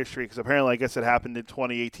prior history because apparently, I guess it happened in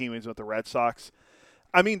 2018 when he was with the Red Sox.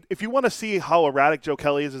 If you want to see how erratic Joe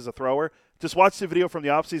Kelly is as a thrower, Just watch the video from the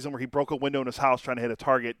offseason where he broke a window in his house trying to hit a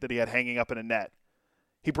target that he had hanging up in a net.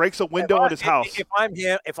 He breaks a window in his house.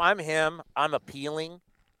 If I'm him, I'm appealing.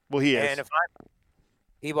 Well, he is. And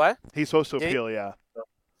he what? He's supposed to appeal, yeah.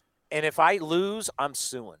 And if I lose, I'm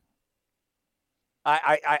suing.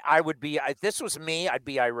 I would be. If this was me, I'd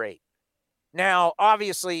be irate. Now,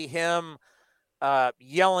 obviously, him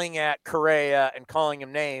yelling at Correa and calling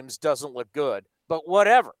him names doesn't look good. But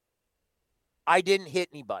whatever. I didn't hit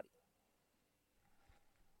anybody.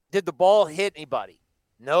 Did the ball hit anybody?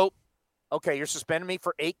 Nope. Okay, you're suspending me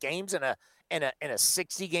for 8 games in a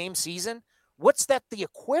 60-game season? What's that the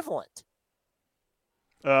equivalent?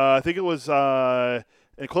 I think it was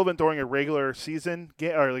equivalent during a regular season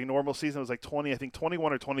or like a normal season. It was like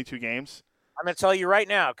 21 or 22 games. I'm going to tell you right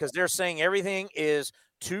now because they're saying everything is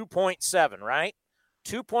 2.7, right?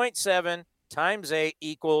 2.7 times 8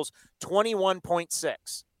 equals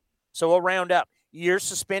 21.6. So we'll round up. You're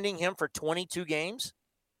suspending him for 22 games?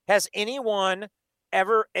 Has anyone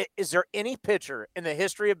ever – is there any pitcher in the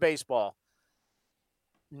history of baseball,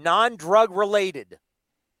 non-drug related,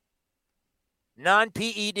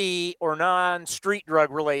 non-PED or non-street drug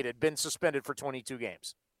related, been suspended for 22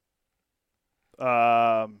 games?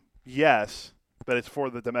 Yes, but it's for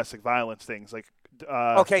the domestic violence things. Like,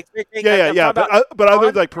 okay. Yeah. But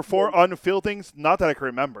other like perform on-the-field things, not that I can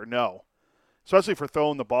remember, no. Especially for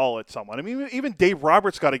throwing the ball at someone. I mean, even Dave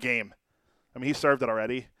Roberts got a game. I mean, he served it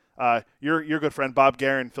already. Your good friend Bob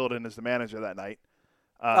Guerin filled in as the manager that night.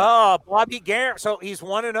 Bobby Guerin. So he's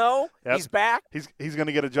 1-0. Yep. He's back. He's going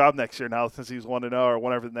to get a job next year now since he's 1-0 or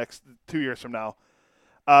whatever the next 2 years from now.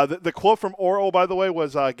 The quote from Orel, by the way,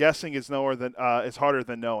 was guessing is harder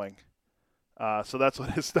than knowing. So that's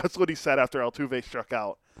what he said after Altuve struck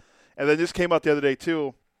out. And then this came out the other day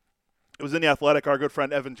too. It was in The Athletic. Our good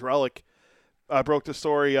friend Evan Drellick broke the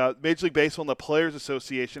story. Major League Baseball and the Players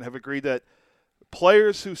Association have agreed that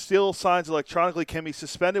players who steal signs electronically can be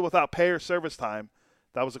suspended without pay or service time.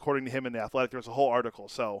 That was according to him in The Athletic. There was a whole article.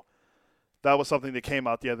 So that was something that came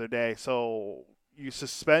out the other day. So you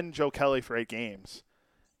suspend Joe Kelly for 8 games.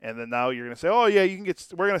 And then now you're going to say, oh, yeah,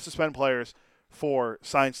 we're going to suspend players for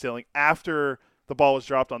sign stealing after the ball was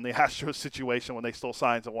dropped on the Astros situation when they stole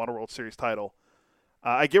signs and won a World Series title.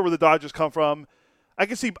 I get where the Dodgers come from. I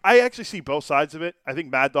actually see both sides of it. I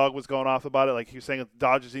think Mad Dog was going off about it. Like he was saying the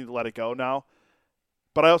Dodgers need to let it go now.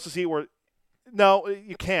 But I also see where, no,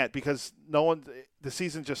 you can't because the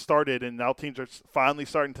season just started and now teams are finally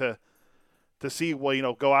starting to see,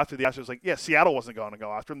 go after the Astros. Like, yeah, Seattle wasn't going to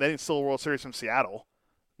go after them. They didn't steal a World Series from Seattle.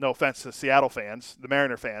 No offense to Seattle fans, the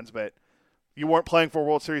Mariner fans, but you weren't playing for a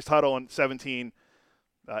World Series title in 17,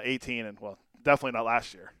 18, and, well, definitely not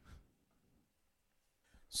last year.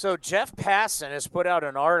 So Jeff Passan has put out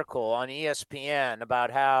an article on ESPN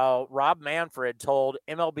about how Rob Manfred told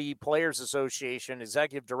MLB Players Association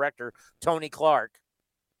Executive Director Tony Clark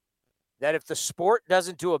that if the sport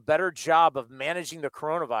doesn't do a better job of managing the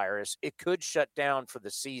coronavirus, it could shut down for the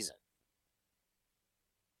season.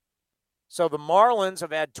 So the Marlins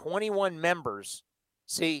have had 21 members.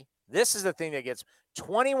 See, this is the thing that gets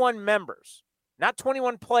 21 members, not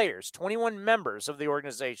 21 players, 21 members of the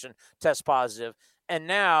organization test positive. And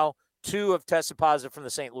now 2 have tested positive from the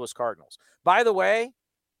St. Louis Cardinals. By the way,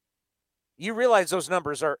 you realize those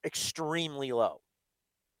numbers are extremely low.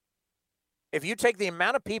 If you take the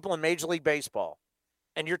amount of people in Major League Baseball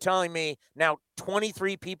and you're telling me now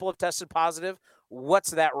 23 people have tested positive,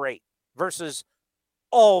 what's that rate versus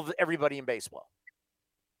everybody in baseball?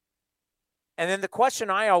 And then the question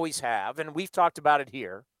I always have, and we've talked about it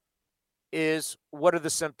here, is what are the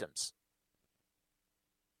symptoms?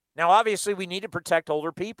 Now, obviously, we need to protect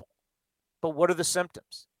older people, but what are the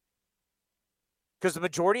symptoms? Because the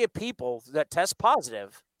majority of people that test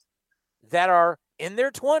positive that are in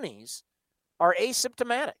their 20s are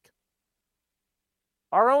asymptomatic.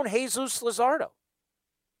 Our own Jesus Luzardo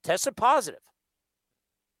tested positive.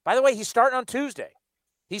 By the way, he's starting on Tuesday.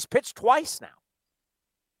 He's pitched twice now.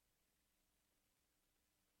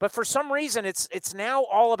 But for some reason, it's now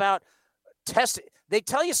all about testing. They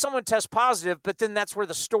tell you someone tests positive, but then that's where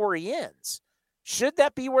the story ends. Should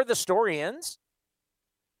that be where the story ends?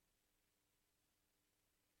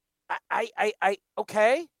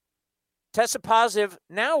 Okay. Tested positive.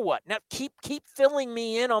 Now what? Now keep filling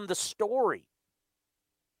me in on the story.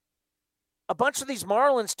 A bunch of these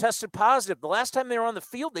Marlins tested positive. The last time they were on the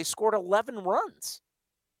field, they scored 11 runs.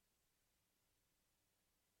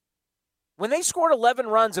 When they scored 11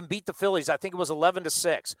 runs and beat the Phillies, I think it was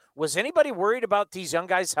 11-6. Was anybody worried about these young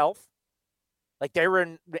guys' health? Like they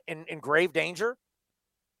were in grave danger?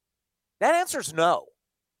 That answer's no.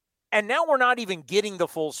 And now we're not even getting the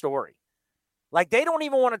full story. Like, they don't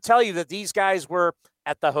even want to tell you that these guys were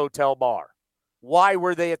at the hotel bar. Why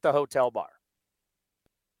were they at the hotel bar?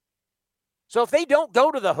 So if they don't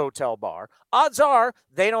go to the hotel bar, odds are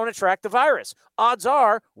they don't attract the virus. Odds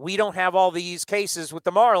are we don't have all these cases with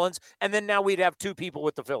the Marlins, and then now we'd have 2 people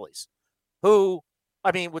with the Phillies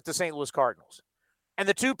with the St. Louis Cardinals. And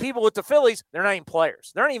the 2 people with the Phillies, they're not even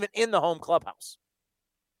players. They're not even in the home clubhouse.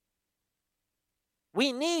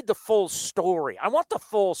 We need the full story. I want the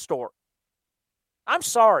full story. I'm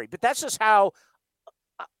sorry, but that's just how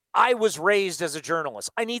I was raised as a journalist.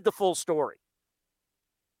 I need the full story.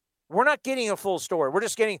 We're not getting a full story. We're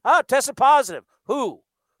just getting, tested positive. Who,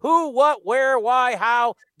 what, where, why,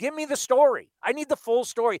 how? Give me the story. I need the full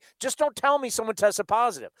story. Just don't tell me someone tested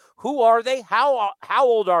positive. Who are they? How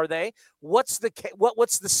old are they? What's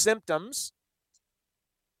the symptoms?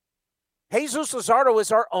 Jesus Luzardo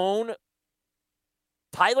is our own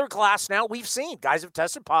Tyler Glasnow. We've seen guys have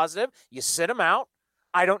tested positive. You sit them out.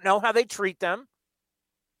 I don't know how they treat them,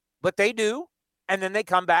 but they do, and then they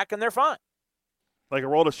come back and they're fine. Like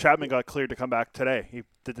Aroldis Chapman got cleared to come back today. He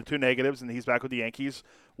did the 2 negatives, and he's back with the Yankees.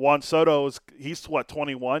 Juan Soto he's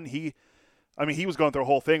 21? He was going through a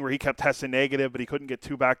whole thing where he kept testing negative, but he couldn't get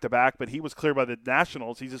 2 back-to-back. But he was cleared by the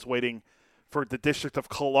Nationals. He's just waiting for the District of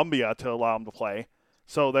Columbia to allow him to play.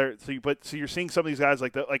 So you're seeing some of these guys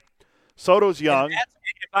like Soto's young. And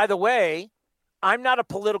by the way, I'm not a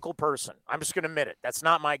political person. I'm just going to admit it. That's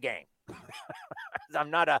not my game. I'm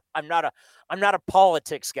not a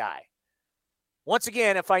politics guy. Once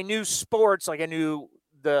again, if I knew sports like I knew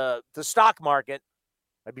the stock market,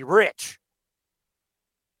 I'd be rich.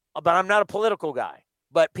 But I'm not a political guy.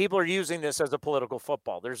 But people are using this as a political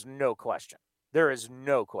football. There's no question. There is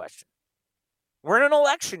no question. We're in an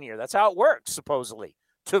election year. That's how it works, supposedly,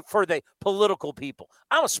 for the political people.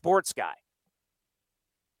 I'm a sports guy.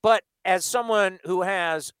 But as someone who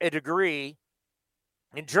has a degree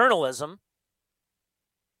in journalism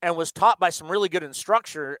and was taught by some really good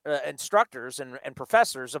instructors and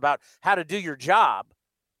professors about how to do your job,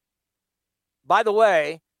 by the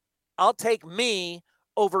way, I'll take me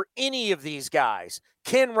over any of these guys.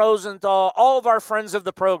 Ken Rosenthal, all of our friends of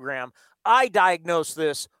the program, I diagnosed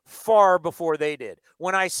this far before they did.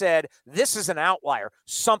 When I said, this is an outlier,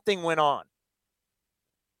 something went on.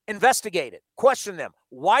 Investigate it. Question them.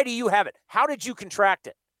 Why do you have it? How did you contract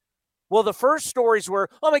it? Well, the first stories were,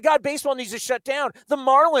 oh, my God, baseball needs to shut down. The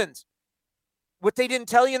Marlins. What they didn't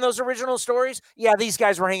tell you in those original stories? Yeah, these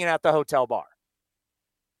guys were hanging out at the hotel bar.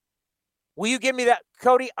 Will you give me that?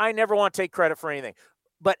 Cody, I never want to take credit for anything.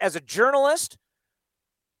 But as a journalist,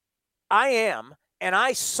 I am, and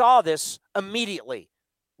I saw this immediately.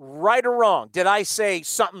 Right or wrong? Did I say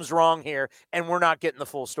something's wrong here and we're not getting the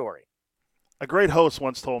full story? A great host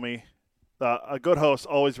once told me, a good host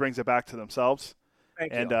always brings it back to themselves.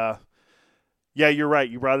 Thank you. And, yeah, you're right.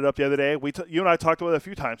 You brought it up the other day. You and I talked about it a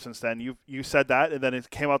few times since then. You said that, and then it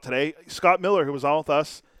came out today. Scott Miller, who was on with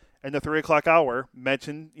us in the 3 o'clock hour,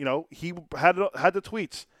 mentioned, he had the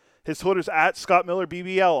tweets. His Twitter's at Scott Miller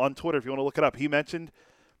BBL on Twitter if you want to look it up. He mentioned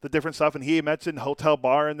the different stuff, and he mentioned hotel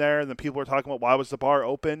bar in there, and then people were talking about why was the bar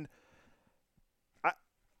open.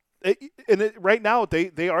 Right now,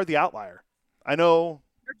 they are the outlier. I know.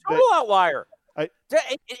 They're a total outlier.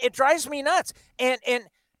 It drives me nuts. And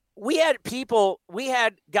we had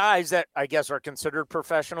guys that I guess are considered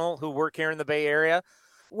professional who work here in the Bay Area.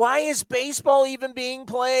 Why is baseball even being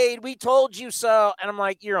played? We told you so. And I'm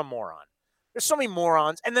like, you're a moron. There's so many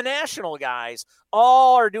morons. And the national guys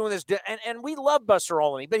all are doing this. And we love Buster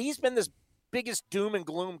Olney, but he's been this biggest doom and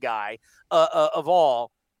gloom guy of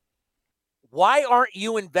all. Why aren't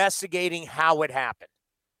you investigating how it happened?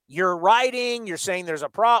 You're writing. You're saying there's a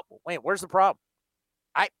problem. Wait, where's the problem?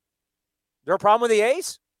 Is there a problem with the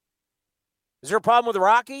A's? Is there a problem with the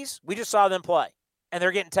Rockies? We just saw them play, and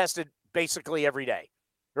they're getting tested basically every day.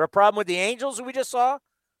 Is there a problem with the Angels who we just saw? You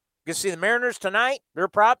can see the Mariners tonight. They're a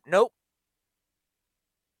problem? Nope.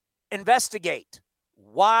 Investigate.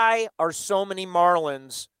 Why are so many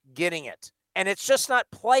Marlins getting it? And it's just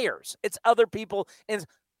not players. It's other people. And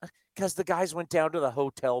because the guys went down to the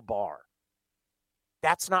hotel bar.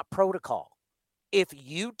 That's not protocol. If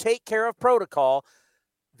you take care of protocol,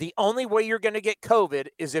 the only way you're going to get COVID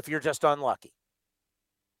is if you're just unlucky.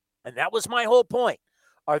 And that was my whole point.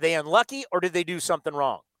 Are they unlucky or did they do something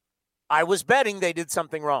wrong? I was betting they did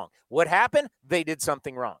something wrong. What happened? They did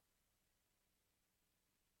something wrong.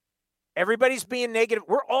 Everybody's being negative.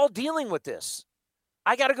 We're all dealing with this.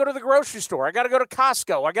 I got to go to the grocery store. I got to go to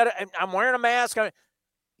Costco. I'm wearing a mask. You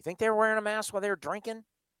think they were wearing a mask while they were drinking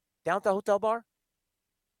down at the hotel bar?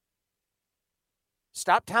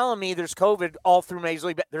 Stop telling me there's COVID all through Major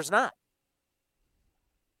League. There's not.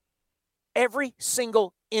 Every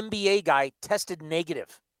single NBA guy tested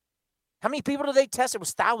negative. How many people did they test? It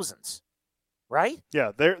was thousands, right?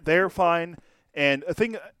 Yeah, they're fine. And a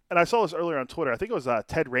thing, and I saw this earlier on Twitter. I think it was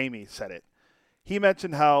Ted Ramey said it. He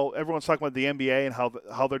mentioned how everyone's talking about the NBA and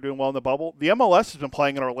how they're doing well in the bubble. The MLS has been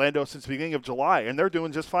playing in Orlando since the beginning of July, and they're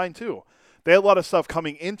doing just fine too. They had a lot of stuff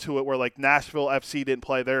coming into it where like Nashville FC didn't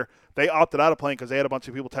play. They opted out of playing because they had a bunch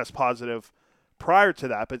of people test positive prior to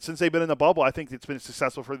that. But since they've been in the bubble, I think it's been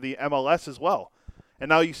successful for the MLS as well. And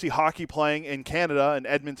now you see hockey playing in Canada and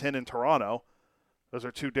Edmonton and Toronto. Those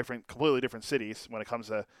are two completely different cities when it comes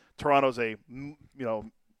to Toronto's a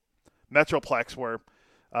metroplex where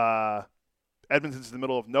Edmonton's in the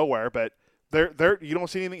middle of nowhere, but you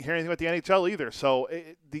don't hear anything about the NHL either. So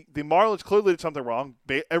the Marlins clearly did something wrong.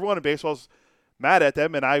 Everyone in baseball's mad at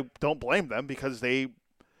them, and I don't blame them because they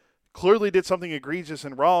clearly did something egregious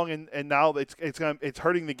and wrong, and now it's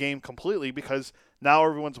hurting the game completely because now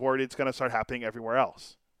everyone's worried it's going to start happening everywhere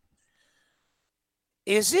else.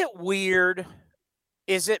 Is it weird?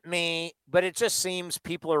 Is it me? But it just seems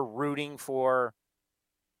people are rooting for.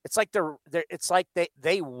 It's like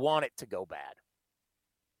they want it to go bad.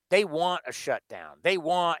 They want a shutdown.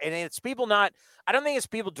 And it's people not. I don't think it's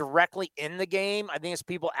people directly in the game. I think it's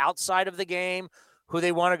people outside of the game who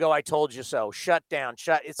they want to go. I told you so. Shut down.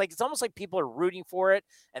 It's almost like people are rooting for it,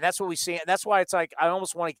 and that's what we see. And that's why it's like I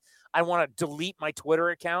want to delete my Twitter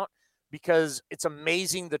account because it's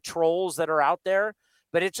amazing the trolls that are out there.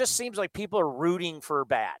 But it just seems like people are rooting for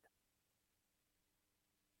bad.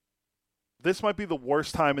 This might be the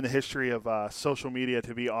worst time in the history of social media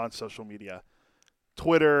to be on social media.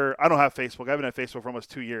 Twitter, I don't have Facebook. I haven't had Facebook for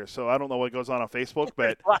almost 2 years, so I don't know what goes on Facebook.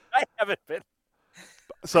 But I haven't been.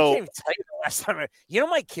 So I can't even tell you the last time.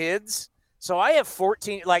 My kids. So I have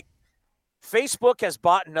 14. Like Facebook has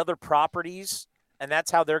bought other properties, and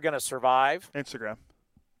that's how they're going to survive. Instagram,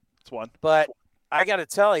 it's one. But I got to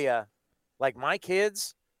tell you, like my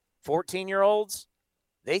kids, 14-year-olds,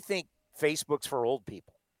 they think Facebook's for old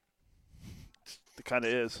people. It kind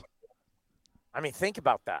of is. I mean, think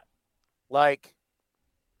about that. Like,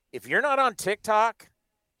 if you're not on TikTok,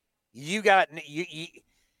 you're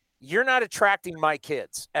not attracting my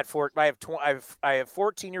kids. I have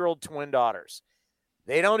 14-year-old twin daughters.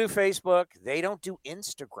 They don't do Facebook. They don't do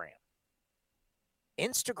Instagram.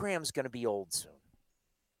 Instagram's going to be old soon.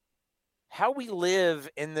 How we live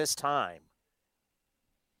in this time,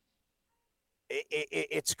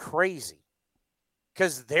 it's crazy.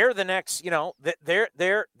 Because they're the next,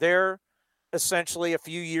 they're essentially a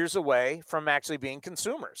few years away from actually being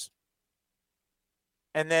consumers.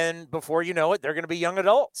 And then before you know it, they're going to be young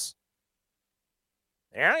adults.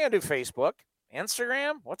 They're not going to do Facebook.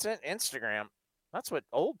 Instagram? What's it? Instagram. That's what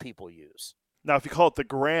old people use. Now, if you call it the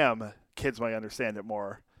gram, kids might understand it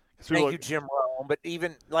more. Thank you, Jim Rome. But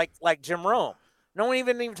even like Jim Rome, no one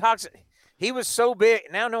even talks. He was so big.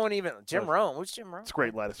 Now no one even. Jim Rome. Who's Jim Rome? It's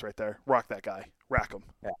great lettuce right there. Rock that guy. Rack him.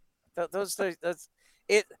 Yeah.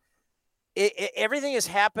 Everything is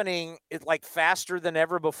happening like faster than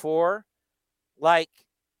ever before. Like,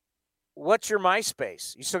 what's your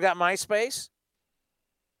MySpace? You still got MySpace?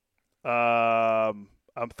 I'm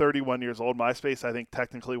 31 years old. MySpace, I think,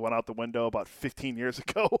 technically went out the window about 15 years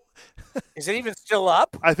ago. Is it even still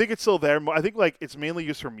up? I think it's still there. I think it's mainly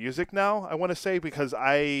used for music now, I want to say, because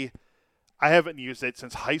I haven't used it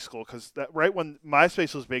since high school because right when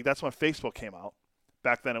MySpace was big, that's when Facebook came out.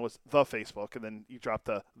 Back then it was the Facebook, and then you dropped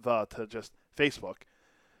the to just Facebook.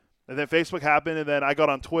 And then Facebook happened, and then I got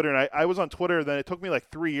on Twitter, and I was on Twitter, and then it took me like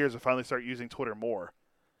 3 years to finally start using Twitter more.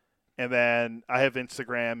 And then I have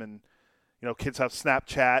Instagram, and kids have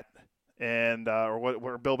Snapchat, and or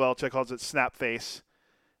what Bill Belichick calls it, Snapface.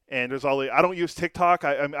 And there's I don't use TikTok.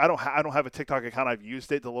 I don't have a TikTok account. I've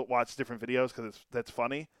used it to watch different videos because that's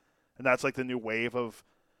funny, and that's like the new wave of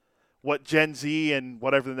what Gen Z and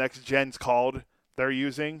whatever the next gen's called they're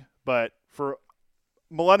using. But for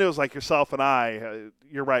millennials like yourself and I,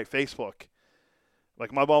 you're right, Facebook.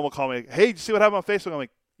 Like my mom will call me, hey, did you see what happened on Facebook? I'm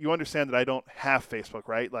like, you understand that I don't have Facebook,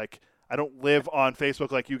 right? Like I don't live on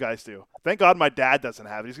Facebook like you guys do. Thank God my dad doesn't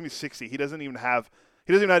have it. He's gonna be 60. He doesn't even know how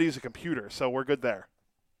to use a computer, so we're good there.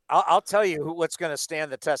 I'll tell you what's going to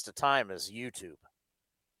stand the test of time is YouTube.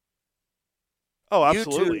 Oh,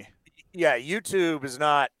 absolutely. YouTube is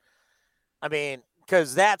not. I mean,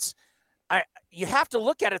 because you have to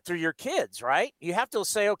look at it through your kids, right? You have to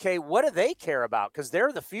say, okay, what do they care about? Because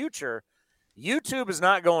they're the future. YouTube is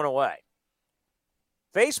not going away.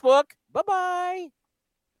 Facebook, bye-bye.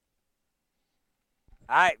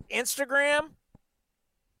 Instagram.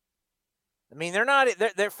 I mean,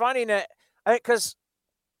 they're finding it because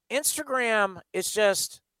Instagram is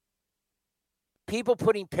just people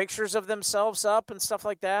putting pictures of themselves up and stuff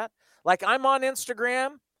like that. Like, I'm on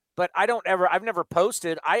Instagram, but I've never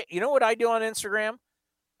posted. You know what I do on Instagram?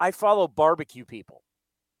 I follow barbecue people.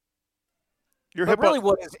 But really,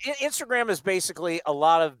 what is Instagram is basically a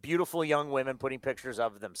lot of beautiful young women putting pictures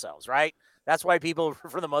of themselves, right? That's why people,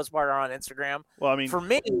 for the most part, are on Instagram. Well, I mean, for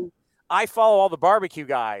me, I follow all the barbecue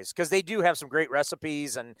guys because they do have some great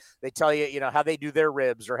recipes, and they tell you, how they do their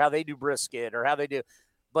ribs or how they do brisket or how they do.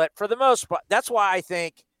 But for the most part, that's why I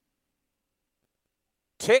think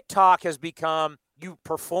TikTok has become, you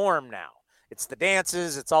perform now. It's the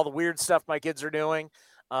dances. It's all the weird stuff my kids are doing.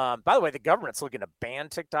 By the way, the government's looking to ban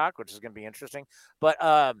TikTok, which is going to be interesting. But,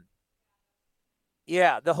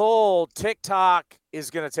 yeah, the whole TikTok is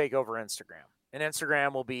going to take over Instagram. And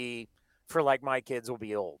Instagram will be, for like my kids, will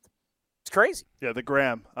be old. It's crazy. Yeah, the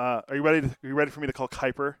gram. Are you ready for me to call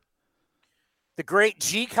Kuiper? The great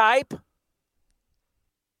G Kuip?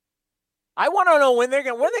 I want to know when they're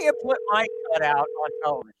going to put my cut out on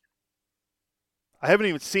television. I haven't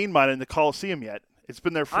even seen mine in the Coliseum yet. It's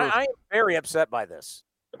been there for. I am very upset by this.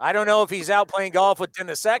 I don't know if he's out playing golf with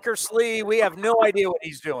Dennis Eckersley. We have no idea what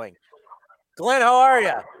he's doing. Glenn, how are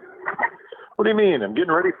you? What do you mean? I'm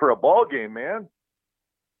getting ready for a ball game, man.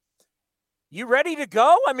 You ready to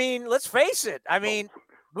go? I mean, let's face it. I mean,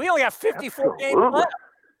 we only got 54 games left.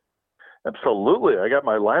 Absolutely. I got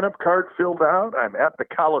my lineup card filled out. I'm at the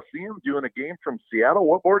Coliseum doing a game from Seattle.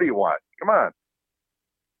 What more do you want? Come on.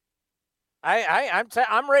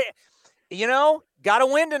 I'm ready. Got to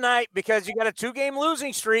win tonight because you got a 2-game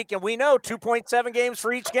losing streak, and we know 2.7 games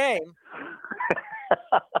for each game.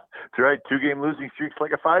 That's right. 2-game losing streak's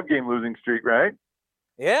like a 5-game losing streak, right?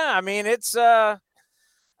 Yeah, I mean it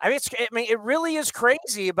really is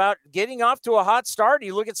crazy about getting off to a hot start.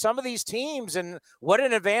 You look at some of these teams and what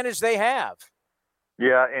an advantage they have.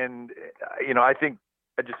 Yeah, and I think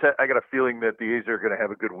I got a feeling that the A's are going to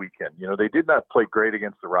have a good weekend. They did not play great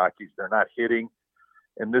against the Rockies. They're not hitting,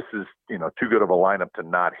 and this is too good of a lineup to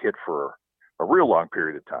not hit for a real long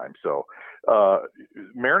period of time. So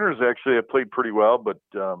Mariners actually have played pretty well, but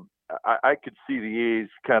I could see the A's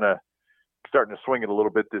kind of starting to swing it a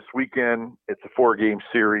little bit this weekend. It's a 4-game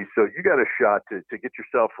series, so you got a shot to get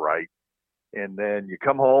yourself right, and then you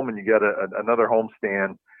come home and you got another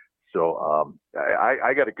homestand. So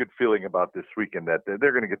I got a good feeling about this weekend that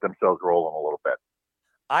they're going to get themselves rolling a little bit.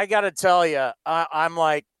 I got to tell you, I'm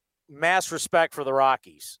like mass respect for the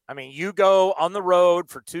Rockies. I mean, you go on the road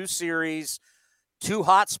for 2 series, 2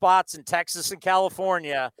 hot spots in Texas and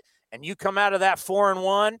California, and you come out of that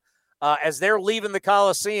 4-1. As they're leaving the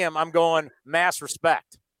Coliseum, I'm going mass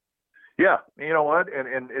respect. Yeah, you know what?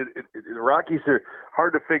 And the Rockies are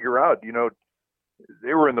hard to figure out.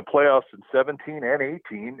 They were in the playoffs in 17 and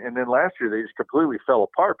 18, and then last year they just completely fell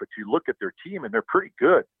apart. But you look at their team, and they're pretty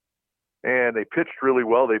good. And they pitched really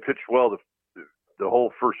well. They pitched well the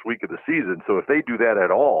whole first week of the season. So if they do that at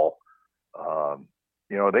all,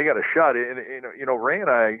 they got a shot. And Ray and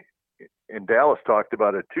I in Dallas talked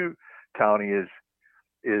about it too. Townie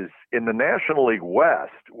is in the National League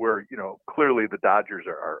West, where clearly the Dodgers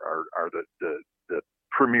are the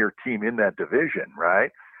premier team in that division,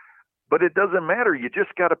 right? But it doesn't matter. You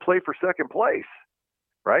just got to play for second place,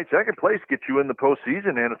 right? Second place gets you in the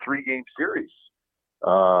postseason in a 3-game series.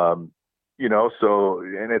 So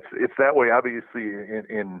and it's that way obviously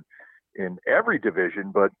in every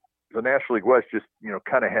division, but the National League West just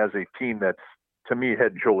kind of has a team that's, to me,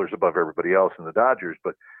 head and shoulders above everybody else in the Dodgers.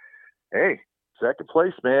 But hey, second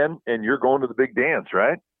place, man, and you're going to the big dance,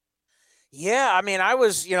 right? Yeah, I mean, I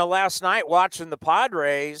was, last night watching the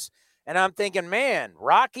Padres, and I'm thinking, man,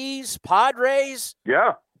 Rockies, Padres,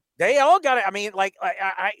 yeah, they all got it. I mean, like,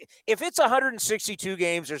 if it's 162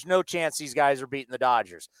 games, there's no chance these guys are beating the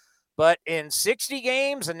Dodgers. But in 60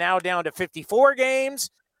 games and now down to 54 games,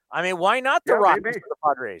 I mean, why not the Rockies or the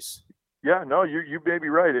Padres? Yeah, no, you may be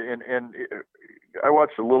right, and I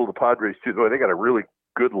watched a little of the Padres too. They got a really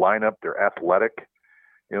good lineup. They're athletic.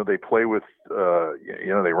 They play with,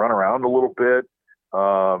 they run around a little bit.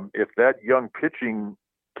 If that young pitching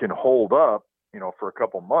can hold up, for a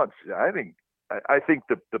couple months, I think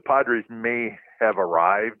the Padres may have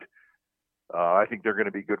arrived. I think they're going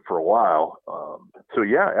to be good for a while. So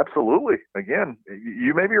yeah, absolutely. Again,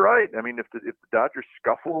 you may be right. I mean, if the Dodgers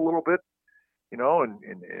scuffle a little bit,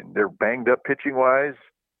 and they're banged up pitching wise,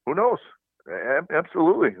 who knows?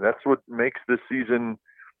 Absolutely. That's what makes this season,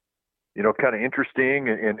 kind of interesting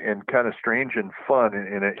and kind of strange and fun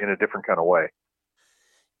in a different kind of way.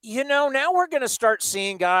 Now we're going to start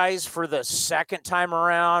seeing guys for the second time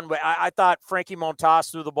around. I thought Frankie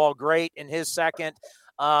Montas threw the ball great in his second.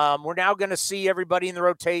 We're now going to see everybody in the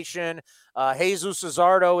rotation. Jesus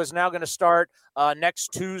Luzardo is now going to start next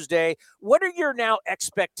Tuesday. What are your now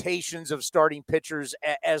expectations of starting pitchers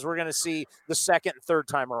as we're going to see the second and third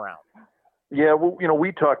time around? Yeah, well,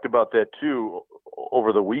 we talked about that too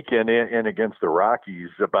over the weekend and against the Rockies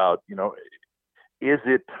about, is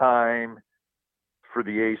it time for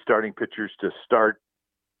the A's starting pitchers to start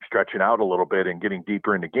stretching out a little bit and getting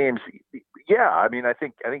deeper into games? Yeah, I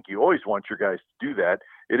think you always want your guys to do that.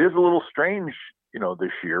 It is a little strange,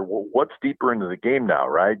 this year. Well, what's deeper into the game now,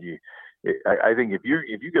 right? I think if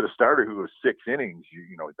you get a starter who has 6 innings,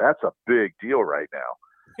 that's a big deal right now.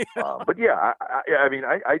 But yeah,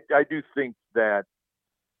 I do think that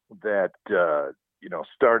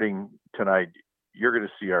starting tonight, you're going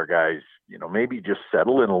to see our guys, maybe just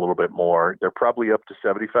settle in a little bit more. They're probably up to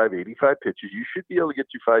 75, 85 pitches. You should be able to get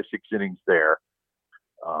you 5-6 innings there.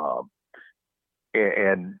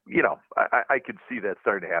 I could see that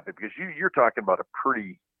starting to happen because you're talking about a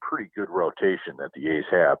pretty good rotation that the A's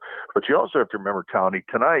have. But you also have to remember, Tony,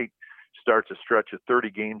 tonight starts a stretch of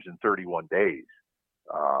 30 games in 31 days.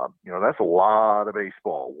 That's a lot of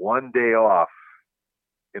baseball. 1 day off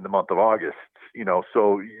in the month of August,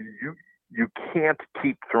 so you can't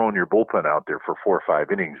keep throwing your bullpen out there for 4 or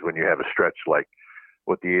 5 innings when you have a stretch like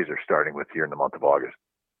what the A's are starting with here in the month of August.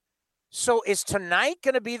 So is tonight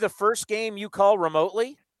going to be the first game you call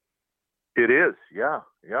remotely? It is, yeah.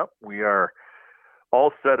 Yep. We are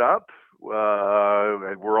all set up.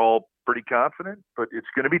 We're all pretty confident, but it's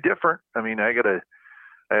going to be different. I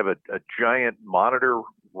have a giant monitor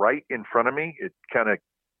right in front of me.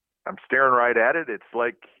 I'm staring right at it. It's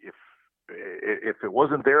like if it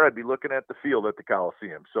wasn't there, I'd be looking at the field at the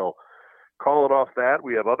Coliseum. So call it off that.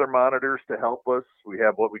 We have other monitors to help us. We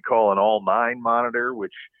have what we call an all-9 monitor,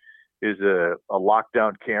 which is a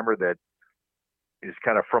lockdown camera that is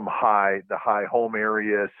kind of from the high home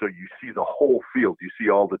area. So you see the whole field. You see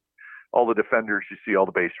all the defenders. You see all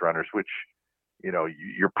the base runners, which,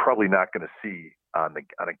 you're probably not going to see on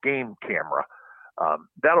a game camera.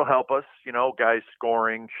 That'll help us, guys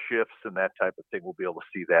scoring shifts and that type of thing. We'll be able to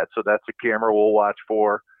see that. So that's a camera we'll watch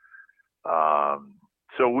for.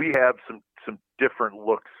 So we have some different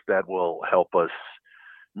looks that will help us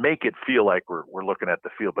make it feel like we're looking at the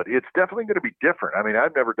field, but it's definitely going to be different.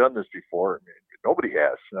 I've never done this before. Nobody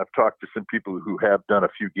has. And I've talked to some people who have done a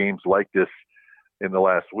few games like this in the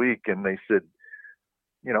last week, and they said,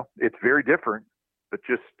 it's very different, but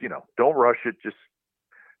just, don't rush it. Just,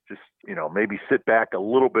 maybe sit back a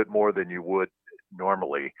little bit more than you would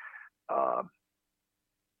normally. But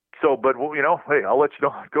hey, I'll let you know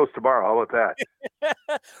how it goes tomorrow. How about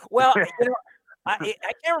that? Well, I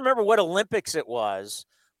can't remember what Olympics it was,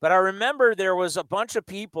 but I remember there was a bunch of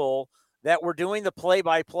people that were doing the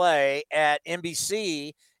play-by-play at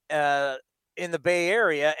NBC in the Bay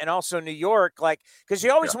Area and also New York. Because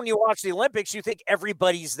you always, when you watch the Olympics, you think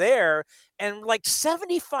everybody's there. And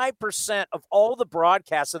 75% of all the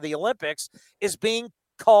broadcasts of the Olympics is being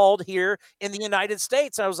called here in the United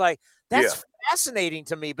States. And I was like, that's fascinating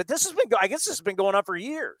to me. But this has been going on for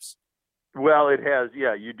years. Well, it has.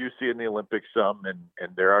 Yeah, you do see it in the Olympics some,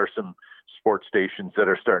 and there are some sports stations that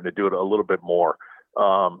are starting to do it a little bit more.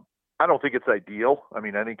 I don't think it's ideal. I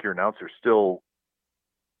think your announcer still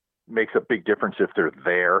makes a big difference if they're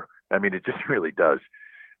there. It just really does.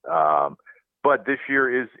 But this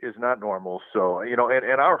year is not normal. So, and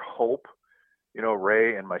our hope,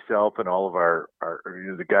 Ray and myself and all of our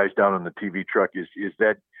the guys down in the TV truck is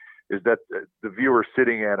that the viewer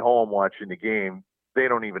sitting at home watching the game, they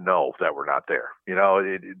don't even know that we're not there.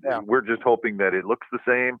 We're just hoping that it looks the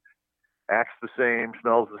same, acts the same,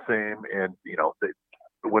 smells the same. And,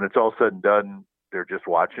 when it's all said and done, they're just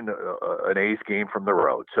watching an A's game from the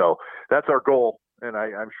road. So that's our goal, and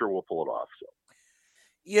I'm sure we'll pull it off. So.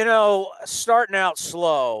 Starting out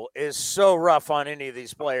slow is so rough on any of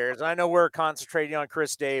these players. I know we're concentrating on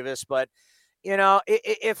Chris Davis, but,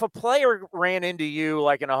 if a player ran into you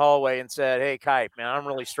in a hallway and said, "Hey, Kipe, man, I'm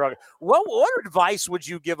really struggling," what advice would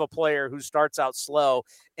you give a player who starts out slow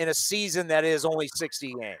in a season that is only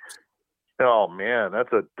 60 games? Oh man,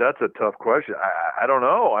 that's a tough question. I don't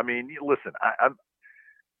know. Listen,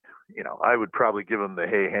 I would probably give them the,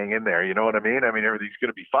 hey, hang in there. You know what I mean? Everything's going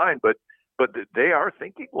to be fine, but they are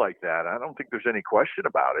thinking like that. I don't think there's any question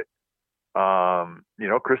about it.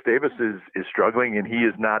 Chris Davis is struggling, and he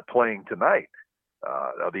is not playing tonight.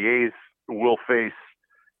 The A's will face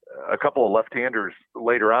a couple of left-handers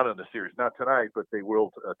later on in the series, not tonight, but they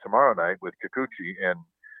will tomorrow night with Kikuchi, and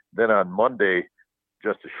then on Monday,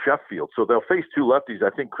 Justice Sheffield. So they'll face 2 lefties. I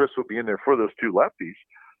think Chris will be in there for those 2 lefties.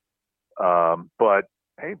 But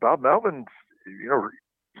hey, Bob Melvin,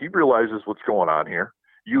 he realizes what's going on here.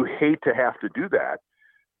 you hate to have to do that.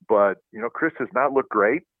 But, Chris does not look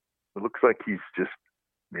great. It looks like he's just,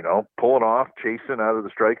 pulling off, chasing out of the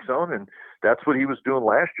strike zone. And that's what he was doing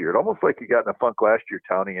last year. It almost like he got in a funk last year,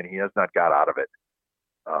 Tony, and he has not got out of it.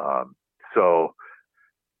 So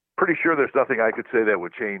pretty sure there's nothing I could say that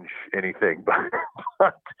would change anything.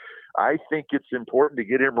 But I think it's important to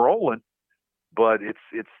get him rolling. But it's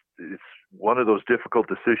one of those difficult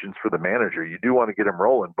decisions for the manager. You do want to get him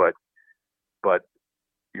rolling, but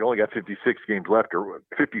you only got 56 games left or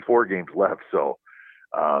 54 games left. So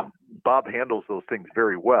Bob handles those things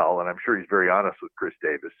very well, and I'm sure he's very honest with Chris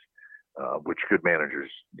Davis, which good managers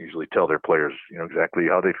usually tell their players, exactly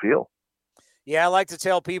how they feel. Yeah, I like to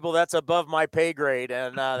tell people that's above my pay grade,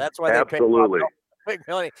 and that's why they absolutely pay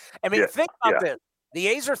money. I mean, think about this. The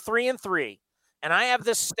A's are 3-3, and I have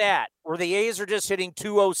this stat where the A's are just hitting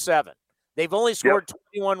 .207. They've only scored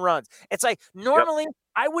 21 runs. It's like normally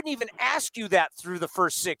I wouldn't even ask you that through the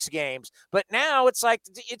first 6 games, but now it's like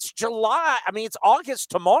it's July. I mean, it's August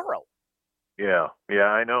tomorrow. Yeah,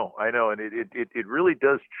 I know, and it really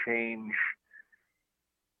does change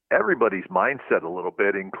everybody's mindset a little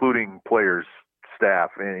bit, including players,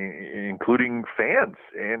 staff, and including fans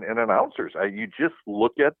and announcers. You just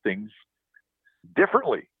look at things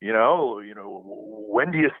differently.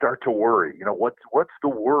 When do you start to worry? What's the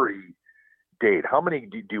worry date? How many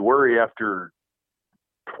do you worry after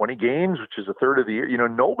 20 games, which is a third of the year?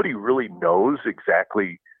 Nobody really knows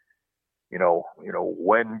exactly,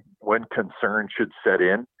 when concern should set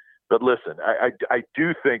in. But listen, I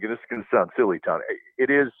do think, and this is going to sound silly, Tony, it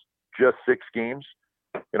is just 6 games,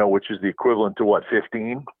 which is the equivalent to 15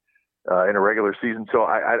 in a regular season. So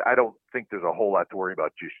I don't think there's a whole lot to worry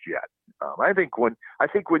about just yet. I think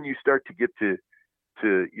when you start to get to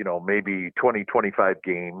maybe 20, 25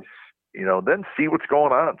 games, then see what's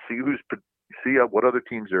going on, see what other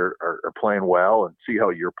teams are playing well, and see how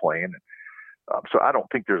you're playing. So I don't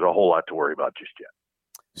think there's a whole lot to worry about just yet.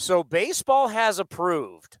 So baseball has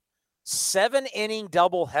approved 7-inning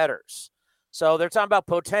doubleheaders. So they're talking about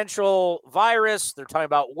potential virus. They're talking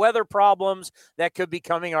about weather problems that could be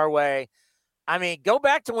coming our way. I mean, go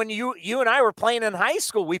back to when you and I were playing in high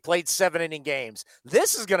school. We played 7-inning games.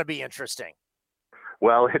 This is going to be interesting.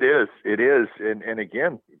 Well, it is. And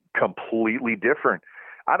again, completely different.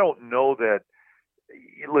 I don't know that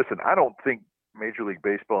 – listen, I don't think Major League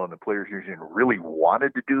Baseball and the Players Union really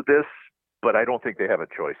wanted to do this, but I don't think they have a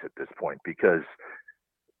choice at this point because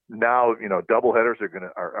now, doubleheaders are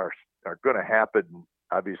going to happen,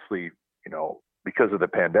 obviously, because of the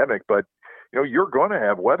pandemic, but, you're going to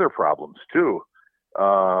have weather problems too.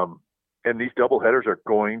 And these doubleheaders are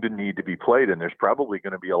going to need to be played, and there's probably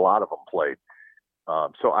going to be a lot of them played.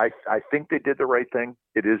 So I think they did the right thing.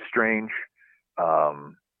 It is strange.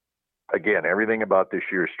 Again, everything about this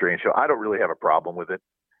year is strange. So I don't really have a problem with it.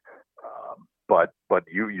 But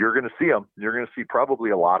you're going to see them. You're going to see probably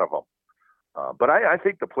a lot of them. But I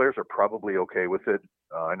think the players are probably okay with it.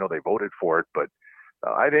 I know they voted for it, but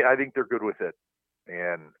I think they're good with it.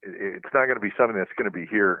 And it's not going to be something that's going to be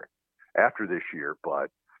here after this year.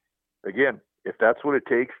 But again, if that's what it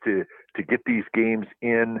takes to get these games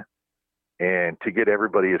in and to get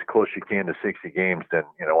everybody as close as you can to 60 games, then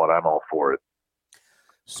you know what, I'm all for it.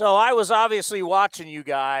 So I was obviously watching you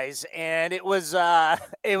guys, and it was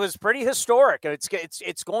pretty historic.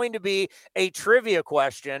 It's going to be a trivia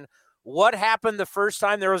question. What happened the first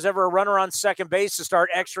time there was ever a runner on second base to start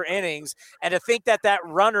extra innings, and to think that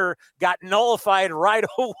runner got nullified right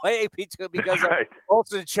away because of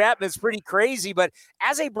Olson Chapman is pretty crazy. But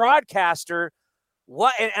as a broadcaster,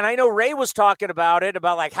 and I know Ray was talking about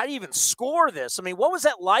like, how do you even score this? I mean, what was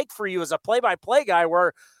that like for you as a play-by-play guy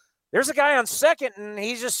where there's a guy on second and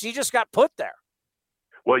he just got put there?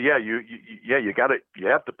 Well, yeah, you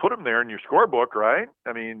have to put him there in your scorebook, right?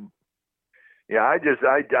 I mean, yeah, I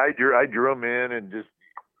drew him in and just,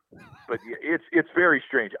 but it's very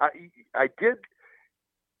strange. I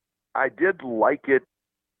did like it,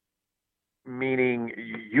 meaning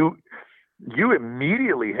you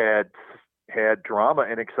immediately had drama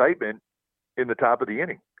and excitement in the top of the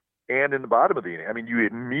inning and in the bottom of the inning. I mean, you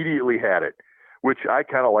immediately had it, which I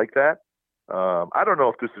kind of like that. I don't know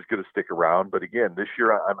if this is going to stick around, but again, this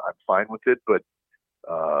year I'm fine with it. But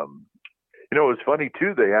it was funny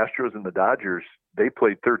too. The Astros and the Dodgers, they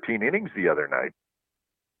played 13 innings the other night,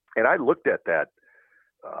 and I looked at that.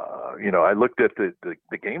 I looked at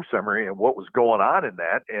the game summary and what was going on in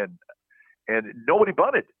that, and nobody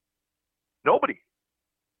bunted. Nobody.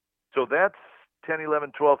 So that's 10,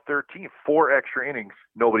 11, 12, 13, 4 extra innings,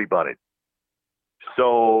 nobody bunted.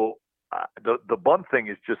 So the bunt thing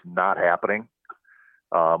is just not happening,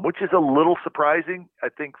 which is a little surprising, I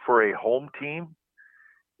think, for a home team.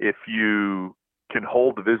 if you can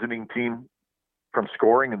hold the visiting team from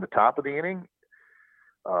scoring in the top of the inning,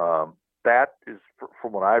 that is,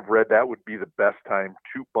 from what I've read, that would be the best time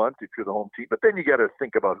to bunt if you're the home team. But then you got to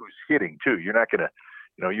think about who's hitting too. You're not going to,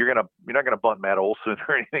 you're not going to bunt Matt Olson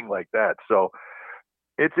or anything like that. So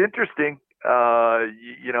it's interesting.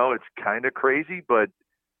 It's kind of crazy, but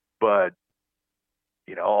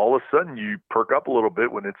all of a sudden you perk up a little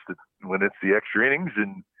bit when it's the extra innings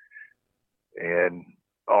and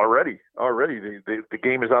already the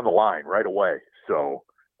game is on the line right away. So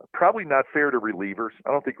probably not fair to relievers.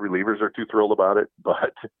 I don't think relievers are too thrilled about it,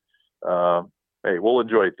 but hey, we'll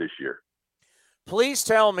enjoy it this year. Please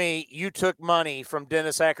tell me you took money from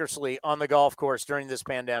Dennis Eckersley on the golf course during this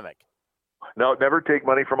pandemic. No, never take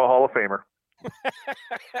money from a Hall of Famer.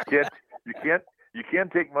 You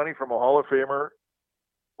can't take money from a Hall of Famer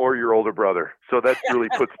or your older brother. So that really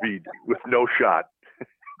puts me with no shot.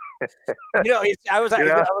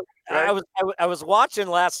 I was watching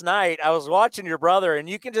last night. I was watching your brother, and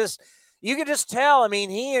you can just tell. I mean,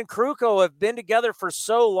 he and Krukow have been together for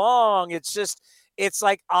so long. It's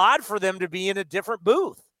like odd for them to be in a different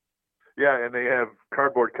booth. Yeah, and they have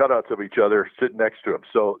cardboard cutouts of each other sitting next to them.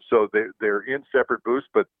 So they're in separate booths,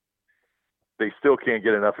 but they still can't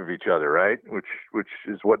get enough of each other, right? Which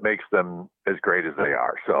is what makes them as great as they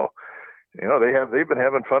are. So, they've been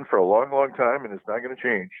having fun for a long, long time, and it's not going to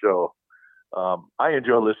change. So, I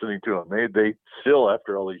enjoy listening to them. They still,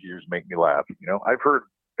 after all these years, make me laugh. I've heard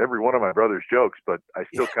every one of my brother's jokes, but I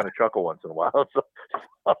still kind of chuckle once in a while.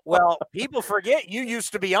 Well, people forget you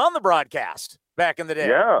used to be on the broadcast back in the day.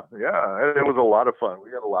 Yeah, and it was a lot of fun.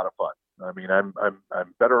 We had a lot of fun. I mean, I'm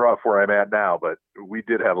better off where I'm at now, but we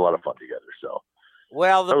did have a lot of fun together. So,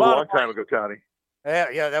 well, that was a long time ago, Tony.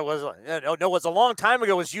 Yeah, that was no, it was a long time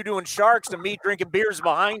ago. Was you doing Sharks and me drinking beers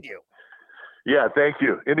behind you? Yeah, thank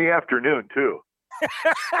you. In the afternoon too.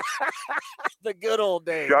 The good old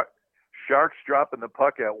days. Sharks dropping the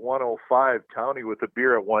puck at 105. Tony with a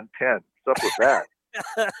beer at 110. What's up with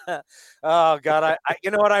that? Oh God, I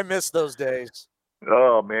you know what? I miss those days.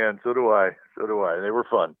 Oh man, so do I. They were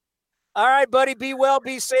fun. All right, buddy. Be well,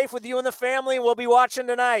 be safe with you and the family. We'll be watching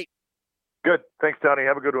tonight. Good. Thanks, Tony.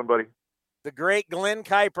 Have a good one, buddy. The great Glenn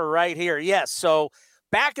Kuiper right here. Yes. So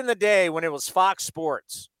back in the day when it was Fox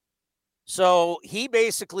Sports, so he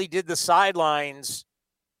basically did the sidelines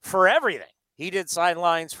for everything. He did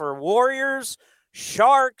sidelines for Warriors,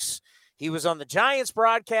 Sharks. He was on the Giants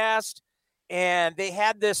broadcast, and they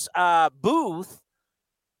had this booth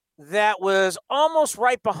that was almost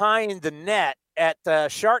right behind the net at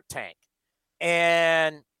Shark Tank.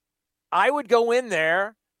 And I would go in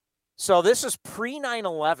there. So this is pre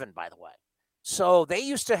 9/11, by the way. So they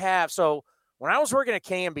used to have, so when I was working at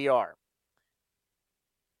KMBR,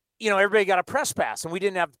 everybody got a press pass and we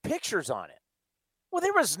didn't have pictures on it. Well,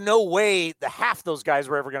 there was no way half those guys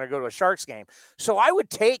were ever going to go to a Sharks game. So I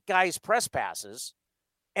would take guys' press passes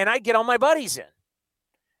and I'd get all my buddies in.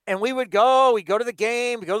 And we'd go to the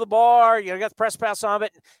game, we go to the bar, got the press pass on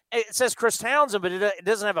it. It says Chris Townsend, but it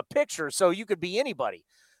doesn't have a picture, so you could be anybody.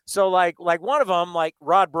 So like one of them, like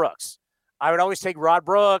Rod Brooks. I would always take Rod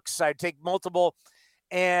Brooks. I'd take multiple.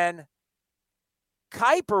 And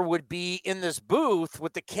Kuiper would be in this booth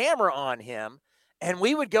with the camera on him, and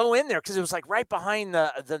we would go in there because it was like right behind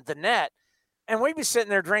the net, and we'd be sitting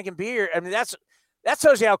there drinking beer. I mean, that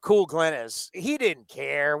tells you how cool Glenn is. He didn't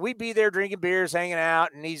care. We'd be there drinking beers, hanging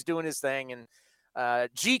out, and he's doing his thing. And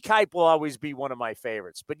G. Kuip will always be one of my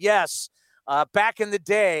favorites. But yes, back in the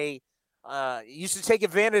day, used to take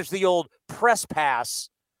advantage of the old press pass,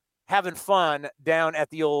 having fun down at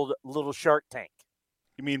the old little Shark Tank.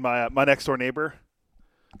 You mean my next door neighbor,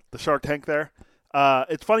 the Shark Tank there?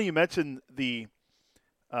 It's funny you mentioned the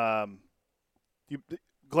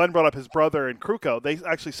Glenn brought up his brother and Krukow. They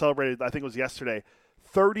actually celebrated, I think it was yesterday,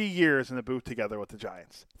 30 years in the booth together with the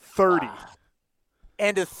Giants. 30.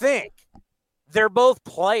 And to think, they're both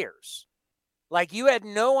players. Like, you had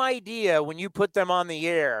no idea when you put them on the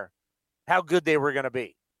air how good they were going to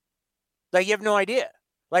be. Like, you have no idea.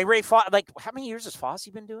 Like, how many years has Fosse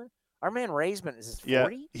been doing? Our man Ray's been, is this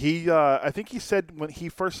 40? Yeah, he, I think he said when he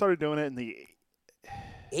first started doing it in the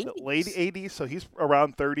 80s? Late 80s, so he's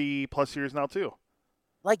around 30-plus years now, too.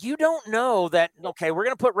 Like, you don't know that, okay, we're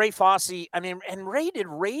going to put Ray Fosse. I mean, and Ray did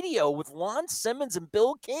radio with Lon Simmons and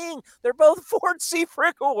Bill King. They're both Ford C.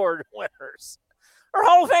 Frick Award winners or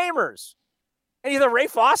Hall of Famers. And either Ray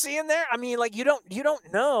Fosse in there. I mean, like, you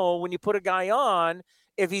don't know when you put a guy on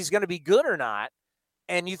if he's going to be good or not.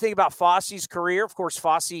 And you think about Fosse's career. Of course,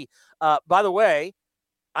 Fosse, by the way,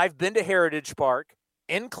 I've been to Heritage Park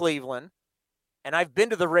in Cleveland, and I've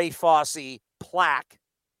been to the Ray Fosse plaque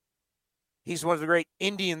He's one of the great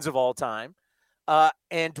Indians of all time.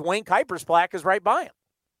 And Dwayne Kuiper's plaque is right by him.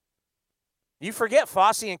 You forget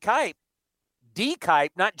Fosse and Kuip, D. Kuip,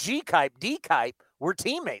 not G. Kuip, D. Kuip, were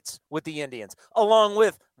teammates with the Indians, along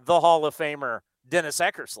with the Hall of Famer Dennis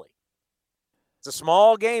Eckersley. It's a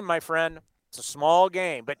small game, my friend. It's a small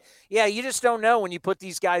game. But, yeah, you just don't know when you put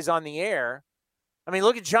these guys on the air. I mean,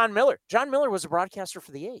 look at John Miller. John Miller was a broadcaster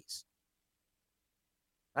for the A's.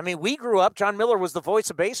 I mean, we grew up, John Miller was the voice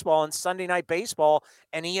of baseball on Sunday Night Baseball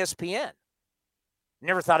and ESPN.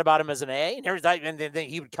 Never thought about him as an A. Never thought, and then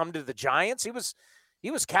he would come to the Giants. He was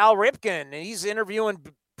Cal Ripken, and he's interviewing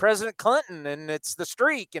President Clinton, and it's The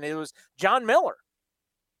Streak, and it was John Miller.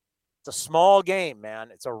 It's a small game, man.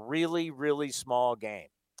 It's a really, really small game.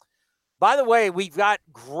 By the way, we've got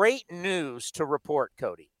great news to report,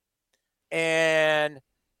 Cody. And,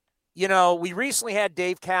 you know, we recently had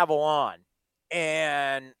Dave Kaval on,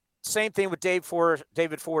 and same thing with David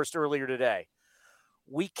Forrest earlier today.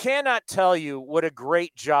 We cannot tell you what a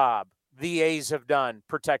great job the A's have done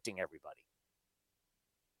protecting everybody.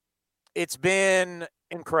 It's been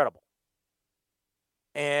incredible.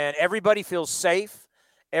 And everybody feels safe.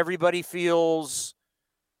 Everybody feels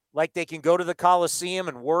like they can go to the Coliseum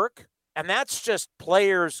and work. And that's just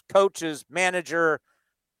players, coaches, manager,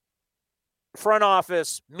 front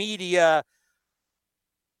office, media,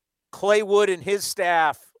 Clay Wood and his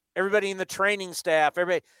staff, everybody in the training staff,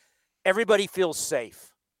 everybody feels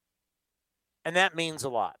safe. And that means a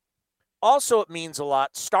lot. Also, it means a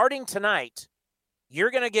lot. Starting tonight,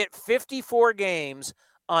 you're going to get 54 games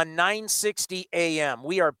on 960 AM.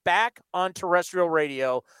 We are back on terrestrial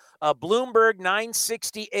radio, Bloomberg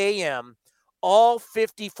 960 AM, all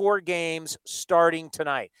 54 games starting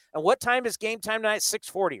tonight. And what time is game time tonight?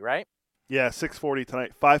 6:40, right? Yeah, 6:40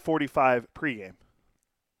 tonight, 5:45 pregame.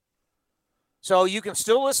 So you can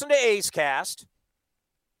still listen to A's Cast,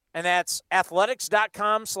 and that's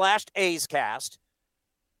athletics.com/A's Cast.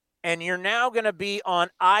 And you're now going to be on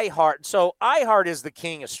iHeart. So iHeart is the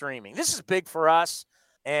king of streaming. This is big for us.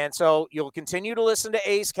 And so you'll continue to listen to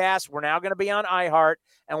A's Cast. We're now going to be on iHeart,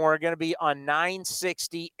 and we're going to be on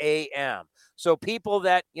 960 AM. So people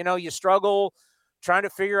that, you know, you struggle trying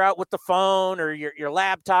to figure out with the phone or your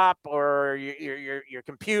laptop or your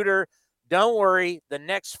computer, don't worry. The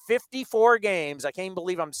next 54 games, I can't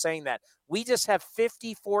believe I'm saying that. We just have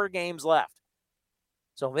 54 games left.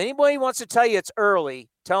 So if anybody wants to tell you it's early,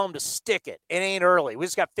 tell them to stick it. It ain't early. We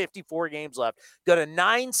just got 54 games left. Go to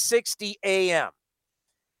 960 AM.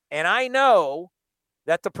 And I know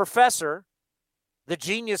that the professor, the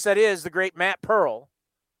genius that is the great Matt Pearl,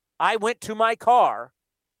 I went to my car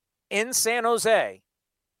in San Jose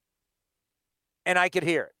and I could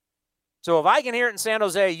hear it. So if I can hear it in San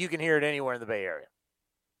Jose, you can hear it anywhere in the Bay Area.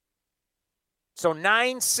 So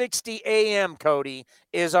 960 AM, Cody,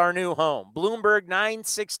 is our new home. Bloomberg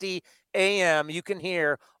 960 AM. You can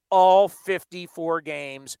hear all 54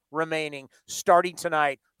 games remaining starting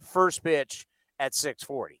tonight, first pitch at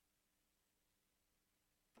 6:40.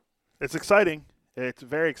 It's exciting. It's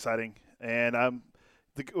very exciting. And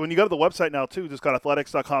when you go to the website now, too, just got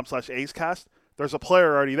athletics.com/AceCast. There's a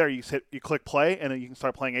player already there. You click play, and then you can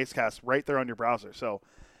start playing A's Cast right there on your browser. So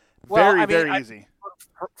very easy.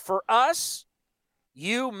 For us,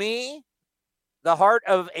 you, me, the heart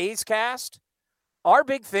of A's Cast, our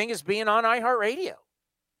big thing is being on iHeartRadio.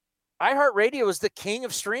 iHeartRadio is the king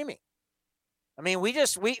of streaming. I mean, we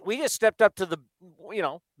just stepped up to the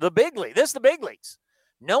big league. This is the big leagues.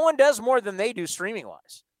 No one does more than they do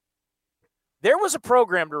streaming-wise. There was a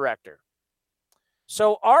program director.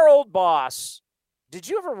 So our old boss, did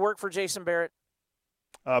you ever work for Jason Barrett?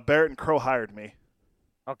 Barrett and Crow hired me.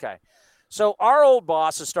 Okay. So our old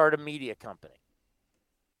boss has started a media company.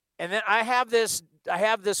 And then I have this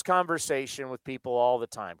conversation with people all the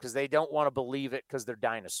time because they don't want to believe it because they're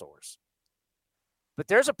dinosaurs. But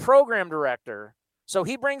there's a program director. So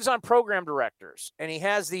he brings on program directors, and he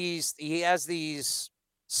has these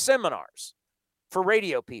seminars for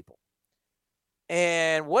radio people.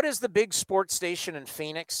 And what is the big sports station in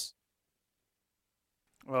Phoenix?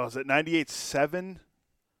 Well, is it 98.7?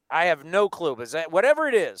 I have no clue. But is that whatever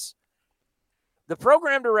it is? The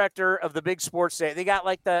program director of the big sports station, they got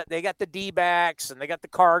the D-backs and they got the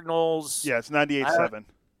Cardinals. Yeah, it's 98.7.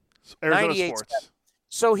 Arizona Sports.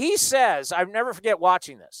 So he says, I never forget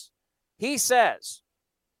watching this. He says,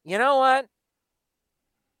 you know what?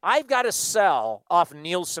 I've got to sell off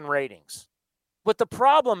Nielsen ratings. But the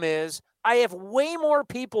problem is I have way more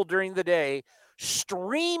people during the day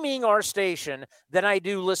streaming our station than I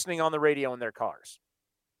do listening on the radio in their cars.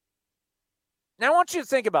 Now, I want you to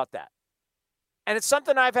think about that. And it's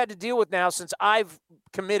something I've had to deal with now since I've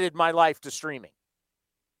committed my life to streaming.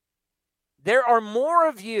 There are more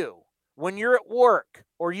of you when you're at work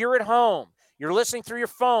or you're at home, you're listening through your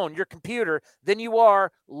phone, your computer, than you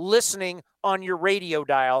are listening on your radio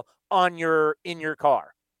dial in your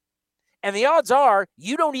car. And the odds are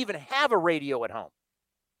you don't even have a radio at home.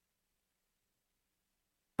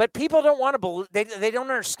 But people don't want to believe, they don't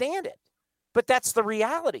understand it. But that's the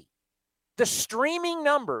reality. The streaming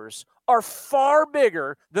numbers are far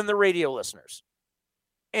bigger than the radio listeners.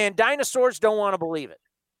 And dinosaurs don't want to believe it.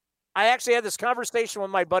 I actually had this conversation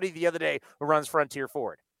with my buddy the other day who runs Frontier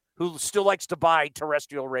Ford, who still likes to buy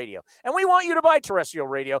terrestrial radio. And we want you to buy terrestrial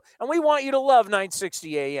radio, and we want you to love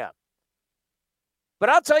 960 AM. But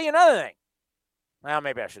I'll tell you another thing. Well,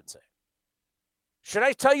 maybe I shouldn't say. Should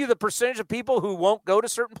I tell you the percentage of people who won't go to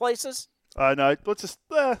certain places? No, let's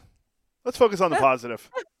focus on the positive.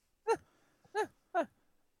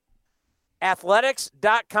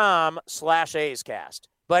 Athletics.com/AsCast.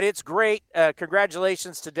 But it's great.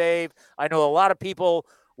 Congratulations to Dave. I know a lot of people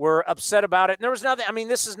were upset about it. And there was nothing, I mean,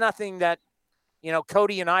 this is nothing that,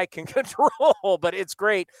 Cody and I can control, but it's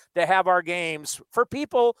great to have our games for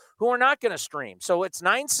people who are not going to stream. So it's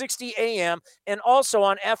 960 AM and also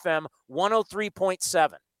on FM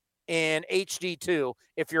 103.7 in HD2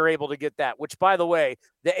 if you're able to get that, which, by the way,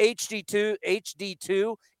 the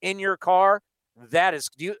HD2 in your car, that is,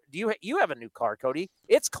 you have a new car, Cody?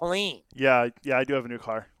 It's clean. Yeah, I do have a new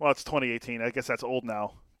car. Well, it's 2018. I guess that's old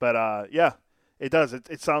now. But, yeah, it does.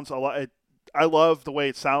 It sounds a lot. I love the way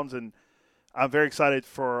it sounds, and I'm very excited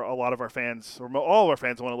for a lot of our fans, or all of our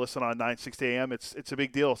fans who want to listen on 960 AM. It's a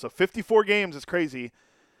big deal. So 54 games is crazy.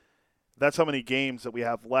 That's how many games that we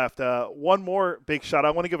have left. One more big shout.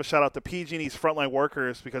 I want to give a shout-out to PG&E's frontline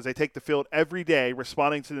workers because they take the field every day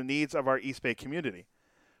responding to the needs of our East Bay community.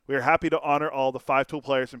 We are happy to honor all the 5-tool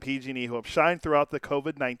players from PG&E who have shined throughout the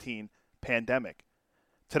COVID-19 pandemic.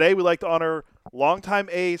 Today, we'd like to honor longtime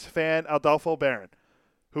A's fan Adolfo Barron,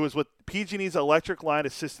 who is with PG&E's Electric Line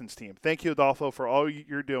Assistance Team. Thank you, Adolfo, for all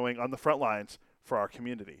you're doing on the front lines for our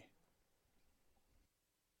community.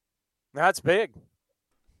 That's big.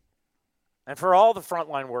 And for all the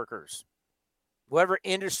frontline workers, whatever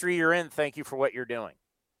industry you're in, thank you for what you're doing.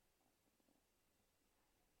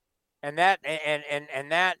 And that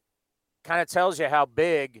kind of tells you how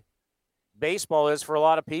big baseball is for a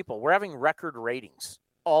lot of people. We're having record ratings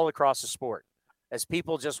all across the sport as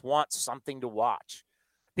people just want something to watch.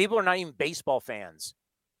 People are not even baseball fans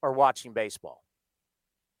are watching baseball.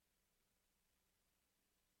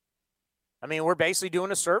 I mean, we're basically doing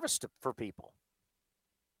a service for people.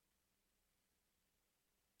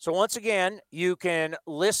 So once again, you can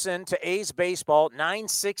listen to A's Baseball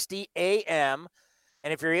 960 AM.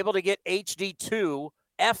 And if you're able to get HD2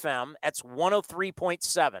 FM, that's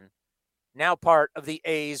 103.7, now part of the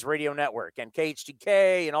A's radio network, and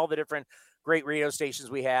KHTK and all the different great radio stations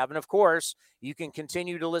we have. And, of course, you can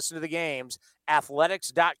continue to listen to the games,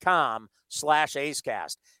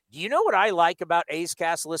 athletics.com/AsCast. Do you know what I like about A's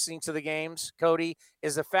Cast listening to the games, Cody,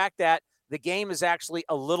 is the fact that the game is actually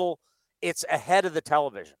it's ahead of the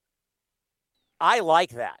television. I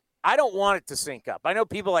like that. I don't want it to sync up. I know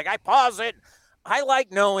people I pause it. I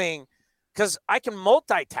like knowing because I can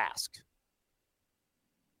multitask.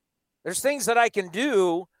 There's things that I can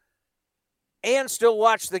do and still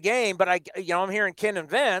watch the game, but I'm hearing Ken and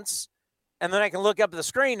Vince, and then I can look up at the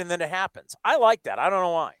screen, and then it happens. I like that. I don't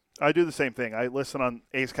know why. I do the same thing. I listen on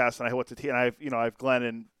A's Cast, and I watch the TV, and I have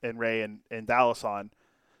Glenn and Ray and Dallas on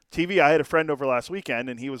TV. I had a friend over last weekend,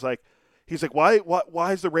 and he was like,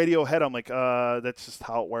 why is the radio ahead? I'm like, that's just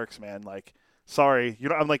how it works, man. Like, sorry.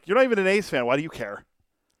 I'm like, you're not even an A's fan. Why do you care?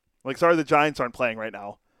 Like, sorry the Giants aren't playing right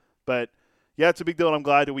now. But, yeah, it's a big deal, and I'm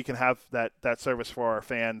glad that we can have that service for our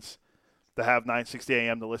fans to have 960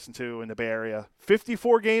 AM to listen to in the Bay Area.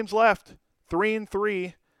 54 games left,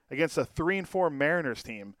 3-3 against a 3-4 Mariners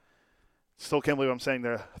team. Still can't believe I'm saying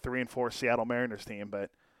the 3-4 Seattle Mariners team, but,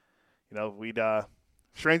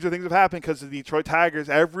 stranger things have happened because of the Detroit Tigers.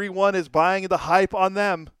 Everyone is buying the hype on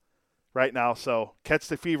them right now, so catch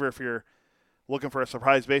the fever if you're looking for a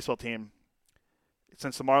surprise baseball team.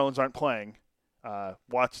 Since the Marlins aren't playing,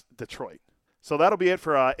 watch Detroit. So that'll be it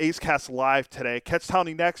for A's Cast Live today. Catch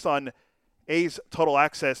Tony next on A's Total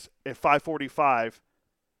Access at 5:45.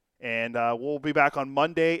 And we'll be back on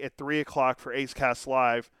Monday at 3 o'clock for A's Cast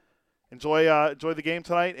Live. Enjoy the game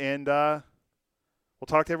tonight, and we'll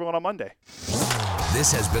talk to everyone on Monday.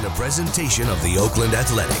 This has been a presentation of the Oakland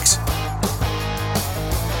Athletics.